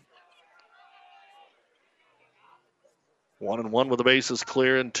inning. 1-1 with the bases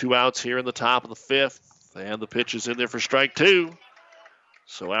clear and 2 outs here in the top of the 5th. And the pitch is in there for strike 2.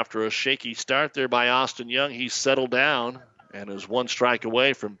 So after a shaky start there by Austin Young, he's settled down and is 1 strike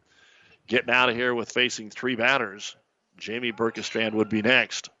away from getting out of here with facing 3 batters. Jamie Berkestrand would be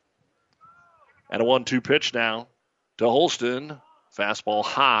next. And a 1-2 pitch now to Holston. Fastball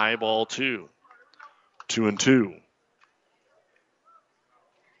high, ball 2. 2-2.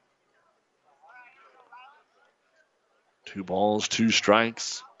 Two balls, 2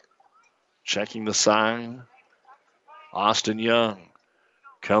 strikes. Checking the sign. Austin Young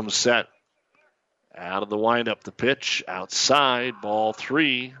comes set. Out of the windup, the pitch. Outside, ball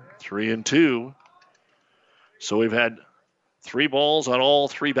 3. 3-2. So we've had 3 balls on all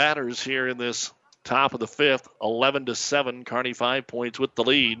 3 batters here in this top of the 5th. 11-7. Kearney 5 points with the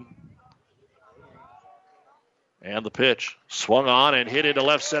lead. And the pitch swung on and hit into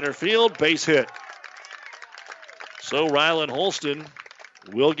left center field. Base hit. So Rylan Holston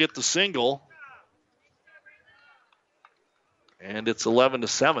will get the single. And it's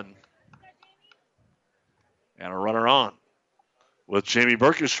 11-7. And a runner on with Jamie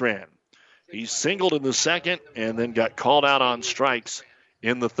Berkestrand. He singled in the second and then got called out on strikes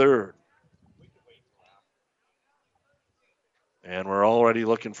in the 3rd. And we're already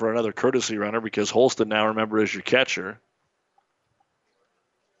looking for another courtesy runner because Holston now, remember, is your catcher.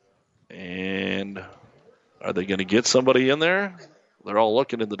 And are they going to get somebody in there? They're all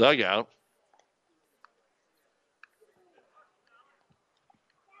looking in the dugout.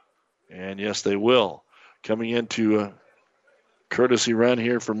 And yes, they will. Coming into a courtesy run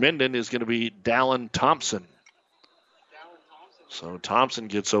here for Minden is going to be Dallin Thompson. So Thompson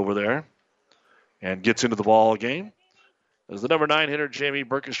gets over there and gets into the ball game. As the number 9 hitter, Jamie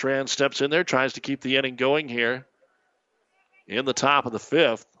Berkestrand, steps in there, tries to keep the inning going here in the top of the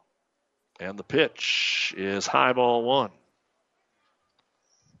 5th. And the pitch is high, ball 1.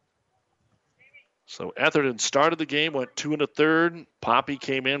 So Etherton started the game, went 2 1/3. Poppy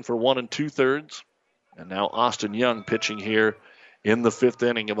came in for 1 2/3. And now Austin Young pitching here in the 5th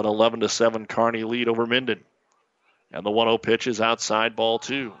inning of an 11-7 Kearney lead over Minden. And the 1-0 pitch is outside, ball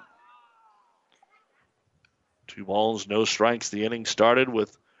 2. 2 balls, no strikes. The inning started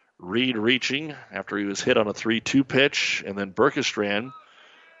with Reed reaching after he was hit on a 3-2 pitch. And then Berkestrand,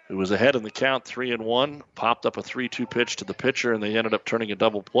 who was ahead in the count 3-1, popped up a 3-2 pitch to the pitcher, and they ended up turning a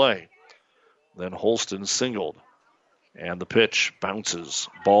double play. Then Holston singled. And the pitch bounces.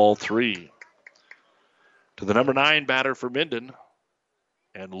 Ball 3. To the number 9 batter for Minden.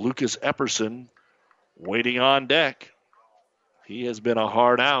 And Lucas Epperson waiting on deck. He has been a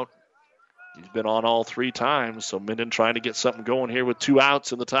hard out. He's been on all 3 times. So Minden trying to get something going here with 2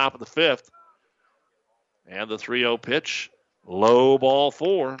 outs in the top of the 5th. And the 3-0 pitch. Low, ball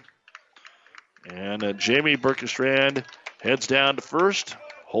 4. And Jamie Berkestrand heads down to first.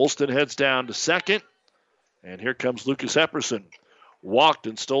 Holston heads down to second. And here comes Lucas Epperson. Walked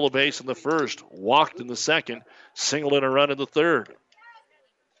and stole a base in the first. Walked in the second. Singled in a run in the 3rd.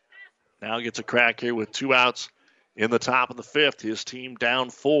 Now gets a crack here with 2 outs in the top of the 5th. His team down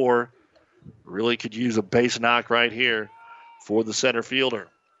 4 Really could use a base knock right here for the center fielder.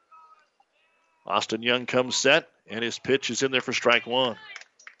 Austin Young comes set, and his pitch is in there for strike one.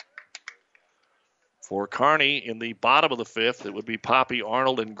 For Kearney, in the bottom of the fifth, it would be Poppy,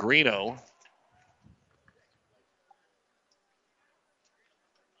 Arnold, and Greeno.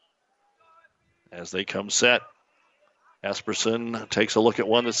 As they come set, Esperson takes a look at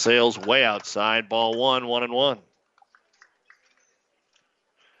one that sails way outside. Ball one, 1-1.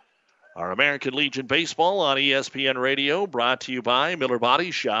 Our American Legion Baseball on ESPN Radio, brought to you by Miller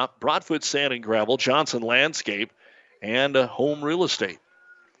Body Shop, Broadfoot Sand and Gravel, Johnson Landscape, and Home Real Estate.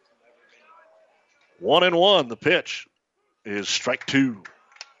 1-1. The pitch is strike two.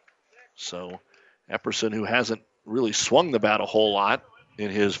 So Epperson, who hasn't really swung the bat a whole lot in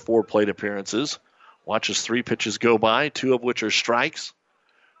his 4 plate appearances, watches 3 pitches go by, 2 of which are strikes.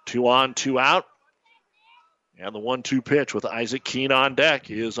 2 on, 2 out. And the 1-2 pitch with Isaac Keene on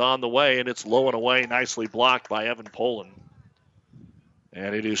deck is on the way, and it's low and away, nicely blocked by Evan Poland.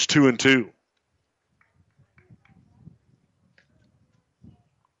 And it is 2-2.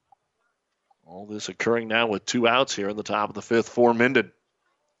 All this occurring now with 2 outs here in the top of the 5th for Minden.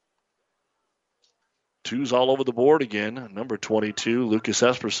 2's all over the board again. Number 22, Lucas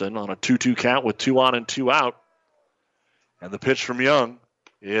Esperson, on a 2-2 count with 2 on and 2 out. And the pitch from Young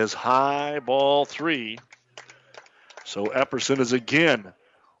is high, ball 3. So Epperson has again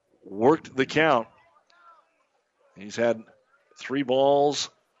worked the count. He's had 3 balls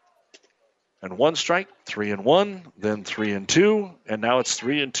and 1 strike, 3-1, then 3-2, and now it's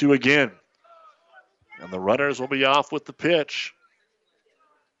 3-2 again. And the runners will be off with the pitch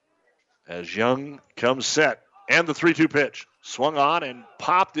as Young comes set. And the 3-2 pitch swung on and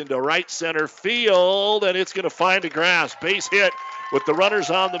popped into right center field, and it's going to find the grass. Base hit with the runners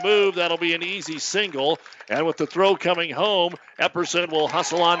on the move. That'll be an easy single. And with the throw coming home, Epperson will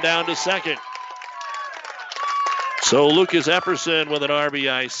hustle on down to second. So Lucas Epperson with an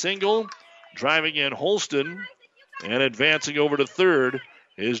RBI single. Driving in Holston and advancing over to third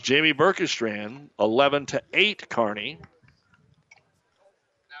is Jamie Berkestrand. 11-8 Kearney.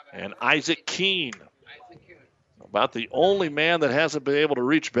 And Isaac Keene, about the only man that hasn't been able to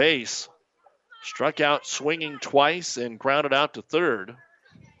reach base. Struck out swinging twice and grounded out to third.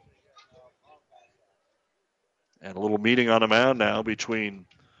 And a little meeting on the mound now between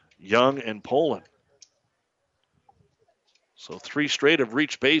Young and Poland. So 3 straight have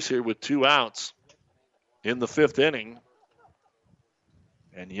reached base here with 2 outs in the 5th inning.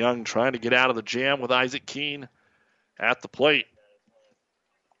 And Young trying to get out of the jam with Isaac Keene at the plate.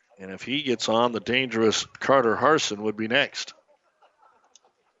 And if he gets on, the dangerous Carter Harson would be next.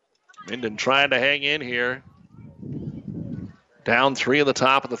 Minden trying to hang in here. Down 3 in the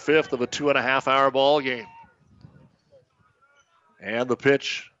top of the 5th of a 2.5-hour ball game. And the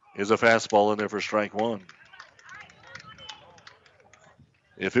pitch is a fastball in there for strike 1.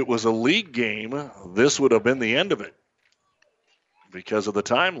 If it was a league game, this would have been the end of it because of the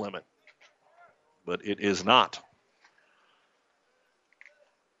time limit. But it is not.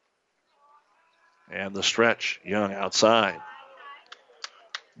 And the stretch, Young outside.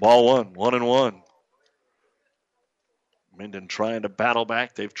 Ball 1, 1-1. Minden trying to battle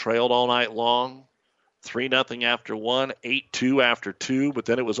back. They've trailed all night long. 3-0 after 1, 8-2 after 2, but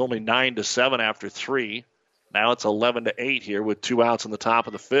then it was only 9-7 after 3. Now it's 11-8 here with 2 outs in the top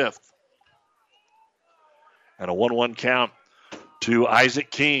of the 5th. And a 1-1 count to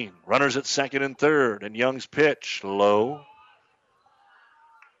Isaac Keene. Runners at second and third, and Young's pitch low.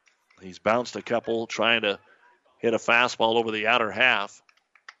 He's bounced a couple, trying to hit a fastball over the outer half.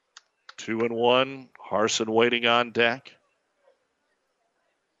 2-1. Harson waiting on deck.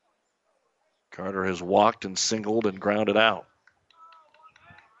 Carter has walked and singled and grounded out.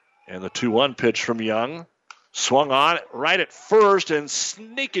 And the 2-1 pitch from Young. Swung on right at first and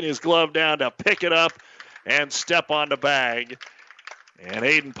sneaking his glove down to pick it up and step on the bag. And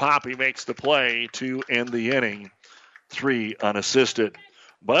Aiden Poppy makes the play to end the inning. 3 unassisted.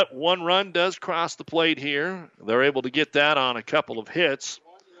 But 1 run does cross the plate here. They're able to get that on a couple of hits.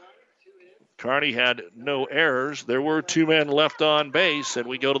 Kearney had no errors. There were 2 men left on base, and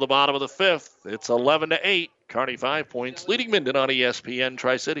we go to the bottom of the 5th. It's 11-8. Kearney 5 points, leading Minden on ESPN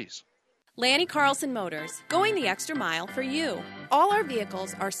Tri-Cities. Lanny Carlson Motors, going the extra mile for you. All our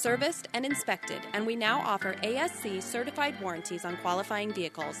vehicles are serviced and inspected, and we now offer ASC certified warranties on qualifying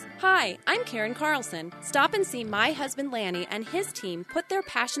vehicles. Hi, I'm Karen Carlson. Stop and see my husband Lanny and his team put their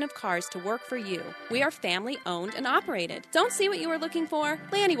passion of cars to work for you. We are family owned and operated. Don't see what you are looking for?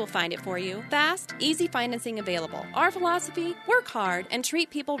 Lanny will find it for you. Fast, easy financing available. Our philosophy: work hard and treat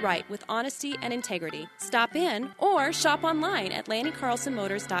people right with honesty and integrity. Stop in or shop online at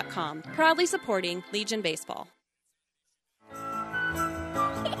LannyCarlsonMotors.com. Proudly supporting Legion Baseball.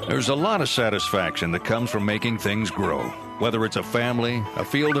 There's a lot of satisfaction that comes from making things grow, whether it's a family, a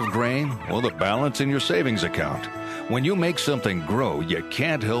field of grain, or the balance in your savings account. When you make something grow, you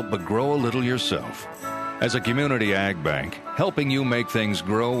can't help but grow a little yourself. As a community ag bank, helping you make things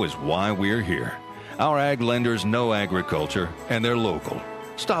grow is why we're here. Our ag lenders know agriculture, and they're local.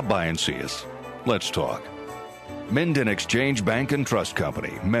 Stop by and see us. Let's talk. Minden Exchange Bank and Trust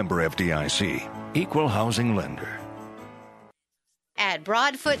Company, member FDIC, equal housing lender. At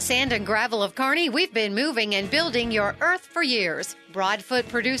Broadfoot Sand and Gravel of Kearney, we've been moving and building your earth for years. Broadfoot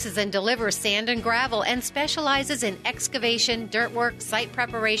produces and delivers sand and gravel and specializes in excavation, dirt work, site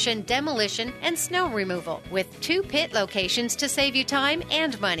preparation, demolition, and snow removal, with 2 pit locations to save you time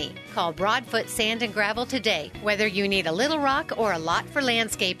and money. Call Broadfoot Sand and Gravel today, whether you need a little rock or a lot for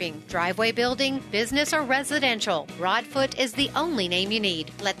landscaping, driveway building, business, or residential. Broadfoot is the only name you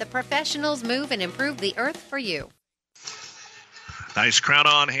need. Let the professionals move and improve the earth for you. Nice crowd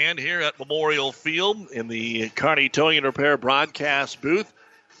on hand here at Memorial Field in the Kearney Towing and Repair broadcast booth,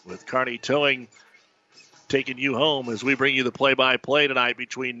 with Kearney Towing taking you home as we bring you the play-by-play tonight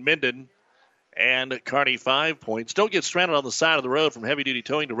between Minden and Kearney 5 Points. Don't get stranded on the side of the road. From heavy-duty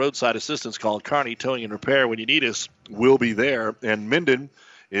towing to roadside assistance, call Kearney Towing and Repair. When you need us, we'll be there. And Minden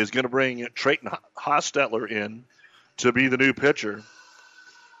is going to bring Trayton Hostetler in to be the new pitcher.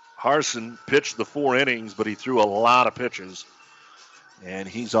 Harson pitched the 4 innings, but he threw a lot of pitches. And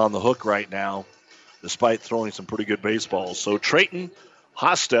he's on the hook right now, despite throwing some pretty good baseballs. So Trayton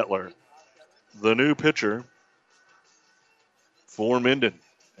Hostetler, the new pitcher for Minden,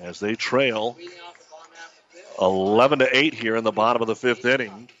 as they trail 11-8 here in the bottom of the 5th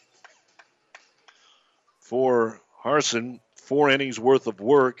inning. For Harson, 4 innings worth of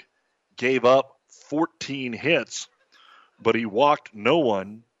work, gave up 14 hits, but he walked no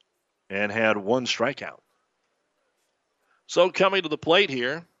one and had 1 strikeout. So coming to the plate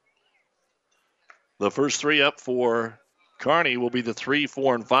here, the first 3 up for Kearney will be the 3,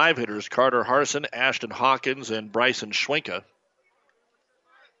 4, and 5 hitters: Carter Harson, Ashton Hawkins, and Bryson Schwenka.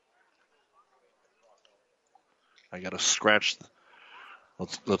 I got to scratch.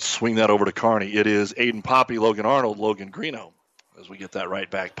 Let's swing that over to Kearney. It is Aiden Poppy, Logan Arnold, Logan Greeno. As we get that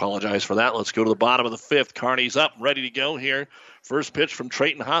right back, apologize for that. Let's go to the bottom of the 5th. Kearney's up, ready to go here. First pitch from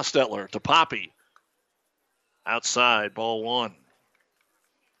Trayton Hostetler to Poppy. Outside, ball 1.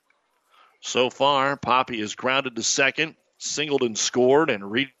 So far, Poppy is grounded to second, singled and scored,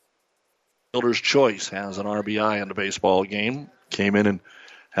 and Reed Fielder's Choice has an RBI in the baseball game. Came in and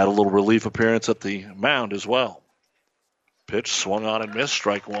had a little relief appearance at the mound as well. Pitch swung on and missed,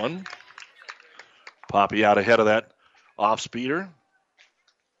 strike 1. Poppy out ahead of that off-speeder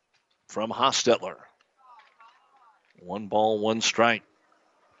from Hostetler. 1 ball, 1 strike.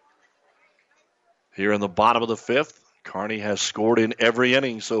 Here in the bottom of the 5th, Kearney has scored in every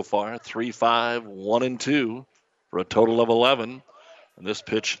inning so far, 3, 5, 1, and 2, for a total of 11. And this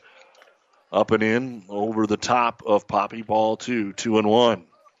pitch up and in over the top of Poppy, ball 2, 2-1.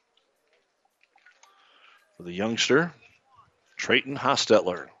 For the youngster, Trayton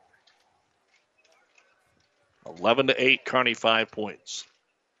Hostetler. 11-8, Kearney 5 points.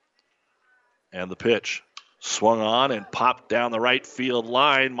 And the pitch. Swung on and popped down the right field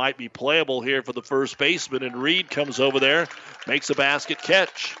line. Might be playable here for the first baseman, and Reed comes over there, makes a basket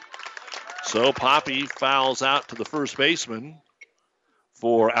catch. So Poppy fouls out to the first baseman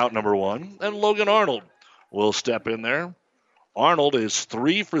for out number 1, and Logan Arnold will step in there. Arnold is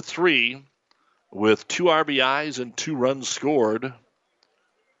 3 for 3 with 2 RBIs and 2 runs scored.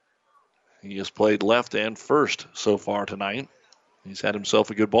 He has played left and first so far tonight. He's had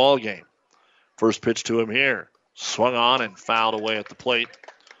himself a good ball game. First pitch to him here. Swung on and fouled away at the plate.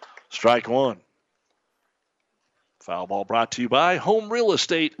 Strike 1. Foul ball brought to you by Home Real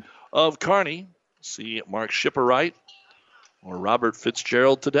Estate of Kearney. See Mark Schipperwright or Robert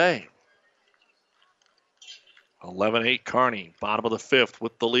Fitzgerald today. 11-8 Kearney, bottom of the 5th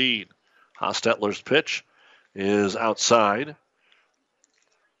with the lead. Hostetler's pitch is outside.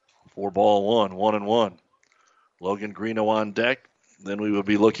 4 ball 1, 1-1. Logan Greeno on deck. Then we would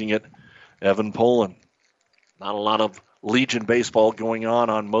be looking at Evan Poland. Not a lot of Legion baseball going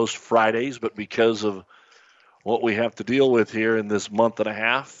on most Fridays, but because of what we have to deal with here in this month and a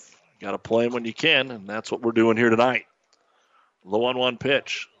half. Got to play them when you can, and that's what we're doing here tonight. The 1-1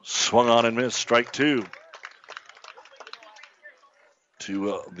 pitch. Swung on and missed. Strike two.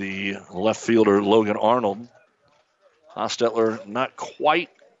 To the left fielder, Logan Arnold. Hostetler not quite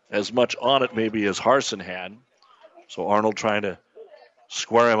as much on it maybe as Harson had. So Arnold trying to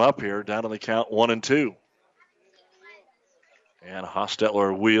square him up here, down to the count 1-2. And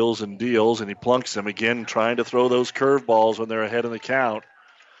Hostetler wheels and deals, and he plunks him again, trying to throw those curveballs when they're ahead in the count.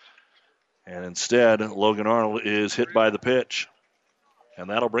 And instead, Logan Arnold is hit by the pitch. And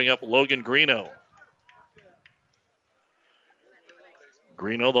that'll bring up Logan Greeno.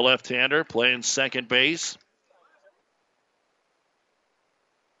 Greeno, the left-hander, playing second base.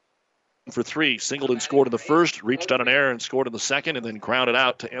 For three. Singleton scored in the first, reached on an error and scored in the second, and then grounded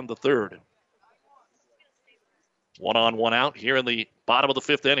out to end the third. 1 on, 1 out here in the bottom of the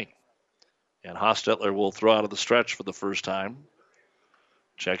fifth inning. And Hostetler will throw out of the stretch for the first time.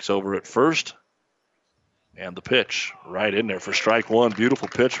 Checks over at first. And the pitch right in there for strike one. Beautiful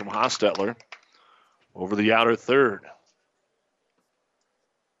pitch from Hostetler over the outer third.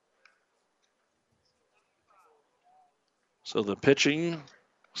 So the pitching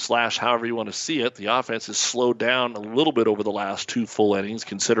 / however you want to see it, the offense has slowed down a little bit over the last two full innings,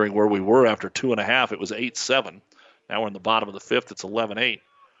 considering where we were after 2.5. It was 8-7. Now we're in the bottom of the fifth. It's 11-8.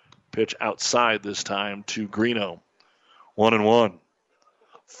 Pitch outside this time to Greeno. 1-1.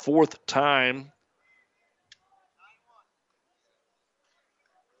 Fourth time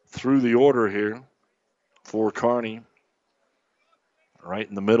through the order here for Kearney. Right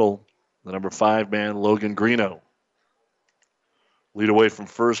in the middle, the number 5 man, Logan Greeno. Lead away from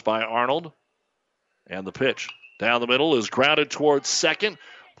first by Arnold. And the pitch down the middle is grounded towards second.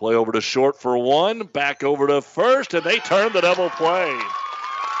 Play over to short for one. Back over to first, and they turn the double play.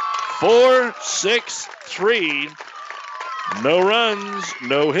 4-6-3. No runs,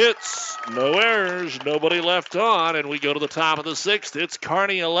 no hits, no errors, nobody left on, and we go to the top of the sixth. It's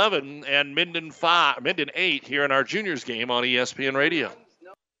Kearney 11 and Minden 8 here in our juniors game on ESPN Radio.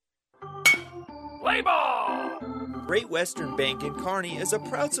 Play ball! Great Western Bank in Kearney is a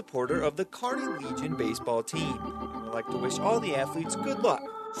proud supporter of the Kearney Legion baseball team. And would like to wish all the athletes good luck.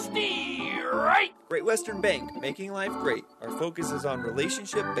 Steer right! Great Western Bank, making life great. Our focus is on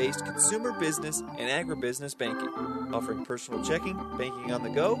relationship-based consumer business and agribusiness banking, offering personal checking, banking on the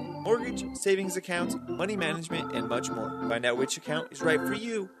go, mortgage, savings accounts, money management, and much more. Find out which account is right for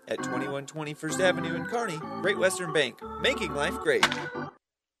you at 2120 First Avenue in Kearney. Great Western Bank, making life great.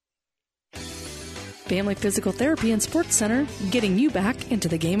 Family Physical Therapy and Sports Center, getting you back into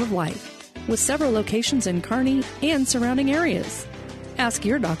the game of life, with several locations in Kearney and surrounding areas. Ask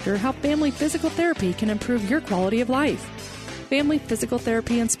your doctor how Family Physical Therapy can improve your quality of life. Family Physical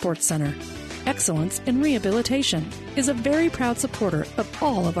Therapy and Sports Center, excellence in rehabilitation, is a very proud supporter of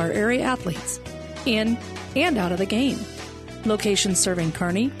all of our area athletes, in and out of the game. Locations serving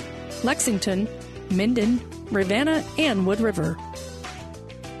Kearney, Lexington, Minden, Ravenna, and Wood River.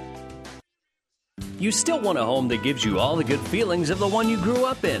 You still want a home that gives you all the good feelings of the one you grew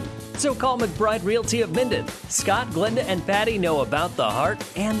up in. So call McBride Realty of Minden. Scott, Glenda, and Patty know about the heart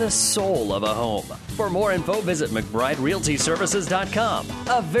and the soul of a home. For more info, visit McBrideRealtyServices.com.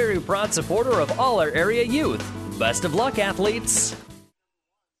 A very proud supporter of all our area youth. Best of luck, athletes.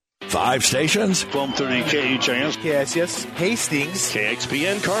 5 stations. 1230 KHIS. KSS, Hastings.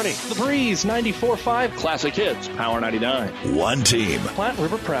 KXPN Kearney. The Breeze 94.5. Classic Hits. Power 99. One team. Platte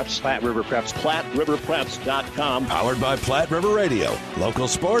River Preps. Platte River Preps. PlatteRiverPreps.com. Powered by Platte River Radio. Local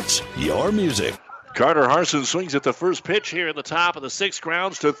sports, your music. Carter Harson swings at the first pitch here in the top of the sixth,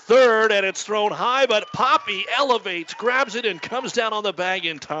 grounds to third, and it's thrown high, but Poppy elevates, grabs it, and comes down on the bag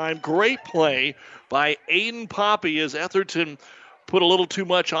in time. Great play by Aiden Poppy as Etherton put a little too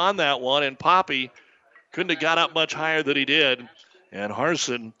much on that one, and Poppy couldn't have got up much higher than he did. And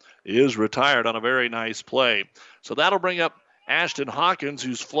Harson is retired on a very nice play. So that'll bring up Ashton Hawkins,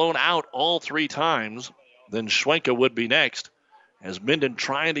 who's flown out all 3 times. Then Schwenka would be next, as Minden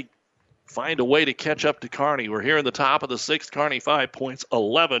trying to find a way to catch up to Kearney. We're here in the top of the sixth. Kearney 5 points,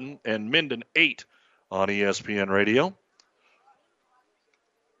 11, and Minden 8 on ESPN Radio.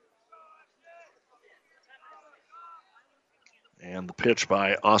 And the pitch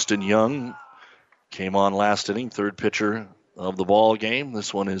by Austin Young came on last inning, third pitcher of the ball game.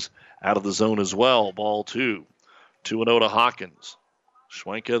 This one is out of the zone as well. Ball 2. 2-0 to Hawkins.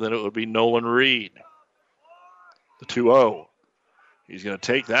 Schwenka, then it would be Nolan Reed. The 2-0. He's going to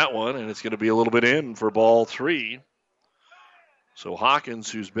take that one, and it's going to be a little bit in for ball 3. So Hawkins,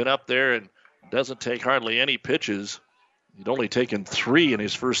 who's been up there and doesn't take hardly any pitches, he'd only taken 3 in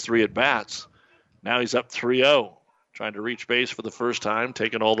his first 3 at-bats, Now he's up 3-0. Trying to reach base for the first time.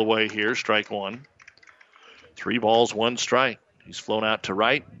 Taken all the way here. Strike one. 3 balls, 1 strike. He's flown out to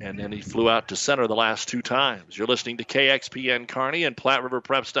right, and then he flew out to center the last 2 times. You're listening to KXPN Kearney and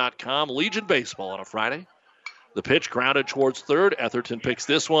PlatteRiverPreps.com. Legion Baseball on a Friday. The pitch grounded towards third. Etherton picks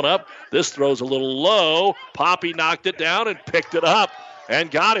this one up. This throws a little low. Poppy knocked it down and picked it up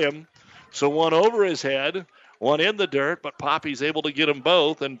and got him. So one over his head, one in the dirt, but Poppy's able to get them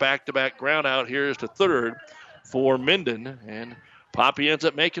both, and back-to-back ground out here is to third for Minden. And Poppy ends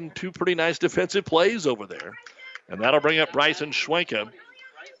up making 2 pretty nice defensive plays over there. And that'll bring up Bryson Schwenke,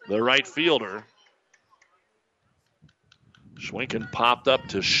 the right fielder. Schwenken popped up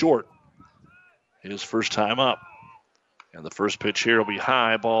to short his first time up. And the first pitch here will be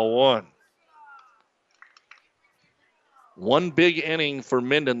high, ball 1. 1 big inning for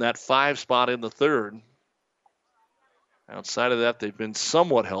Minden, that 5 spot in the third. Outside of that, they've been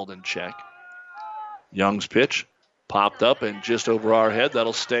somewhat held in check. Young's pitch popped up and just over our head.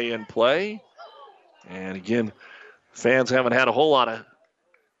 That'll stay in play. And again, fans haven't had a whole lot of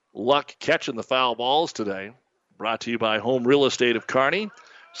luck catching the foul balls today. Brought to you by Home Real Estate of Kearney.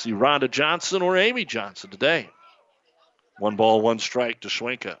 See Rhonda Johnson or Amy Johnson today. 1 ball, 1 strike to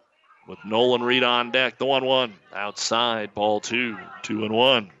Schwenke with Nolan Reed on deck. The 1-1 outside, ball 2,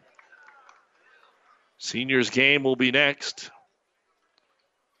 2-1. Seniors game will be next.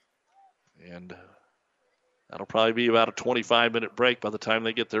 And that'll probably be about a 25-minute break by the time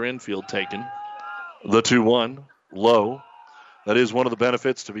they get their infield taken. The 2-1, low. That is one of the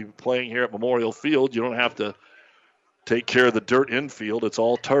benefits to be playing here at Memorial Field. You don't have to take care of the dirt infield. It's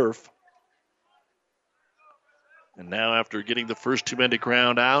all turf. And now after getting the first 2 men to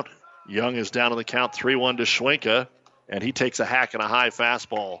ground out, Young is down on the count 3-1 to Schwenke, and he takes a hack and a high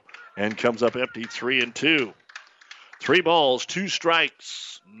fastball and comes up empty 3-2. 3 balls, 2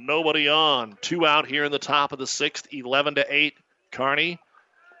 strikes, nobody on. 2 out here in the top of the 6th, 11-8. Kearney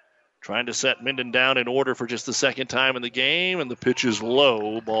trying to set Minden down in order for just the second time in the game, and the pitch is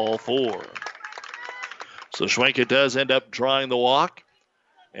low, ball 4. So Schwenke does end up drawing the walk,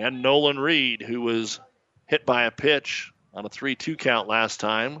 and Nolan Reed, who was hit by a pitch on a 3-2 count last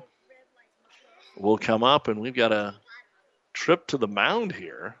time, will come up, and we've got a trip to the mound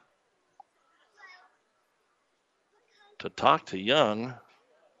here to talk to Young.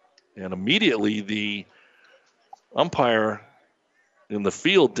 And immediately the umpire in the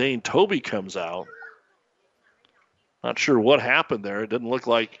field, Dane Toby, comes out. Not sure what happened there. It didn't look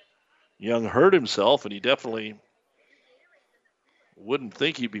like Young hurt himself, and he definitely wouldn't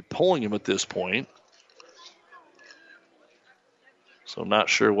think he'd be pulling him at this point. So not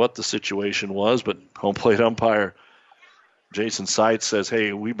sure what the situation was, but home plate umpire Jason Seitz says,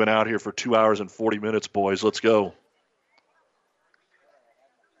 hey, we've been out here for 2 hours and 40 minutes, boys. Let's go.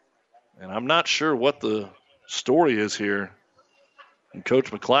 And I'm not sure what the story is here. And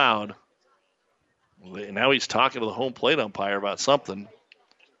Coach McLeod, now he's talking to the home plate umpire about something.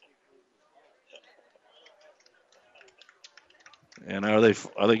 And are they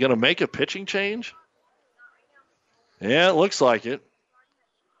going to make a pitching change? Yeah, it looks like it.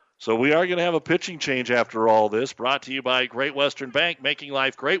 So we are going to have a pitching change after all this. Brought to you by Great Western Bank, making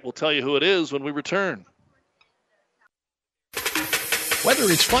life great. We'll tell you who it is when we return. Whether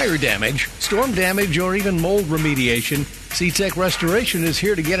it's fire damage, storm damage, or even mold remediation, C-Tech Restoration is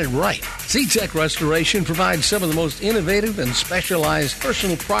here to get it right. C-Tech Restoration provides some of the most innovative and specialized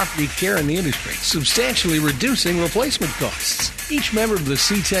personal property care in the industry, substantially reducing replacement costs. Each member of the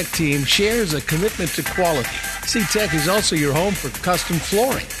C-Tech team shares a commitment to quality. C-Tech is also your home for custom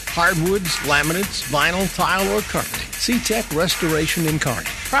flooring, hardwoods, laminates, vinyl, tile, or carpeting. C-Tech Restoration in Kearney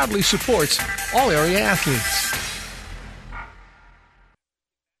proudly supports all area athletes.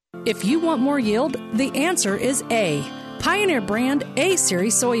 If you want more yield, the answer is A. Pioneer brand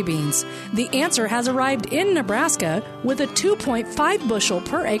A-Series soybeans. The answer has arrived in Nebraska with a 2.5 bushel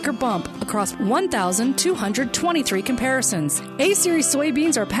per acre bump across 1,223 comparisons. A-Series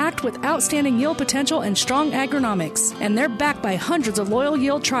soybeans are packed with outstanding yield potential and strong agronomics, and they're backed by hundreds of loyal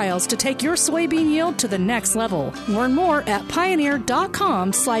yield trials to take your soybean yield to the next level. Learn more at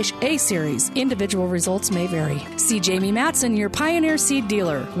pioneer.com/A-Series. Individual results may vary. See Jamie Matson, your Pioneer seed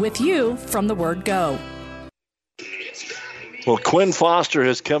dealer, with you from the word go. Well, Quinn Foster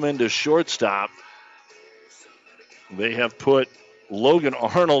has come into shortstop. They have put Logan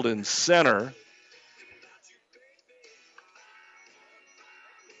Arnold in center.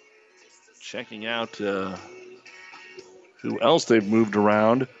 Checking out who else they've moved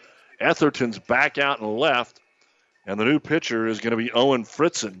around. Etherton's back out and left. And the new pitcher is going to be Owen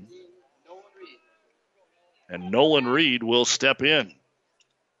Fritzen. And Nolan Reed will step in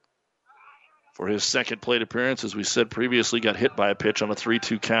for his second plate appearance. As we said previously, got hit by a pitch on a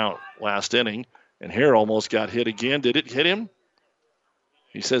 3-2 count last inning. And here almost got hit again. Did it hit him?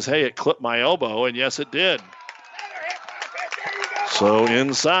 He says, hey, it clipped my elbow, and yes, it did. So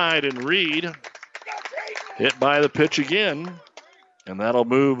inside, and Reed hit by the pitch again. And that'll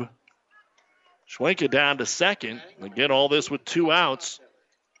move Schwenke down to second. Again, all this with 2 outs.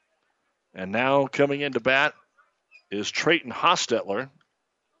 And now coming into bat is Trayton Hostetler.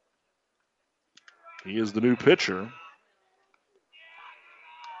 He is the new pitcher.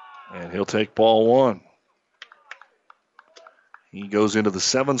 And he'll take ball 1. He goes into the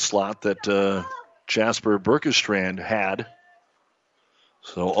 7 slot that Jasper Berkestrand had.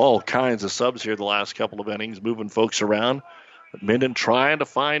 So all kinds of subs here the last couple of innings, moving folks around. But Minden trying to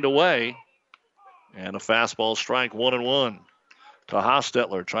find a way. And a fastball strike, 1-1 to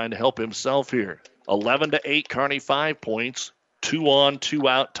Hostetler, trying to help himself here. 11-8, Kearney 5 points. 2 on, 2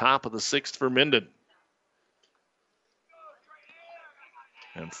 out, top of the 6th for Minden.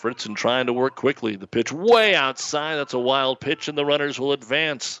 And Fritzen trying to work quickly. The pitch way outside. That's a wild pitch, and the runners will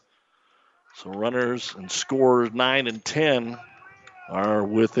advance. So runners and scorers 9 and 10 are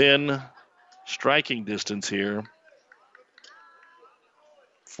within striking distance here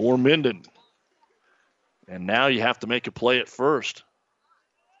for Minden. And now you have to make a play at first.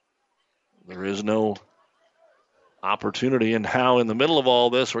 There is no opportunity. And how in the middle of all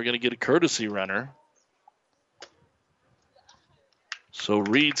this, we're going to get a courtesy runner. So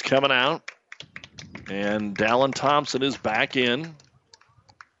Reed's coming out, and Dallin Thompson is back in.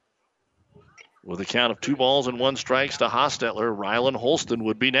 With a count of 2 balls and 1 strikes to Hostetler, Rylan Holston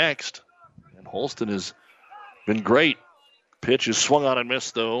would be next. And Holston has been great. Pitch is swung on and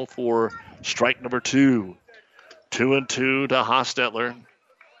missed, though, for strike number 2. 2-2 to Hostetler.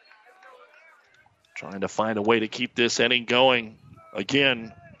 Trying to find a way to keep this inning going.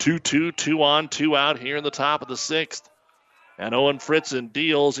 Again, 2-2, 2 on, 2 out here in the top of the 6th. And Owen Fritzen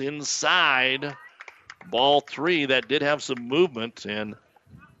deals inside ball 3. That did have some movement, and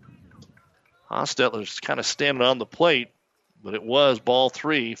Hostetler's kind of standing on the plate, but it was ball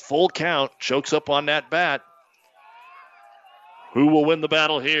 3. Full count, chokes up on that bat. Who will win the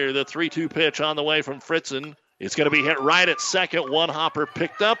battle here? The 3-2 pitch on the way from Fritzen. It's going to be hit right at second. One hopper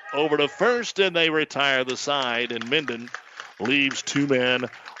picked up over to first, and they retire the side, and Minden leaves 2 men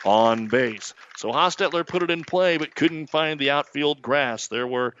on base. So Hostetler put it in play, but couldn't find the outfield grass. There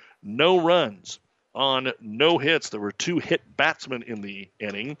were no runs on no hits. There were 2 hit batsmen in the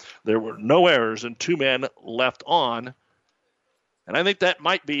inning. There were no errors and 2 men left on. And I think that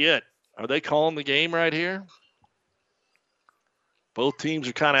might be it. Are they calling the game right here? Both teams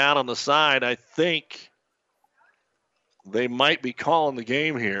are kind of out on the side. I think they might be calling the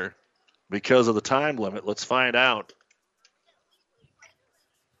game here because of the time limit. Let's find out.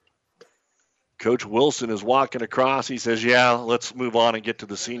 Coach Wilson is walking across. He says, yeah, let's move on and get to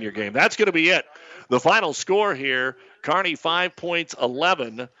the senior game. That's going to be it. The final score here, Kearney 5 points,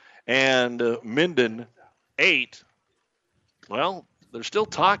 11, and Minden 8. Well, they're still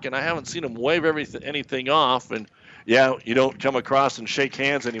talking. I haven't seen them wave anything off. And, yeah, you don't come across and shake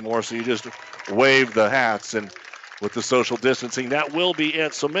hands anymore, so you just wave the hats. And with the social distancing, that will be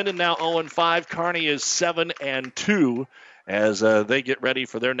it. So Minden now 0-5. Kearney is 7-2. As they get ready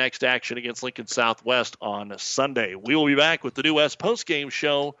for their next action against Lincoln Southwest on Sunday. We will be back with the New West postgame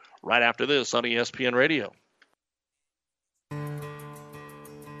show right after this on ESPN Radio.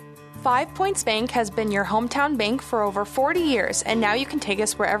 5 Points Bank has been your hometown bank for over 40 years, and now you can take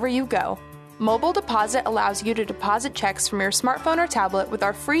us wherever you go. Mobile Deposit allows you to deposit checks from your smartphone or tablet with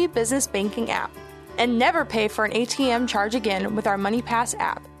our free business banking app. And never pay for an ATM charge again with our MoneyPass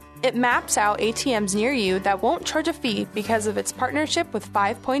app. It maps out ATMs near you that won't charge a fee because of its partnership with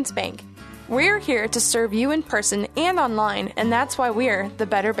 5 Points Bank. We're here to serve you in person and online, and that's why we're the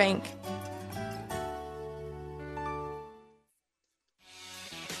better bank.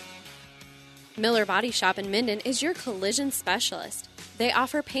 Miller Body Shop in Minden is your collision specialist. They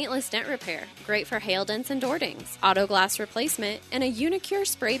offer paintless dent repair, great for hail dents and door dings, auto glass replacement, and a Unicure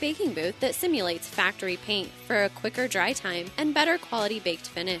spray baking booth that simulates factory paint for a quicker dry time and better quality baked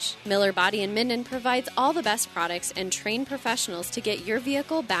finish. Miller Body in Minden provides all the best products and trained professionals to get your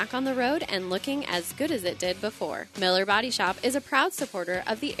vehicle back on the road and looking as good as it did before. Miller Body Shop is a proud supporter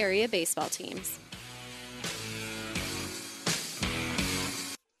of the area baseball teams.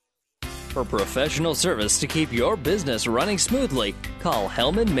 For professional service to keep your business running smoothly, call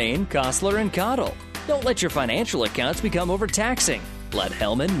Hellman, Maine, Kostler, and Cottle. Don't let your financial accounts become overtaxing. Let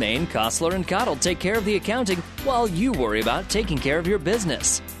Hellman, Maine, Kostler, and Cottle take care of the accounting while you worry about taking care of your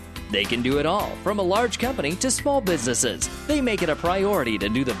business. They can do it all, from a large company to small businesses. They make it a priority to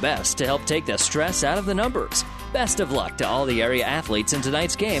do the best to help take the stress out of the numbers. Best of luck to all the area athletes in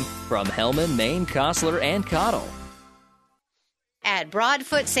tonight's game from Hellman, Maine, Kostler, and Cottle. At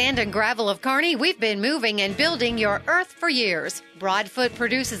Broadfoot Sand and Gravel of Kearney, we've been moving and building your earth for years. Broadfoot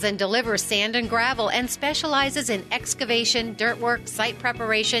produces and delivers sand and gravel and specializes in excavation, dirt work, site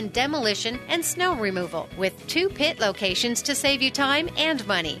preparation, demolition, and snow removal, with 2 pit locations to save you time and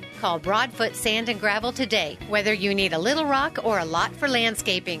money. Call Broadfoot Sand and Gravel today, whether you need a little rock or a lot for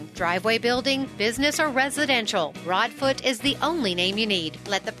landscaping, driveway building, business, or residential. Broadfoot is the only name you need.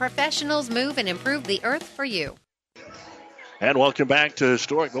 Let the professionals move and improve the earth for you. And welcome back to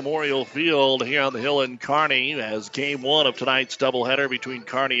Historic Memorial Field here on the hill in Kearney as Game 1 of tonight's doubleheader between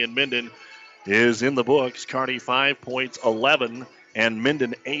Kearney and Minden is in the books. Kearney 5 points, 11, and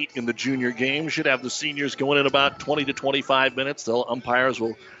Minden 8 in the junior game. Should have the seniors going in about 20 to 25 minutes. The umpires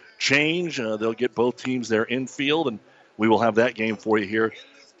will change. They'll get both teams their infield, and we will have that game for you here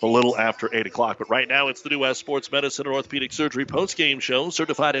a little after 8 o'clock. But right now, it's the New West Sports Medicine and Orthopedic Surgery post-game show.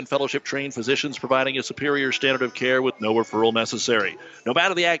 Certified and fellowship-trained physicians providing a superior standard of care with no referral necessary. No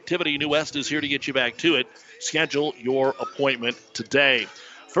matter the activity, New West is here to get you back to it. Schedule your appointment today.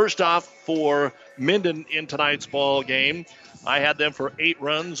 First off, for Minden in tonight's ball game, I had them for 8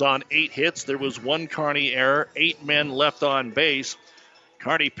 runs on 8 hits. There was 1 Kearney error, 8 men left on base.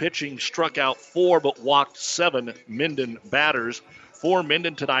 Kearney pitching struck out 4 but walked 7 Minden batters. For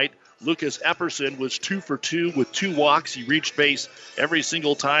Minden tonight, Lucas Epperson was 2 for 2 with 2 walks. He reached base every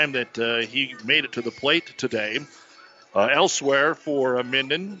single time that he made it to the plate today. Elsewhere for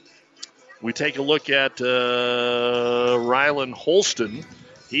Minden, we take a look at Rylan Holston.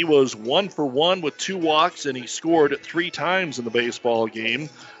 He was 1 for 1 with 2 walks, and he scored 3 times in the baseball game.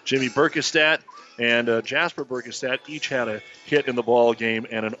 Jimmy Berkestedt and Jasper Berkestedt each had a hit in the ball game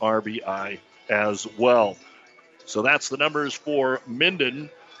and an RBI as well. So that's the numbers for Minden.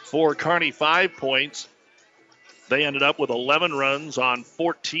 For Kearney, 5 points. They ended up with 11 runs on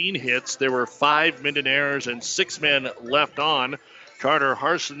 14 hits. There were 5 Minden errors and 6 men left on. Carter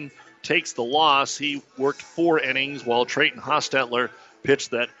Harson takes the loss. He worked 4 innings while Trayton Hostetler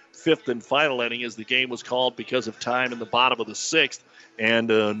pitched that 5th and final inning as the game was called because of time in the bottom of the 6th. And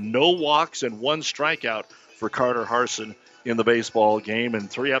no walks and 1 strikeout for Carter Harson in the baseball game, and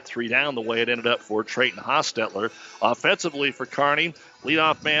 3 up, 3 down the way it ended up for Trayton Hostetler. Offensively for Kearney,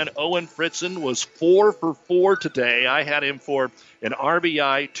 leadoff man Owen Fritzen was 4 for 4 today. I had him for an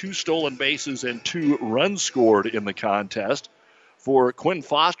RBI, 2 stolen bases, and 2 runs scored in the contest. For Quinn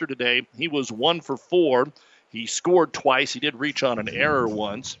Foster today, he was 1 for 4. He scored twice. He did reach on an error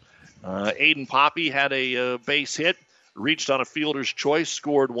once. Aiden Poppy had a base hit, reached on a fielder's choice,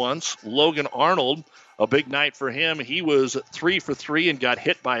 scored once. Logan Arnold, a big night for him. He was 3 for 3 and got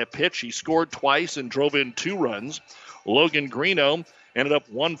hit by a pitch. He scored twice and drove in 2 runs. Logan Greeno ended up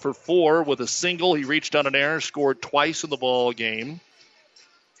 1 for 4 with a single. He reached on an error, scored twice in the ball game.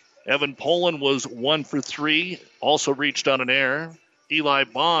 Evan Poland was 1 for 3, also reached on an error. Eli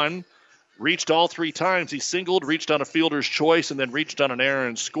Bond reached all 3 times. He singled, reached on a fielder's choice, and then reached on an error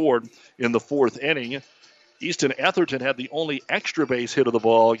and scored in the 4th inning. Easton Etherton had the only extra base hit of the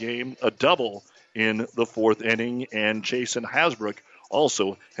ball game, a double in the 4th inning, and Jason Hasbrook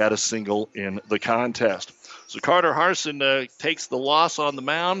also had a single in the contest. So Carter Harson takes the loss on the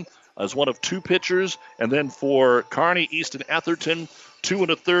mound as one of 2 pitchers, and then for Kearney, Easton Etherton, 2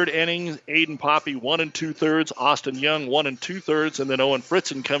 1/3 innings, Aiden Poppy 1 2/3, Austin Young 1 2/3, and then Owen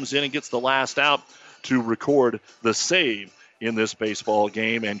Fritzen comes in and gets the last out to record the save in this baseball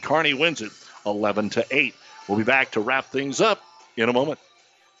game, and Kearney wins it 11-8. We'll be back to wrap things up in a moment.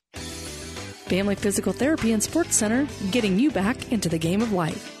 Family Physical Therapy and Sports Center, getting you back into the game of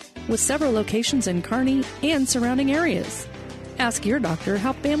life, with several locations in Kearney and surrounding areas. Ask your doctor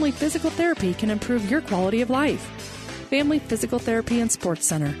how Family Physical Therapy can improve your quality of life. Family Physical Therapy and Sports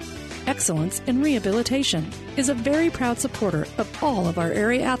Center, excellence in rehabilitation, is a very proud supporter of all of our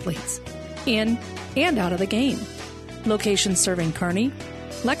area athletes, in and out of the game. Locations serving Kearney,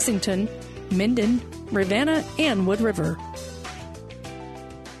 Lexington, Minden, Ravenna, and Wood River.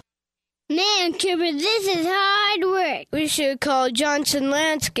 Man, Kipper, this is hard work. We should call Johnson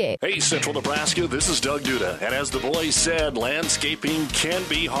Landscape. Hey, Central Nebraska, this is Doug Duda. And as the boys said, landscaping can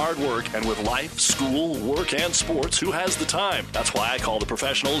be hard work. And with life, school, work, and sports, who has the time? That's why I call the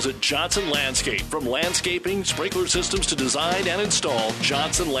professionals at Johnson Landscape. From landscaping, sprinkler systems to design and install,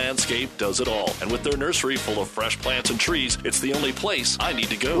 Johnson Landscape does it all. And with their nursery full of fresh plants and trees, it's the only place I need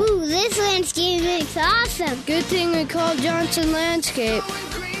to go. Ooh, this landscape looks awesome. Good thing we called Johnson Landscape.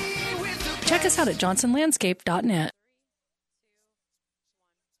 Check us out at johnsonlandscape.net.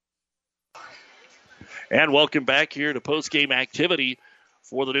 And welcome back here to postgame activity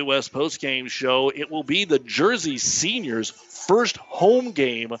for the New West postgame show. It will be the Jersey Seniors' first home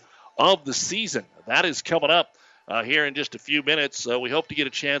game of the season. That is coming up here in just a few minutes. We hope to get a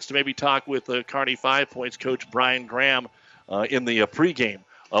chance to maybe talk with Kearney 5 Points coach Brian Graham in the pregame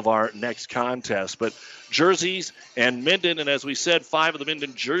of our next contest. But jerseys and Minden, and as we said, 5 of the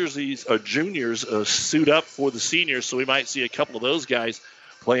Minden jerseys juniors suit up for the seniors, so we might see a couple of those guys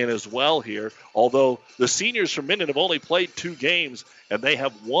playing as well here. Although the seniors from Minden have only played 2 games, and they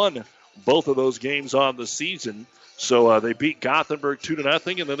have won both of those games on the season. So they beat Gothenburg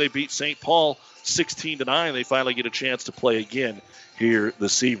 2-0, and then they beat St. Paul 16-9. They finally get a chance to play again here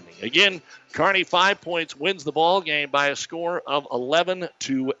this evening. Again, Kearney 5 Points wins the ball game by a score of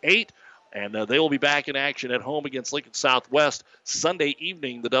 11-8. And they will be back in action at home against Lincoln Southwest Sunday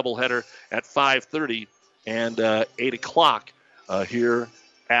evening, the doubleheader at 5:30 and 8 o'clock here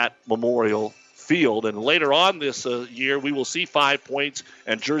at Memorial Field. And later on this year, we will see 5 Points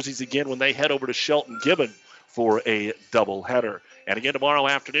and jerseys again when they head over to Shelton Gibbon for a doubleheader. And again tomorrow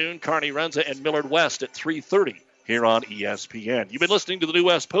afternoon, Kearney Runza and Millard West at 3:30 here on ESPN. You've been listening to the New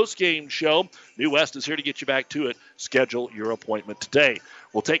West postgame show. New West is here to get you back to it. Schedule your appointment today.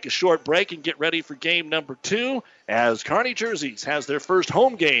 We'll take a short break and get ready for game number 2 as Kearney Jerseys has their first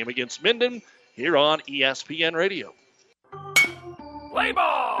home game against Minden here on ESPN Radio. Play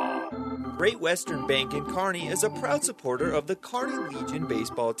ball! Great Western Bank in Kearney is a proud supporter of the Kearney Legion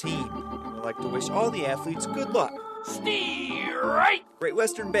baseball team. And would like to wish all the athletes good luck. Steer right! Great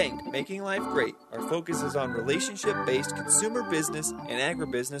Western Bank, making life great. Our focus is on relationship-based consumer business and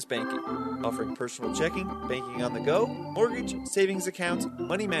agribusiness banking, offering personal checking, banking on the go, mortgage, savings accounts,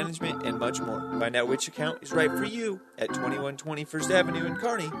 money management, and much more. Find out which account is right for you at 2120 First Avenue in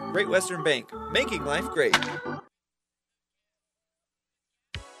Kearney. Great Western Bank, making life great.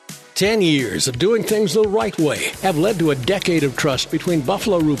 10 years of doing things the right way have led to a decade of trust between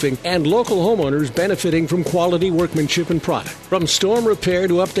Buffalo Roofing and local homeowners benefiting from quality workmanship and product. From storm repair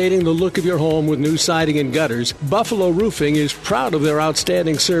to updating the look of your home with new siding and gutters, Buffalo Roofing is proud of their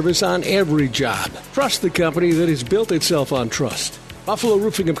outstanding service on every job. Trust the company that has built itself on trust. Buffalo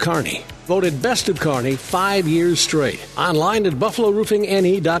Roofing of Kearney, voted Best of Kearney 5 years straight. Online at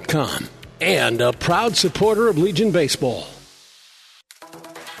buffaloroofingne.com. And a proud supporter of Legion Baseball.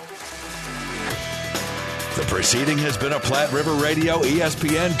 The proceeding has been a Platte River Radio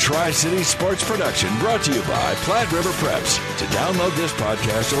ESPN Tri-City Sports production brought to you by Platte River Preps. To download this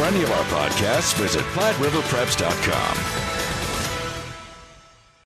podcast or any of our podcasts, visit PlatteRiverPreps.com.